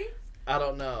we lying. ready? I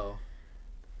don't know.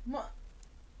 Nope.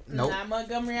 Not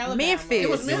Montgomery, Alabama. Memphis. It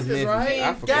was Memphis, right?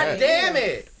 I forgot. God damn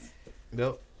it!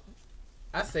 Nope.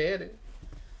 I said it.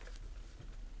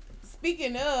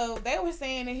 Speaking of, they were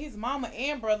saying that his mama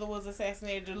and brother was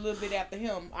assassinated a little bit after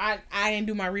him. I didn't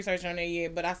do my research on that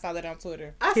yet, but I saw that on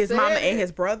Twitter. I His said mama it. and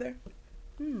his brother.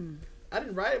 I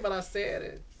didn't write it, but I said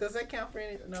it. Does that count for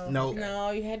anything? No. Nope. No,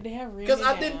 you had to have written Because it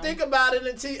I down. didn't think about it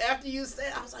until after you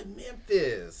said. I was like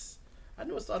Memphis. I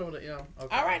knew it started with an M.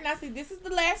 Okay. All right, now see, this is the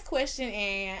last question,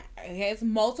 and it has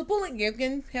multiple. You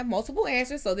can have multiple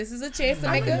answers, so this is a chance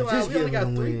to make We a. only give got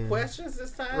him 3 win. questions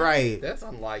this time. Right. That's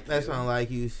unlike. That's you. not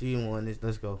like you. She won this.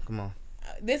 Let's go. Come on.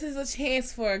 This is a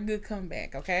chance for a good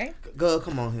comeback. Okay. Go.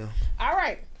 Come on here. All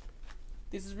right.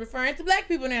 This is referring to black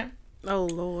people now. Oh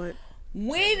Lord.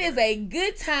 When is a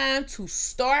good time to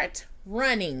start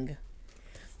running?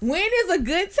 When is a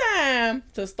good time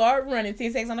to start running?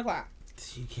 10 seconds on the clock.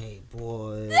 You can't,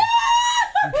 boy.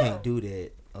 You can't do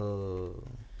that.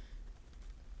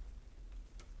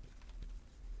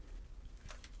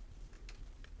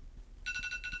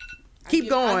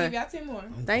 Keep I'll going. give y'all 10 more.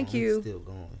 Thank you. Still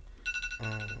going.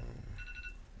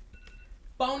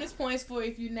 Bonus points for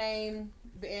if you name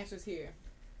the answers here.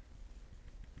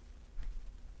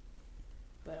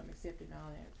 But I'm accepting all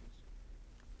answers.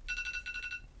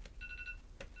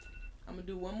 I'm gonna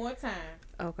do one more time.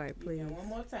 Okay, please. Yeah, one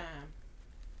more time.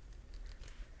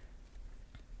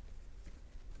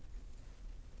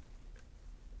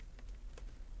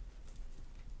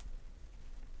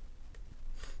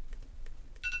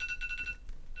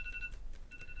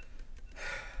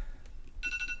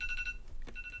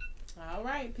 All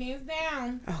right, pins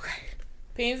down. Okay.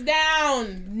 Pins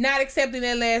down. Not accepting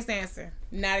that last answer.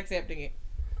 Not accepting it.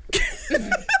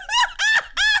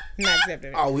 Not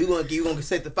accepting it. Oh, you gonna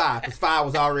accept the 5 because 5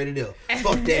 was already there.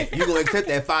 Fuck that. You gonna accept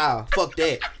that 5? Fuck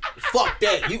that. Fuck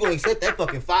that. You gonna accept that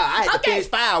fucking 5? I had to Okay. finish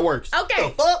fireworks. Okay. The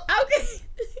fuck? Okay.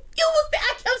 You was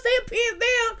I kept saying pins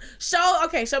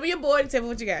down. Show me your board and tell me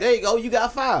what you got. There you go. You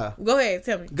got 5. Go ahead,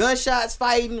 tell me. Gunshots,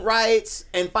 fighting, riots,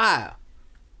 and fire.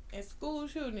 And school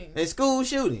shootings. And school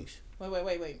shootings.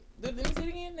 Wait. Let me see it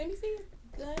again. Let me see it.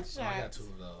 Gunshots. I got 2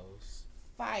 of those.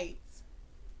 Fights.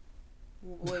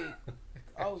 Wait.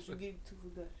 Oh, she get 2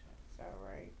 gunshots. All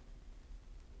right.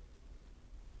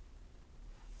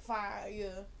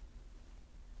 Fire.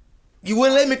 You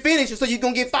wouldn't let me finish it, so you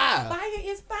gonna get 5. Fire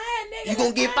is fine, nigga. You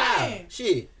gonna get That's 5. fine.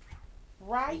 Shit.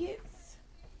 Riots.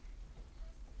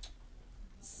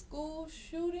 School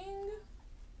shooting.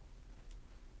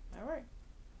 All right.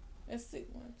 Let's see.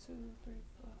 1, 2, 3,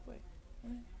 4. Wait.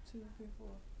 1, 2, 3, 4.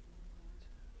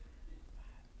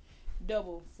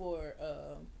 Double for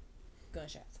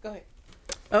gunshots. Go ahead.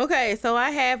 Okay, so I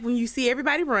have when you see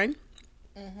everybody run.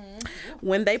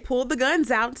 When they pull the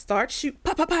guns out and start shoot,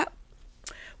 pop, pop, pop.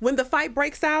 When the fight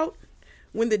breaks out.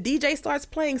 When the DJ starts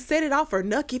playing Set It Off or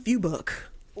Nuck If You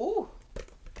Buck. Ooh.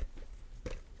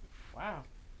 Wow.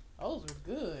 Those are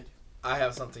good. I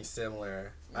have something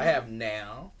similar. I have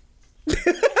now.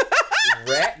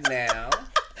 Right now.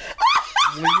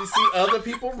 When you see other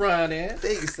people running.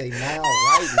 They can say now,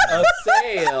 right now. A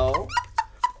sale.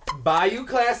 Buy you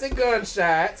classic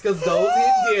gunshots, because those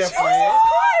hit different.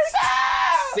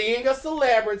 Seeing a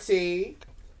celebrity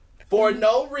for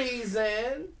no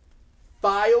reason.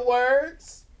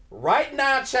 Fireworks. Right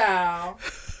now, child.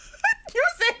 You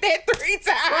said that 3 times.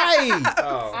 Right.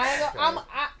 Oh,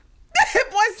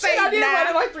 That boy say I did now. write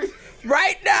it like 3.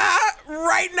 Right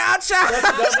now, child.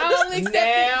 I only accept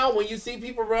Now, when you see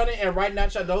people running, and right now,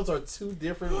 child, those are 2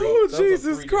 different reasons. Oh, Those are Jesus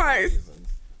 3 different Christ. reasons.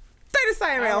 Say the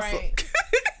same All answer. right.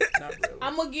 Not really.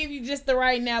 I'm gonna give you just the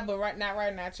right now, but not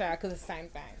right now, child, because it's the same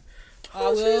thing.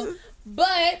 Jesus.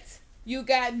 But you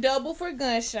got double for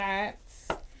gunshots.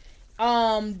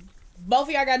 Both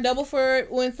of y'all got double for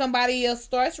when somebody else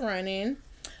starts running.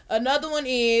 Another one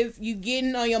is you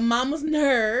getting on your mama's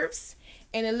nerves.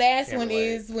 And the last Can't one relate.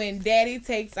 is when daddy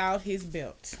takes out his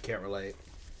belt. Can't relate.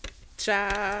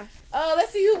 Child.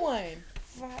 Let's see who won.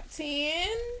 5, 10.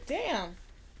 Damn.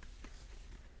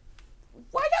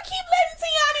 Why y'all keep letting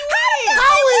Tiani win?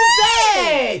 How is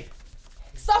that?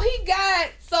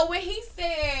 So when he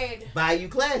said, Bayou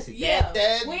Classic. yeah,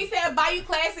 That- when he said Bayou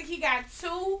Classic, he got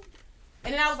 2.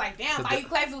 And then I was like, damn, So Bayou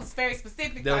Classic was very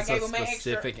specific. That So I was gave a him an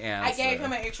specific extra. answer. I gave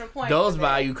him an extra point. Those for that.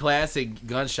 Bayou Classic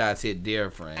gunshots hit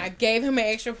different. I gave him an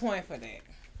extra point for that.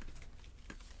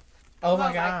 Oh I my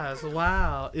was like- gosh!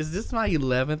 Wow, is this my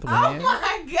 11th win? Oh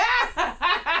my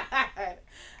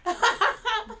god!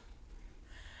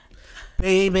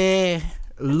 Baby,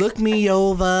 look me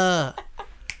over.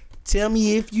 Tell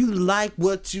me if you like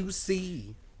what you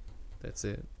see. That's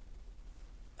it.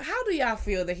 How do y'all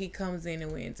feel that he comes in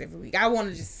and wins every week? I want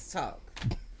to just talk.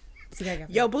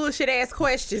 Yo, bullshit ass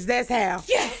questions. That's how.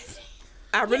 Yes.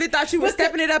 I really thought you were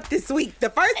stepping it up this week. The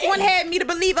first one had me to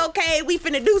believe, okay, we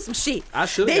finna do some shit. I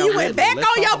should. Then you went back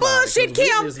on your bullshit,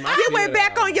 Kim. You went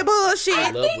back on your bullshit.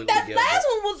 I think that last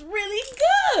one was really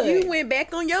good. You went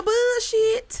back on your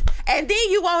bullshit. And then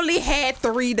you only had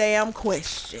 3 damn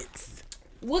questions.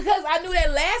 Because I knew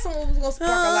that last one was gonna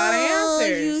spark a lot of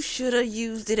answers. You should have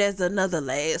used it as another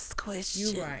last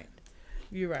question.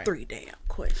 You're right. 3 damn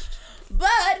questions.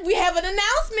 But we have an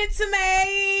announcement to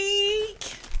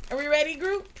make. Are we ready,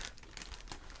 group?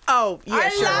 Oh, yeah, Our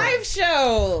sure. live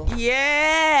show.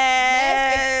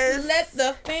 Yes. Let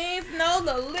the fans know,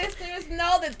 the listeners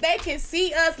know that they can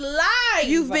see us live.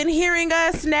 You've been hearing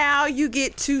us now. You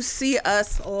get to see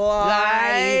us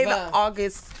live. Live.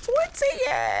 August 20th.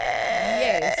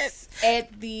 Yes.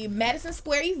 At the Madison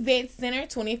Square Event Center,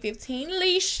 2015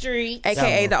 Lee Street.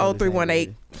 AKA the Y'all motherfuckers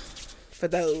 0318. For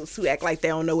those who act like they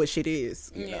don't know what shit is.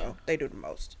 You Yeah. know, they do the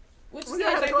most. What you We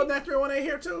had said, to go JP? that 318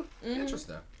 here too.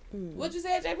 Interesting. What you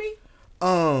said, JP?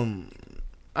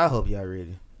 I hope y'all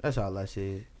ready. That's all I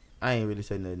said. I ain't really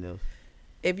say nothing else.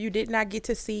 If you did not get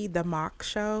to see the mock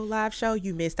show, live show,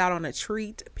 you missed out on a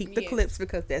treat. Peep the Yes. clips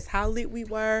because that's how lit we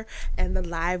were. And the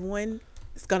live one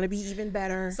is going to be even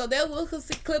better. So there will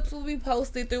clips will be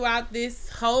posted throughout this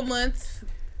whole month,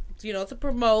 you know, to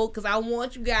promote, because I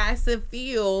want you guys to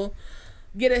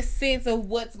get a sense of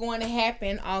what's going to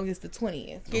happen August the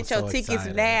 20th. Get I'm your so tickets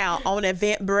excited. now on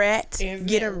Eventbrite.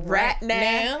 Get them right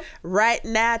now. Right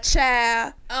now,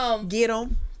 child. Get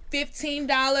them.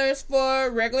 $15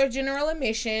 for regular general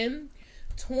admission,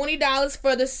 $20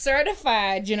 for the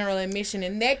certified general admission,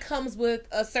 and that comes with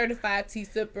a certified Tea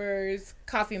Sippers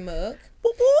coffee mug.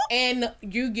 And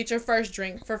you get your first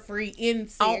drink for free in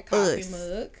said coffee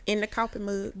mug. In the coffee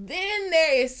mug. Then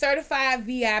there is certified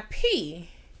VIP.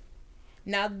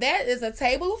 Now that is a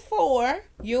table of 4,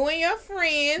 you and your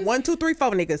friends. 1, 2, 3,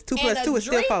 4 niggas. 2 plus and 2 a is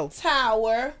still 4. drink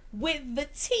tower with the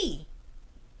tea.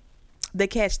 They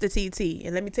catch the TT.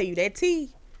 And let me tell you, that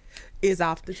tea is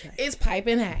off the chain. It's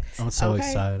piping hot. I'm so Okay.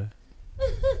 excited.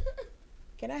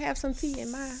 Can I have some tea in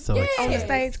mine? So Yes. On the excited.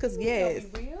 stage? Because, yes.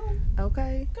 We will.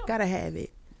 Okay. Gotta have it.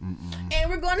 And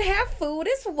we're going to have food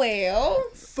as well.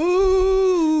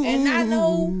 Food. And not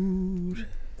no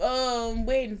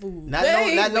wedding food.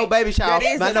 Not no baby shower. That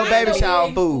is Not no not baby no shower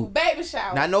wedding food. Baby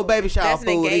shower. Not no baby shower That's an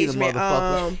food either, engagement.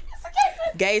 motherfucker. It's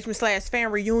okay. Engagement /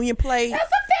 fan reunion plate. That's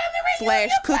a family reunion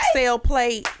 / cook plate. sale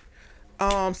plate.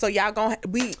 So y'all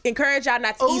we encourage y'all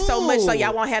not to eat so much so Ooh.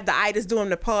 y'all won't have the itis doing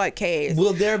the podcast.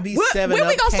 Will there be Where 7 we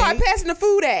Up gonna start cake? passing the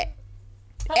food at?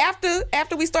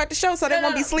 After we start the show, so they No,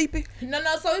 won't no. be sleeping. No.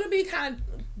 So it'll be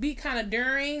kind of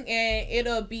during, and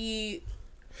it'll be.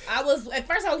 At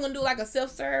first I was gonna do like a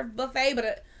self-serve buffet,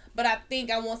 but I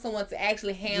think I want someone to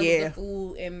actually handle Yeah. the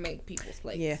food and make people's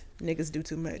plates. Yeah, niggas do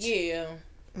too much. Yeah.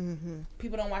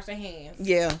 People don't wash their hands.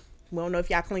 Yeah. We don't know if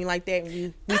y'all clean like that.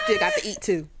 We still got to eat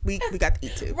too. We got to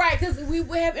eat too. Right, because we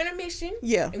will have intermission.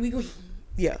 Yeah. And we go.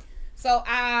 Yeah. So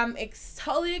I'm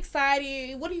totally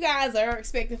excited. What do you guys are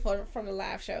expecting from the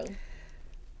live show?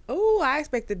 Oh, I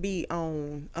expect to be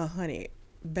on 100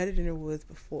 better than it was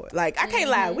before. Like I can't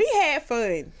lie, we had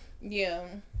fun Yeah.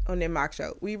 on that mock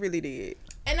show. We really did.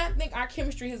 And I think our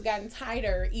chemistry has gotten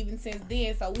tighter even since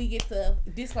then, so we get to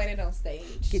display that on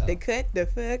stage. Get the cut the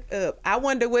fuck up. I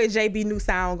wonder what JB new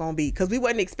sound gonna be because we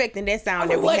wasn't expecting that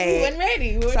sound that we We had. wasn't ready.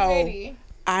 We wasn't So- ready.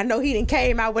 I know he done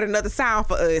came out with another sound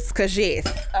for us. Cause yes.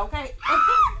 Okay.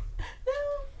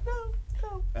 No.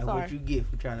 That's Sorry. what you get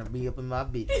for trying to be up in my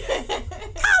bitch. All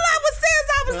I was saying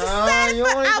is I was excited. You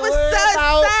don't need I to was worry so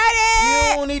about- excited.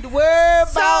 You don't need to worry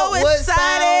So about what excited.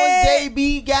 sounds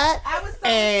JB got. I was so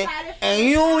and excited for and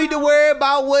you don't need to worry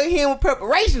about what him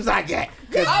preparations I got.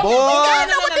 Cause I boy, don't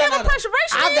know what the hell no. preparation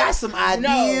I is. got some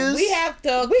ideas. No, we have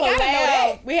to We gotta know collab.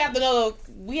 that. We have to know.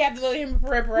 We have to know him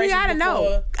preparation. We gotta know.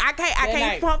 before- I can't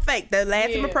night. pump fake. The last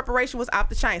time Yeah. of preparation was off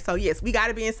the chain. So yes, we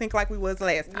gotta be in sync like we was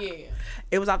last time. Yeah.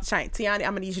 It was off the chain. Tiani, I'm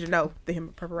gonna need you to know the hymn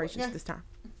preparations this time.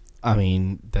 I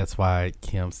mean, that's why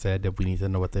Kim said that we need to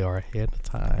know what they are ahead of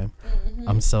time.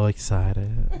 I'm so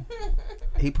excited.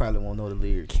 He probably won't know the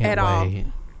lyrics. Can't At all. wait.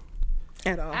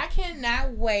 At all. I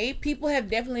cannot wait. People have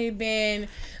definitely been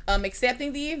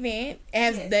accepting the event,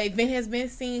 as the event has been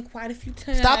seen quite a few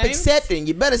times. Stop accepting.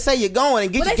 You better say you're going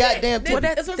and get Well, your they said- goddamn Well,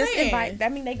 ticket. that's what I'm saying. invite.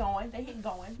 That mean they going. They hitting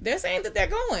going. They're saying that they're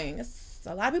going. It's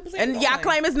a lot of people saying And they're y'all going.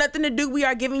 claim it's nothing to do. We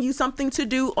are giving you something to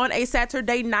do on a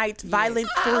Saturday night, violent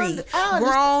free, I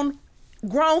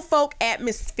grown folk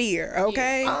atmosphere.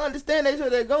 Okay. I understand they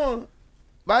said they're going,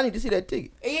 but I need to see that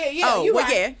ticket. Yeah, Oh, you well,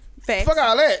 right. yeah. Facts. Fuck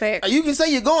all that. Facts. You can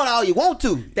say you're going all you want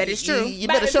to. That is true. You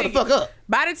Buy better the shut the ticket. fuck up.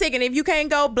 Buy the ticket. If you can't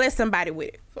go, bless somebody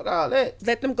with it. Fuck all that.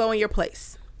 Let them go in your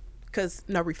place, cause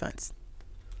no refunds,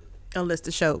 unless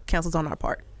the show cancels on our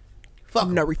part. Fuck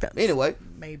No 'em. refunds. Anyway,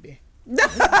 Maybe.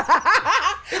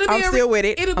 I'm still with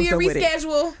it. It'll I'm be a still with it.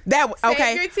 reschedule. That Save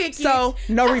okay? your ticket. So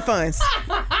no refunds.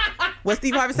 What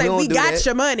Steve Harvey say? We don't We do got that.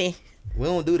 your money. we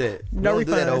don't do that. No we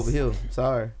don't do that refunds. over here.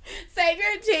 Sorry. Save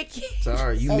your ticket.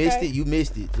 Sorry. You Okay. missed it. You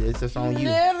missed it. It's just on you.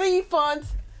 No refunds.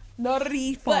 No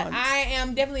refunds. But I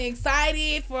am definitely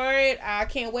excited for it. I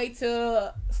can't wait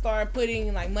to start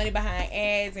putting like money behind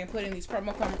ads and putting these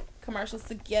promo commercials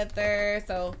together.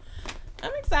 So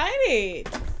I'm excited.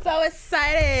 So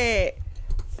excited.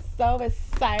 So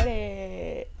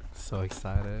excited. So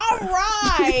excited. All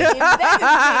right.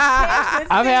 That is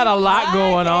the I've had a lot Podcast.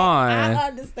 going on. I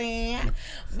understand.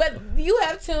 But you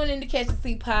have tuned in to Catch the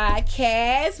C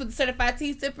podcast with the Certified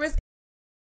Tea Sippers.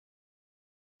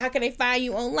 How can they find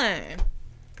you online?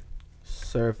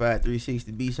 Certified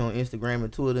 360 Beats on Instagram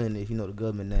and Twitter, and if you know the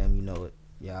government name, you know it.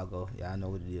 Y'all go. Y'all know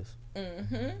what it is.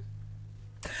 Mm-hmm.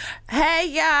 Hey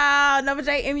y'all, Nova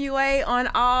J MUA on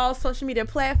all social media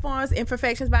platforms.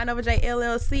 Imperfections by Nova J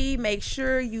LLC. Make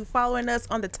sure you following us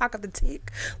on the Talk of the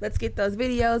Tick. Let's get those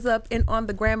videos up and on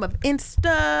the gram of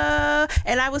Insta.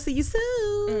 And I will see you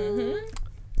soon. Mm-hmm.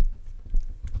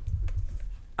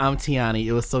 I'm Tiani.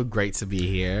 It was so great to be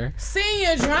here.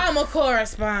 Senior drama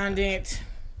correspondent.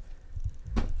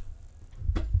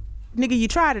 Nigga, you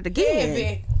tried it again.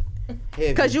 Heavy.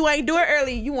 Heavy. Cause you ain't do it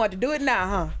earlier. You want to do it now,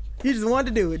 huh? You just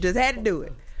wanted to do it. Just had to do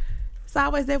it. It's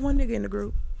always that one nigga in the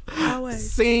group.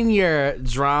 Always. Senior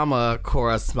drama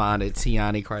correspondent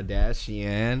Tiani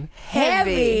Kardashian.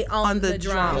 Heavy on the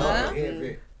drama.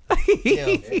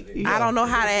 I don't know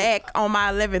how to act on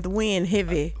my 11th win.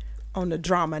 Heavy on the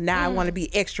drama. Now I want to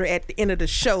be extra at the end of the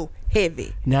show.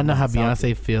 Heavy. Now I know how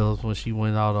Beyonce feels when she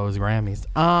wins all those Grammys.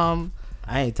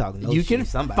 I ain't talking no You shit. can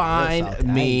Somebody else find out there. I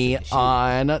ain't me saying shit.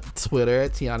 on Twitter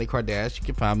at Tiani Kardashian. You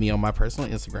can find me on my personal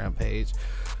Instagram page,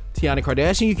 Tiani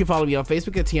Kardashian. You can follow me on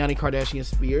Facebook at Tiani Kardashian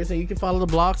Spears, and you can follow the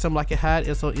blog Some Like It Hot,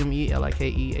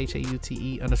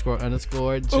 SOMELIKEHAUTE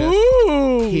 __.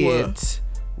 Just hit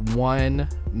 1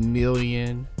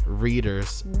 million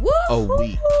readers a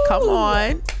week. Come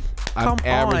on. I'm Come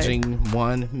averaging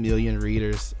 1 million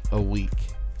readers a week.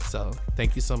 So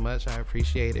thank you so much. I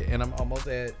appreciate it. And I'm almost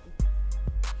at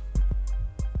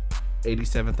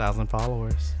 87,000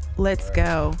 followers. Let's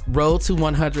go. Road to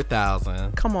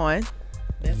 100,000. Come on.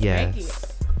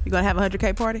 Yes. You gonna have a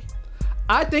 100K party?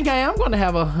 I think I am going to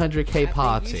have a 100K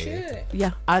party. You should.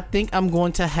 Yeah. I think I'm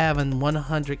going to have a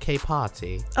 100K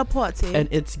party. A party. And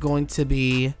it's going to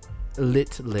be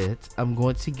lit. I'm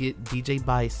going to get DJ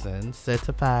Bison,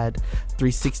 certified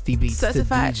 360 beats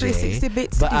Certified to DJ. 360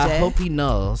 beats but DJ. I hope he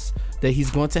knows that he's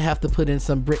going to have to put in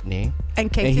some Brittney.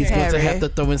 and Katy And he's Perry. going to have to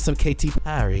throw in some Katy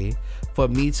Perry for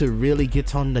me to really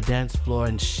get on the dance floor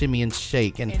and shimmy and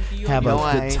shake and And Dior. have No, a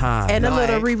I good ain't. time. and a No,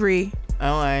 little I ain't. Riri.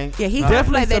 Oh, I ain't. Yeah, he No, can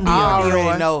Definitely play that some I Dior.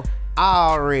 already know. I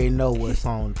already know what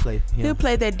song to play for him. He'll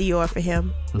play that Dior for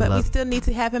him. But we Love- still need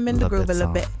to have him in the love groove a that little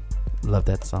song. bit. Love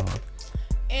that song.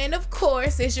 And of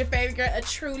course, it's your favorite girl, a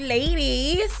true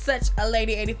lady. Such a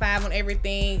lady 85 on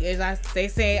everything. As they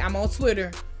say, I'm on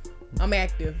Twitter. I'm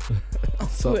active on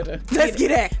Twitter. Let's get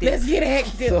active. Let's get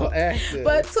active. active.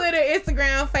 But Twitter,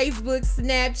 Instagram, Facebook,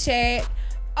 Snapchat.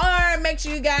 Or make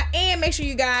sure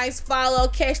you guys follow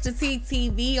Catch the Tea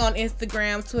TV on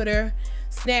Instagram, Twitter,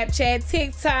 Snapchat,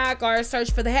 TikTok, or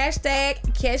search for the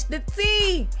hashtag Catch the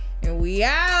Tea. And we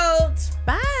out.